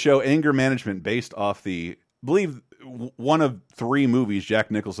 The show Anger Management, based off I believe one of 3 movies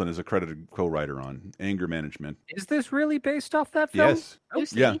Jack Nicholson is a credited co-writer on, Anger Management. Is this really based off that film?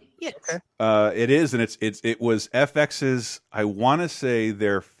 Yes. Yeah. Yes. Okay. It is, and it was FX's, I want to say,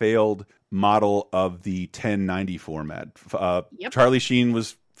 their failed model of the 1090 format. Charlie Sheen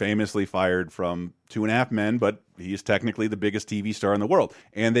was famously fired from 2.5 Men, but he is technically the biggest TV star in the world.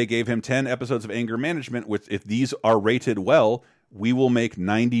 And they gave him 10 episodes of Anger Management, which, if these are rated well, we will make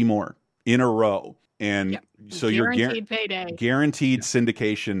 90 more in a row. And so you're guaranteed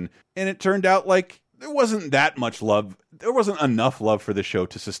syndication. And it turned out like there wasn't that much love. There wasn't enough love for the show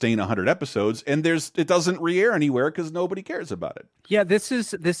to sustain 100 episodes. And it doesn't re-air anywhere because nobody cares about it. Yeah, this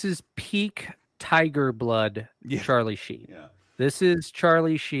is peak Tiger Blood Charlie Sheen. Yeah. This is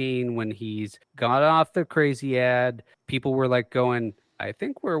Charlie Sheen when he's got off the crazy ad. People were like going, I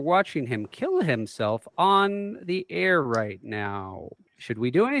think we're watching him kill himself on the air right now. Should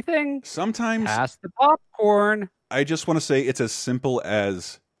we do anything? Sometimes. Pass the popcorn. I just want to say it's as simple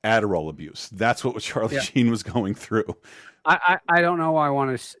as Adderall abuse. That's what Charlie Sheen was going through. I don't know. I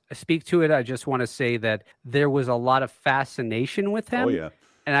want to speak to it. I just want to say that there was a lot of fascination with him. Oh, yeah.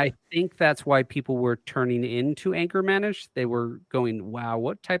 And I think that's why people were turning into Anger Managed. They were going, wow,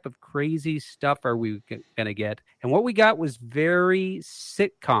 what type of crazy stuff are we going to get? And what we got was very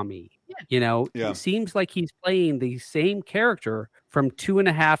sitcom-y. Yeah. It seems like he's playing the same character from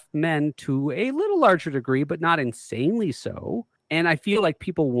 2.5 Men to a little larger degree, but not insanely so. And I feel like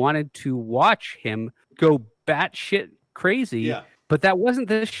people wanted to watch him go batshit crazy. Yeah. But that wasn't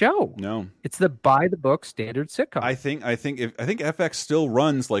this show. No, it's the by the book standard sitcom. I think FX still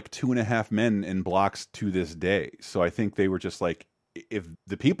runs like 2.5 Men in blocks to this day. So I think they were just like, if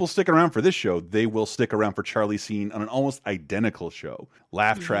the people stick around for this show, they will stick around for Charlie Sheen on an almost identical show.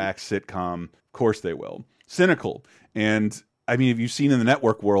 Laugh track, sitcom, of course they will. Cynical. And I mean, if you've seen in the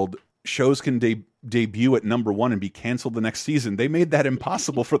network world, shows can debut at #1 and be canceled the next season. They made that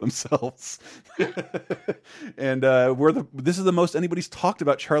impossible for themselves. And this is the most anybody's talked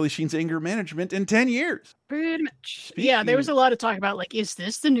about Charlie Sheen's Anger Management in 10 years. Pretty much. Yeah, there was a lot of talk about, like, is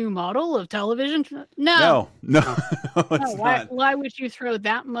this the new model of television? No, it's not. Why would you throw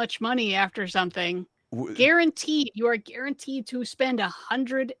that much money after something? You are guaranteed to spend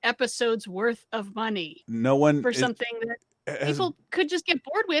 100 episodes worth of money. No one for something that people could just get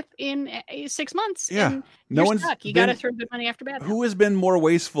bored with in 6 months. Yeah, and no one's stuck. You got to throw good money after bad. Who has been more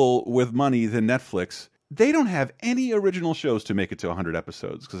wasteful with money than Netflix? They don't have any original shows to make it to 100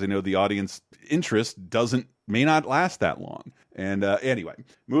 episodes because they know the audience interest may not last that long. And anyway,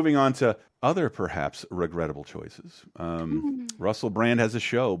 moving on to other perhaps regrettable choices. Russell Brand has a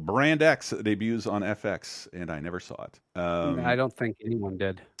show, Brand X, that debuts on FX, and I never saw it. I don't think anyone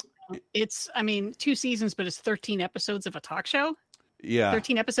did. It's, 2 seasons, but it's 13 episodes of a talk show. Yeah.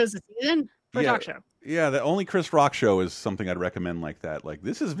 13 episodes a season for a talk show. Yeah, the only Chris Rock show is something I'd recommend like that. Like,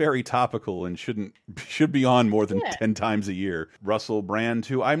 this is very topical and should be on more than 10 times a year. Russell Brand,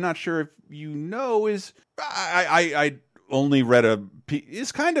 who I'm not sure if you know, is I only read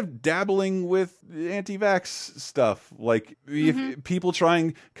is kind of dabbling with anti-vax stuff. Like, if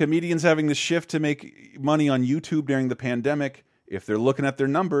comedians having the shift to make money on YouTube during the pandemic, if they're looking at their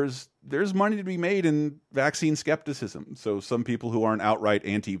numbers, there's money to be made in vaccine skepticism. So some people who aren't outright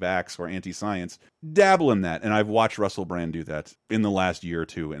anti-vax or anti-science dabble in that. And I've watched Russell Brand do that in the last year or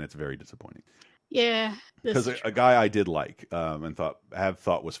two, and it's very disappointing. Yeah. Because a guy I did like and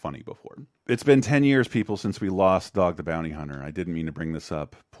thought was funny before. It's been 10 years, people, since we lost Dog the Bounty Hunter. I didn't mean to bring this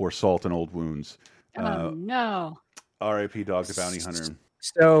up. Pour salt in old wounds. Oh, no. R.I.P. Dog the Bounty Hunter.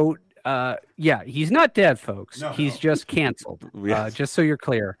 So... he's not dead, folks. He's just canceled. Yes. Just so you're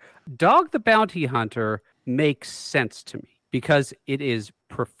clear. Dog the Bounty Hunter makes sense to me because it is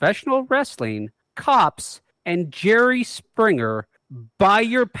professional wrestling, cops, and Jerry Springer. By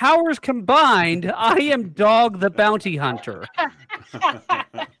your powers combined, I am Dog the Bounty Hunter.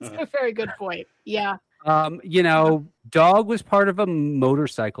 That's a very good point. Yeah. Dog was part of a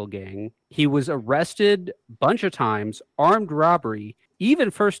motorcycle gang. He was arrested a bunch of times, armed robbery,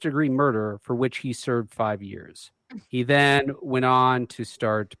 even first-degree murder, for which he served 5 years. He then went on to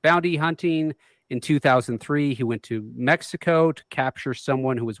start bounty hunting. In 2003, he went to Mexico to capture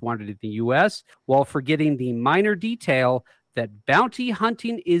someone who was wanted in the U.S., while forgetting the minor detail that bounty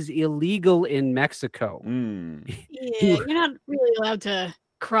hunting is illegal in Mexico. Yeah, you're not really allowed to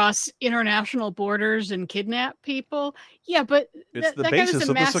cross international borders and kidnap people. Yeah, but it's the basis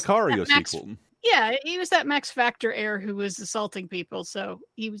of the Sicario sequel. Yeah, he was that Max Factor heir who was assaulting people. So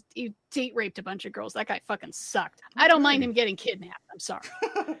he date raped a bunch of girls. That guy fucking sucked. I don't mind him getting kidnapped. I'm sorry.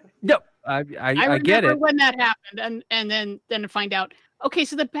 No, I get it. When that happened, and then to find out, okay,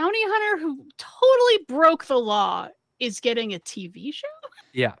 so the bounty hunter who totally broke the law is getting a TV show?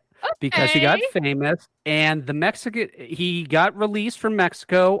 Yeah. Okay. Because he got famous, and he got released from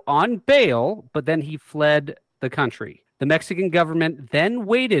Mexico on bail, but then he fled the country. The Mexican government then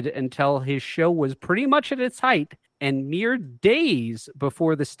waited until his show was pretty much at its height, and mere days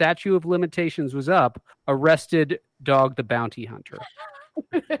before the statute of limitations was up, arrested Dog the Bounty Hunter.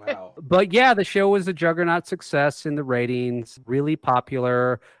 Wow. But yeah, the show was a juggernaut success in the ratings, really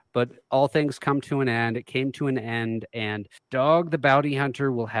popular. But all things come to an end. It came to an end, and Dog the Bounty Hunter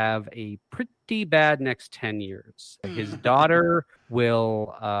will have a pretty bad next 10 years. His daughter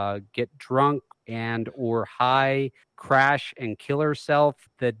will get drunk and or high, crash, and kill herself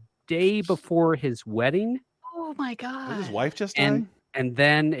the day before his wedding. Oh, my God. Did his wife just die? And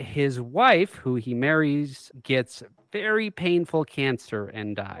then his wife, who he marries, gets very painful cancer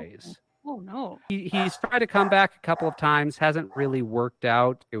and dies. Oh, no. He's tried to come back a couple of times, hasn't really worked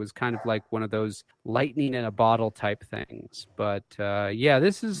out. It was kind of like one of those lightning in a bottle type things. But yeah,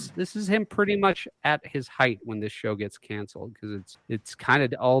 this is him pretty much at his height when this show gets canceled, because it's kind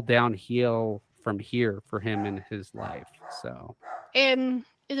of all downhill from here for him in his life. So, and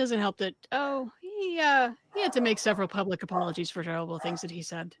it doesn't help that he had to make several public apologies for terrible things that he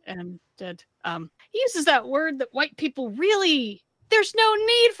said and did. He uses that word that white people really. There's no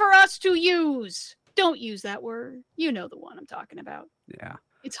need for us to use. Don't use that word. You know the one I'm talking about. Yeah.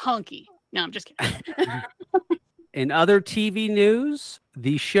 It's hunky. No, I'm just kidding. In other TV news,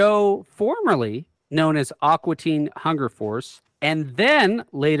 the show formerly known as Aqua Teen Hunger Force, and then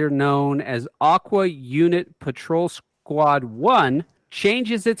later known as Aqua Unit Patrol Squad 1,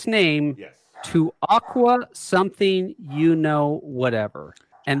 changes its name to Aqua something whatever.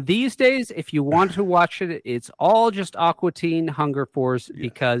 And these days, if you want to watch it, it's all just Aqua Teen Hunger Force,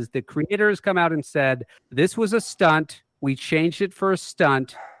 because the creators come out and said, this was a stunt. We changed it for a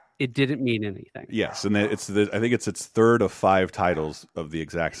stunt. It didn't mean anything. Yes, and I think it's its third of 5 titles of the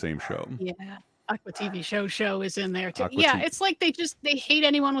exact same show. Yeah, Aqua TV show is in there too. Yeah, it's like they hate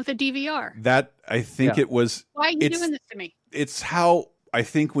anyone with a DVR. That, I think it was... Why are you doing this to me? It's how... I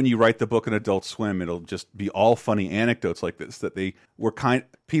think when you write the book on Adult Swim, it'll just be all funny anecdotes like this, that they were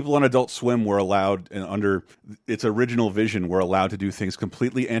people on Adult Swim were allowed, and under its original vision, were allowed to do things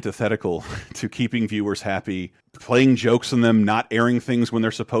completely antithetical to keeping viewers happy, playing jokes on them, not airing things when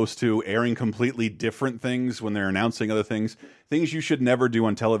they're supposed to, airing completely different things when they're announcing other things you should never do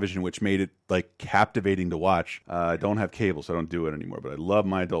on television, which made it like captivating to watch. I don't have cable, so I don't do it anymore, but I love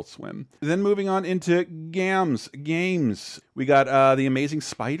my Adult Swim. Then moving on into games. We got The Amazing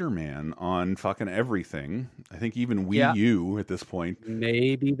Spider-Man on fucking everything. I think even Wii U at this point.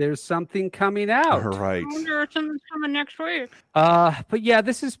 Maybe there's something coming out. Right. I wonder if something's coming next week. But yeah,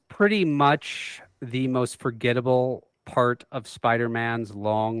 this is pretty much the most forgettable part of Spider-Man's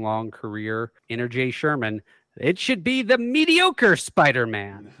long career. Enter Jay Sherman. It should be the mediocre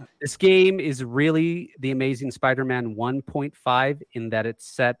Spider-Man. This game is really The Amazing Spider-Man 1.5 in that it's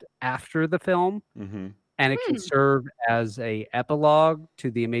set after the film. Mm-hmm. And it can serve as a epilogue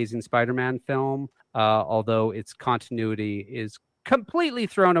to the Amazing Spider-Man film, although its continuity is completely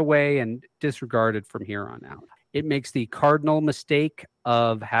thrown away and disregarded from here on out. It makes the cardinal mistake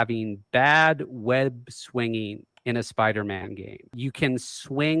of having bad web swinging in a Spider-Man game. You can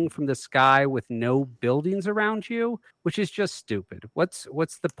swing from the sky with no buildings around you, which is just stupid. What's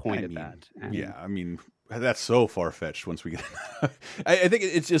the point of that? I mean, that's so far-fetched once we get I think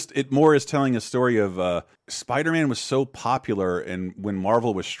it more is telling a story of Spider-Man was so popular, and when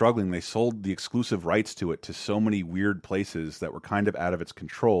Marvel was struggling, they sold the exclusive rights to it to so many weird places that were kind of out of its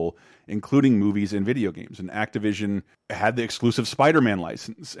control, including movies and video games. And Activision had the exclusive Spider-Man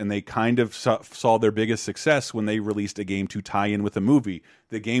license, and they kind of saw their biggest success when they released a game to tie in with a movie.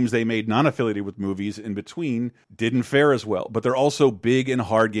 The games they made non-affiliated with movies in between didn't fare as well, but they're also big and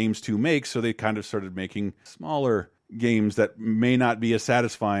hard games to make, so they kind of started making smaller games that may not be as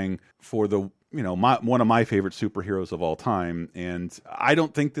satisfying for the one of my favorite superheroes of all time. And I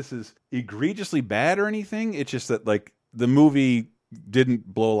don't think this is egregiously bad or anything. It's just that like the movie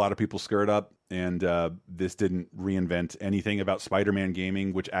didn't blow a lot of people's skirt up, and this didn't reinvent anything about Spider-Man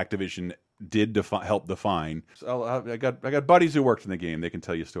gaming, which Activision did help define. So I got buddies who worked in the game. They can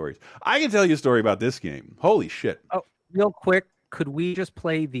tell you stories. I can tell you a story about this game. Holy shit! Oh, real quick, could we just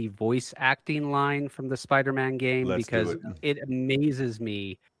play the voice acting line from the Spider-Man game? Because it amazes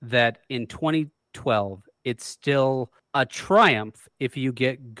me that in 2012, it's still a triumph if you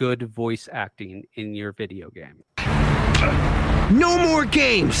get good voice acting in your video game. No more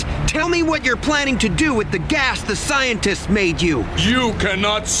games! Tell me what you're planning to do with the gas the scientists made you! You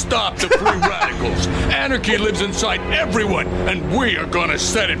cannot stop the free radicals! Anarchy lives inside everyone, and we are gonna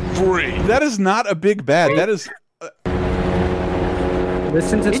set it free! That is not a big bad. That is...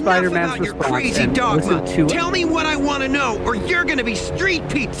 Listen to Spider-Man's response. Crazy dogma. Tell me what I want to know, or you're gonna be street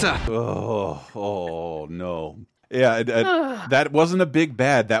pizza! Oh no. Yeah, that wasn't a big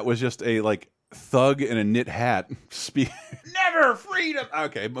bad. That was just a, like, thug in a knit hat. Never freedom.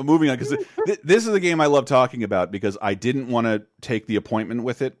 Okay, but moving on, because this is a game I love talking about because I didn't want to take the appointment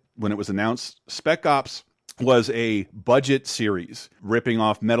with it when it was announced. Spec Ops was a budget series ripping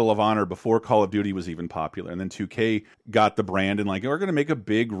off Medal of Honor before Call of Duty was even popular, and then 2K got the brand and like, we're going to make a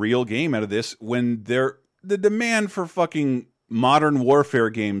big real game out of this when the demand for fucking modern warfare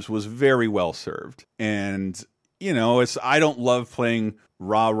games was very well served. And you know, I don't love playing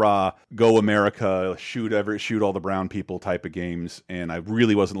rah-rah, go America, shoot all the brown people type of games, and I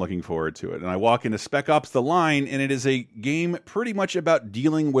really wasn't looking forward to it. And I walk into Spec Ops The Line, and it is a game pretty much about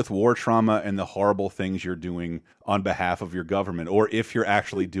dealing with war trauma and the horrible things you're doing on behalf of your government, or if you're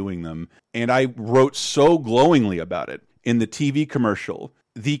actually doing them. And I wrote so glowingly about it in the TV commercial.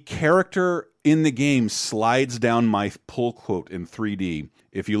 The character in the game slides down my pull quote in 3D.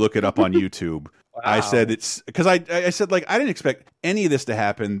 If you look it up on YouTube. Wow. I said it's because I said, like, I didn't expect any of this to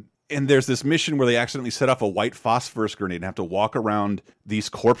happen. And there's this mission where they accidentally set off a white phosphorus grenade and have to walk around these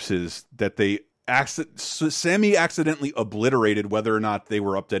corpses that they semi-accidentally obliterated, whether or not they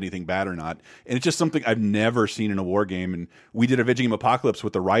were up to anything bad or not. And it's just something I've never seen in a war game. And we did a Video Game Apocalypse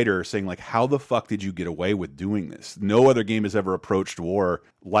with the writer saying, like, how the fuck did you get away with doing this? No other game has ever approached war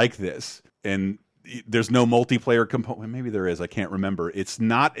like this. And there's no multiplayer component. Maybe there is. I can't remember. It's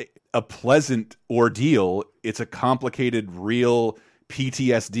not a pleasant ordeal. It's a complicated, real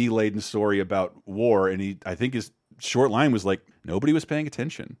PTSD-laden story about war. And I think his short line was like, nobody was paying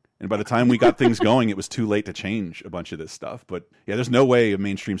attention. And by the time we got things going, it was too late to change a bunch of this stuff. But yeah, there's no way a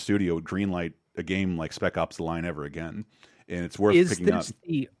mainstream studio would greenlight a game like Spec Ops The Line ever again. And it's worth picking up. Is this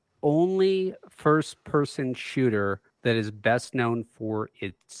the only first-person shooter that is best known for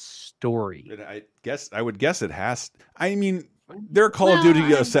its story? I would guess it has. I mean, there are Call of Duty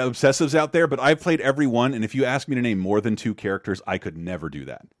obsessives out there, but I've played every one, and if you ask me to name more than 2 characters, I could never do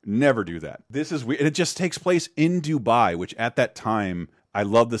that. Never do that. This is weird. It just takes place in Dubai, which at that time, I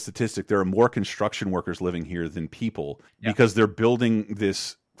love the statistic. There are more construction workers living here than people because they're building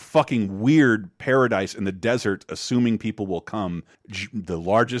this fucking weird paradise in the desert, assuming people will come. The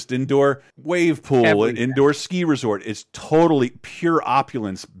largest indoor wave pool, an indoor ski resort. It's totally pure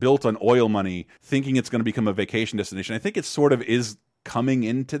opulence built on oil money, thinking it's going to become a vacation destination. I think it sort of is coming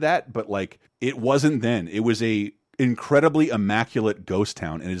into that, but like it wasn't then. It was a incredibly immaculate ghost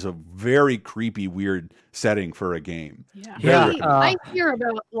town, and is a very creepy, weird setting for a game. I hear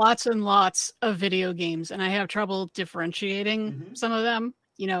about lots and lots of video games, and I have trouble differentiating some of them.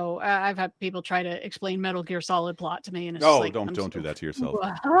 You know, I've had people try to explain Metal Gear Solid plot to me, and it's like, don't do that to yourself.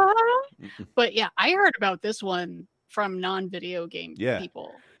 But yeah, I heard about this one from non-video game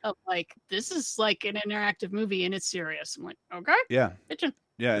people. Of like, this is like an interactive movie, and it's serious. I'm like, okay, yeah,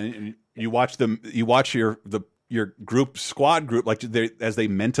 and you watch them. You watch your squad group like as they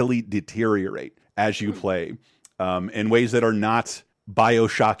mentally deteriorate as you play, in ways that are not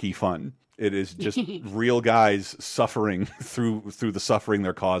BioShocky fun. It is just real guys suffering through the suffering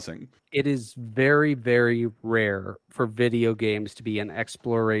they're causing. It is very, very rare for video games to be an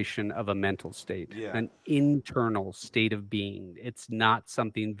exploration of a mental state, an internal state of being. It's not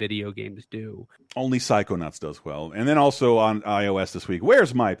something video games do. Only Psychonauts does well. And then also on iOS this week,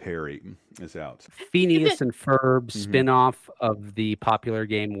 Where's My Perry is out. Phineas and Ferb spin-off of the popular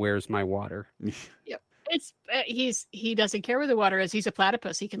game Where's My Water. Yep. He doesn't care where the water is. He's a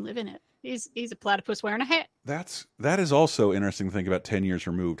platypus. He can live in it. He's a platypus wearing a hat. That is also interesting to think about 10 years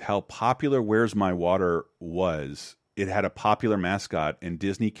removed. How popular Where's My Water was. It had a popular mascot, and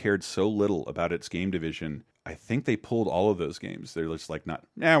Disney cared so little about its game division. I think they pulled all of those games. They're just like, we're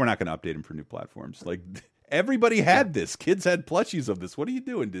not going to update them for new platforms. Like, everybody had this. Kids had plushies of this. What are you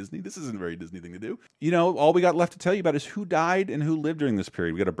doing, Disney? This isn't a very Disney thing to do. You know, all we got left to tell you about is who died and who lived during this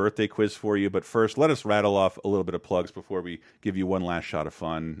period. We got a birthday quiz for you, but first, let us rattle off a little bit of plugs before we give you one last shot of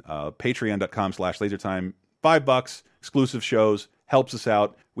fun. Patreon.com/LaserTime, $5, exclusive shows, helps us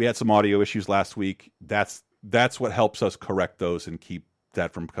out. We had some audio issues last week. That's what helps us correct those and keep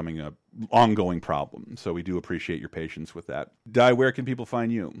that from becoming a ongoing problem. So we do appreciate your patience with that. Di, where can people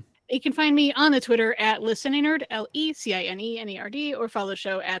find you? You can find me on the Twitter at ListeningNerd, LeCineNerd, or follow the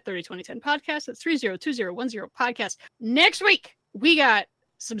show at 302010 Podcast. That's 302010 Podcast. Next week, we got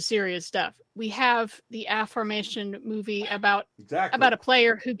some serious stuff. We have the aforementioned movie about a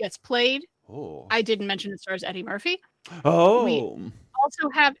player who gets played. Oh. I didn't mention it stars Eddie Murphy. Oh. We also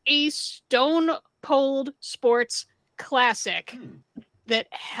have a Stone Cold Sports classic that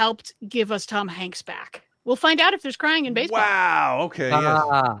helped give us Tom Hanks back. We'll find out if there's crying in baseball. Wow. Okay.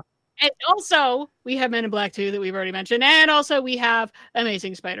 Yes. And also, we have Men in Black 2 that we've already mentioned. And also, we have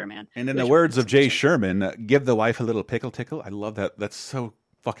Amazing Spider-Man. And in the words of Jay Sherman, give the wife a little pickle tickle. I love that. That's so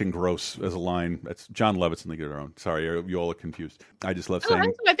fucking gross as a line. That's John Lovitz in League of Their Own. Sorry, you all are confused. I just love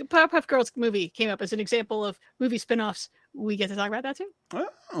saying... I think Powerpuff Girls movie came up as an example of movie spin-offs. We get to talk about that too.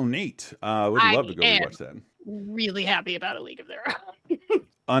 Oh, neat. I would love to go watch that. Really happy about A League of Their Own.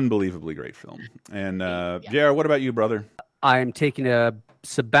 Unbelievably great film. And JR, what about you, brother? I'm taking a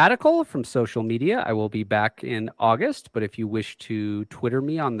sabbatical from social media. I will be back in August, but if you wish to Twitter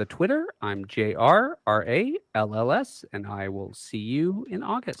me on the Twitter, I'm JRRALLS, and I will see you in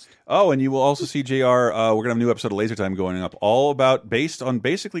August. Oh, and you will also see JR. We're going to have a new episode of Laser Time going up, all based on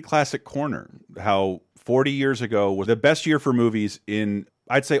basically Classic Corner, how 40 years ago was the best year for movies in,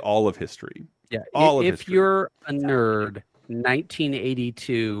 I'd say, all of history. Yeah, if you're a nerd,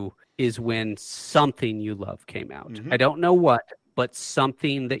 1982 is when Something You Love came out. I don't know what, but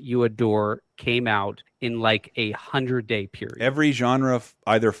something that you adore came out in like a 100-day period. Every genre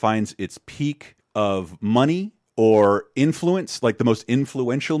either finds its peak of money or influence, like the most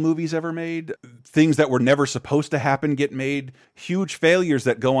influential movies ever made. Things that were never supposed to happen get made. Huge failures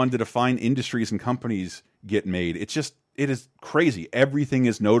that go on to define industries and companies get made. It is crazy. Everything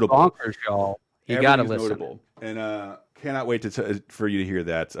is notable. Bonkers, y'all. You got to listen. Notable. And cannot wait for you to hear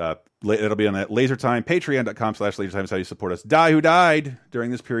that. It'll be on that Laser Time. Patreon.com/LaserTime is how you support us. Die Who Died during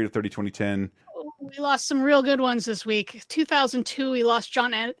this period of 30-2010. We lost some real good ones this week. 2002, we lost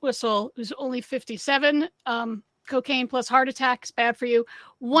John Entwistle, who's only 57. Cocaine plus heart attack is bad for you.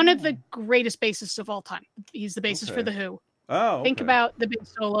 One of the greatest bassists of all time. He's the bassist for The Who. Oh, okay. Think about the big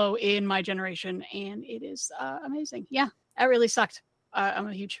solo in My Generation, and it is amazing. Yeah, that really sucked. I'm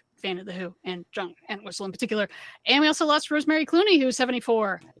a huge fan of The Who and John Entwistle in particular. And we also lost Rosemary Clooney, who's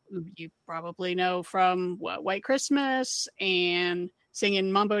 74. Who you probably know from White Christmas and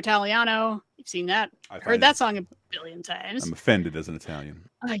singing Mambo Italiano. You've seen that. I've heard that song a billion times. I'm offended as an Italian.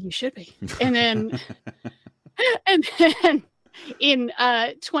 You should be. And then, in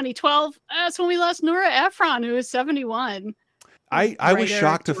 2012, that's when we lost Nora Ephron, who is 71. I was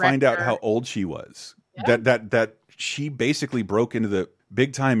shocked to find out how old she was. Yeah. That she basically broke into the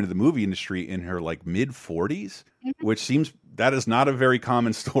big time into the movie industry in her like mid 40s, which seems that is not a very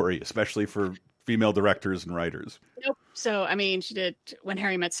common story, especially for female directors and writers. Nope. So, I mean, she did When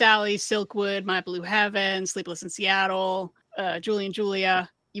Harry Met Sally, Silkwood, My Blue Heaven, Sleepless in Seattle, Julie and Julia,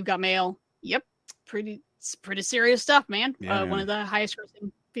 You've Got Mail. Yep. Pretty serious stuff, man. Yeah, one of the highest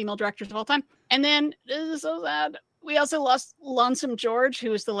grossing female directors of all time. And then, this is so sad, we also lost Lonesome George,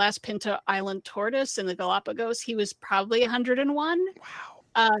 who was the last Pinta Island tortoise in the Galapagos. He was probably 101.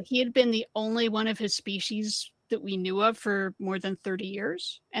 Wow. He had been the only one of his species that we knew of for more than 30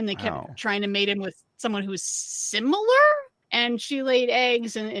 years. And they kept trying to mate him with someone who was similar. And she laid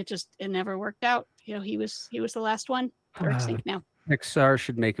eggs, and it never worked out. You know, he was the last one. They're extinct now. Pixar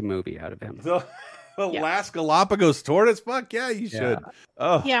should make a movie out of him. Last Galapagos tortoise? Fuck yeah, you should.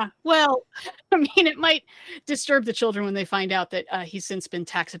 Oh. Yeah. Well, I mean, it might disturb the children when they find out that he's since been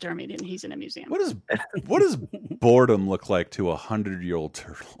taxidermied and he's in a museum. What does boredom look like to 100-year-old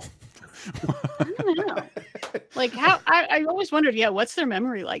turtle? I don't know. Like how I always wondered, what's their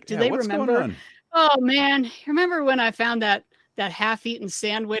memory like? Do they remember? Oh man, remember when I found that half-eaten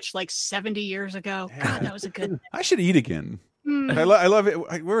sandwich like 70 years ago? God, that was a good. I should eat again. I love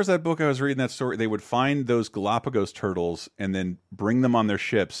it. Where was that book I was reading that story? They would find those Galapagos turtles and then bring them on their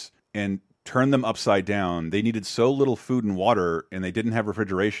ships and turn them upside down. They needed so little food and water, and they didn't have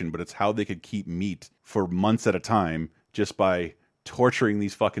refrigeration, but it's how they could keep meat for months at a time just by torturing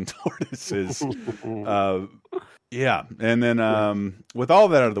these fucking tortoises. Yeah. And then with all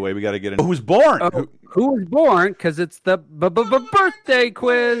that out of the way, we got to get into who's born. Who was born? Because it's the birthday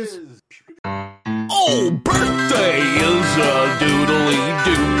quiz. Oh, birthday is a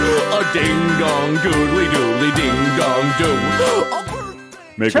doodly-doo, a ding-dong,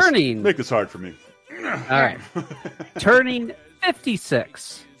 goodly-ding-dong-doo. Make this hard for me. All right. Turning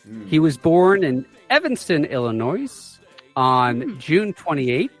 56. He was born in Evanston, Illinois on June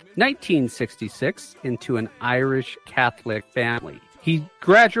 28, 1966, into an Irish Catholic family. He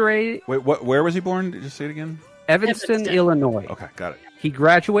graduated. Wait, where was he born? Just say it again. Evanston, Illinois. Okay, got it. He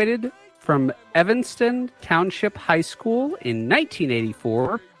graduated from Evanston Township High School in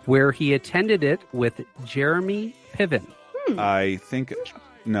 1984, where he attended it with Jeremy Piven. I think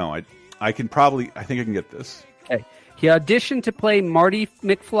I think I can get this. Okay. He auditioned to play Marty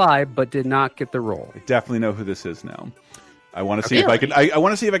McFly, but did not get the role. I definitely know who this is now. I want to see if I can. I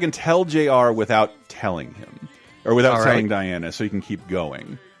want to see if I can tell JR without telling him, or without telling Diana, so you can keep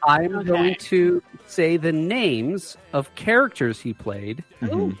going. I'm going to say the names of characters he played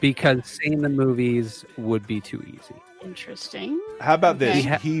because saying the movies would be too easy. Interesting. How about this?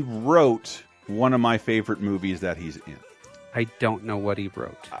 He wrote one of my favorite movies that he's in. I don't know what he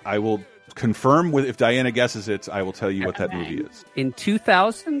wrote. I will confirm if Diana guesses it. I will tell you what that movie is. In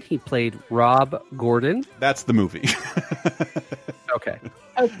 2000, he played Rob Gordon. That's the movie. Okay.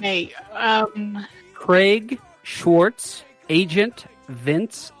 Okay. Craig Schwartz, Agent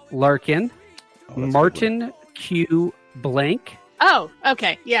Vince Larkin, Martin Q. Blank. Oh,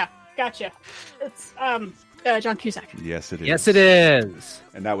 okay. Yeah, gotcha. It's John Cusack. Yes, it is. Yes, it is.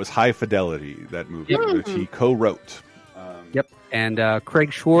 And that was High Fidelity, that movie, which he co-wrote. Yep. And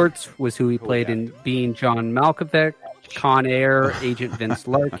Craig Schwartz was who he played in Being John Malkovich, Con Air, Agent Vince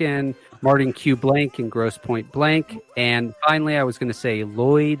Larkin, Martin Q. Blank in Grosse Pointe Blank, and finally I was going to say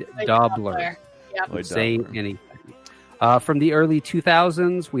Lloyd Dobler. Yep. Say anything. From the early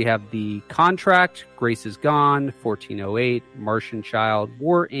 2000s, we have The Contract, Grace is Gone, 1408, Martian Child,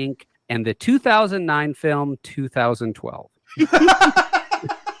 War Inc., and the 2009 film 2012.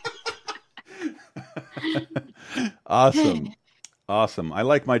 Awesome. I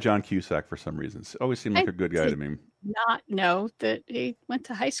like my John Cusack for some reason. Always seemed like a good guy to me. Not know that he went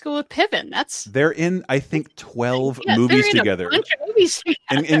to high school with Piven. They're in, I think, 12 movies together, a bunch of movies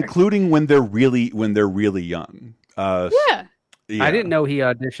together. including when they're really young. I didn't know he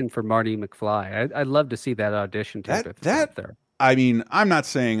auditioned for Marty McFly. I'd love to see that audition tape. There. I mean, I'm not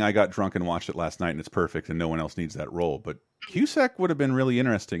saying I got drunk and watched it last night and it's perfect and no one else needs that role, but Cusack would have been really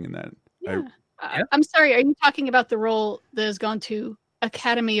interesting in that. Yeah. I'm sorry, are you talking about the role that has gone to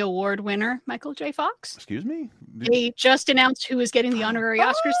Academy Award winner Michael J. Fox? Excuse me? They just announced who is getting the honorary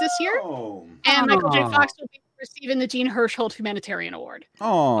Oscars this year. And Michael J. Fox will be receiving the Gene Hirschholt Humanitarian Award.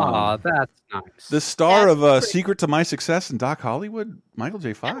 Oh, that's nice. The star of Secret to My Success and Doc Hollywood, Michael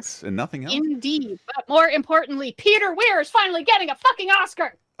J. Fox, and nothing else. Indeed. But more importantly, Peter Weir is finally getting a fucking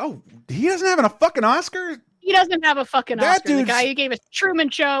Oscar. Oh, he doesn't have a fucking Oscar? He doesn't have a fucking Oscar. The guy who gave us Truman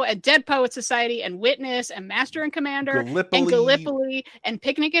Show and Dead Poet Society and Witness and Master and Commander and Gallipoli and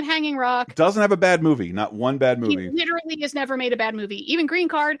Picnic at Hanging Rock. Doesn't have a bad movie. Not one bad movie. He literally has never made a bad movie. Even Green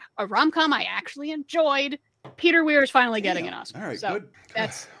Card, a rom-com I actually enjoyed. Peter Weir is finally getting an Oscar. All right, so good.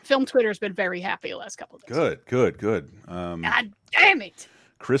 That's Film Twitter's been very happy the last couple of days. Good. God damn it.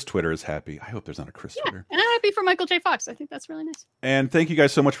 Chris Twitter is happy. I hope there's not a Chris Twitter. And I'm happy for Michael J. Fox. I think that's really nice. And thank you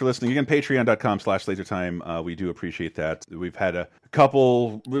guys so much for listening. Again, patreon.com/lasertime. We do appreciate that. We've had a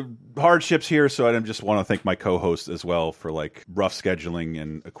couple hardships here, so I just want to thank my co-hosts as well for rough scheduling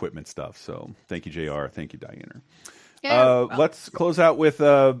and equipment stuff. So thank you, JR. Thank you, Diana. Let's close out with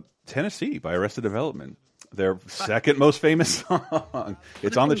Tennessee by Arrested Development. Their second most famous song.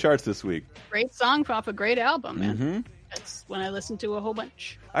 It's on the charts this week. Great song off a great album, man. That's when I listened to a whole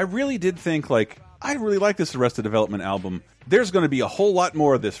bunch. I really did think, I really like this Arrested Development album. There's going to be a whole lot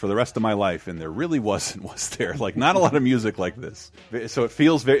more of this for the rest of my life, and there really wasn't, was there? Not a lot of music like this. So it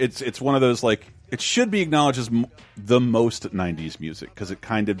feels it's one of those, it should be acknowledged as the most 90s music, because it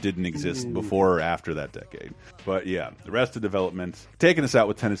kind of didn't exist before or after that decade. But yeah, Arrested Development, taking us out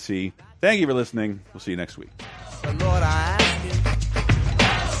with Tennessee. Thank you for listening. We'll see you next week. Lord, I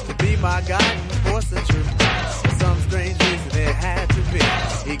ask you to be my guiding force and truth. For some strange reason it had to be.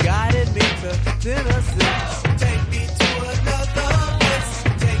 He guided me to Tennessee.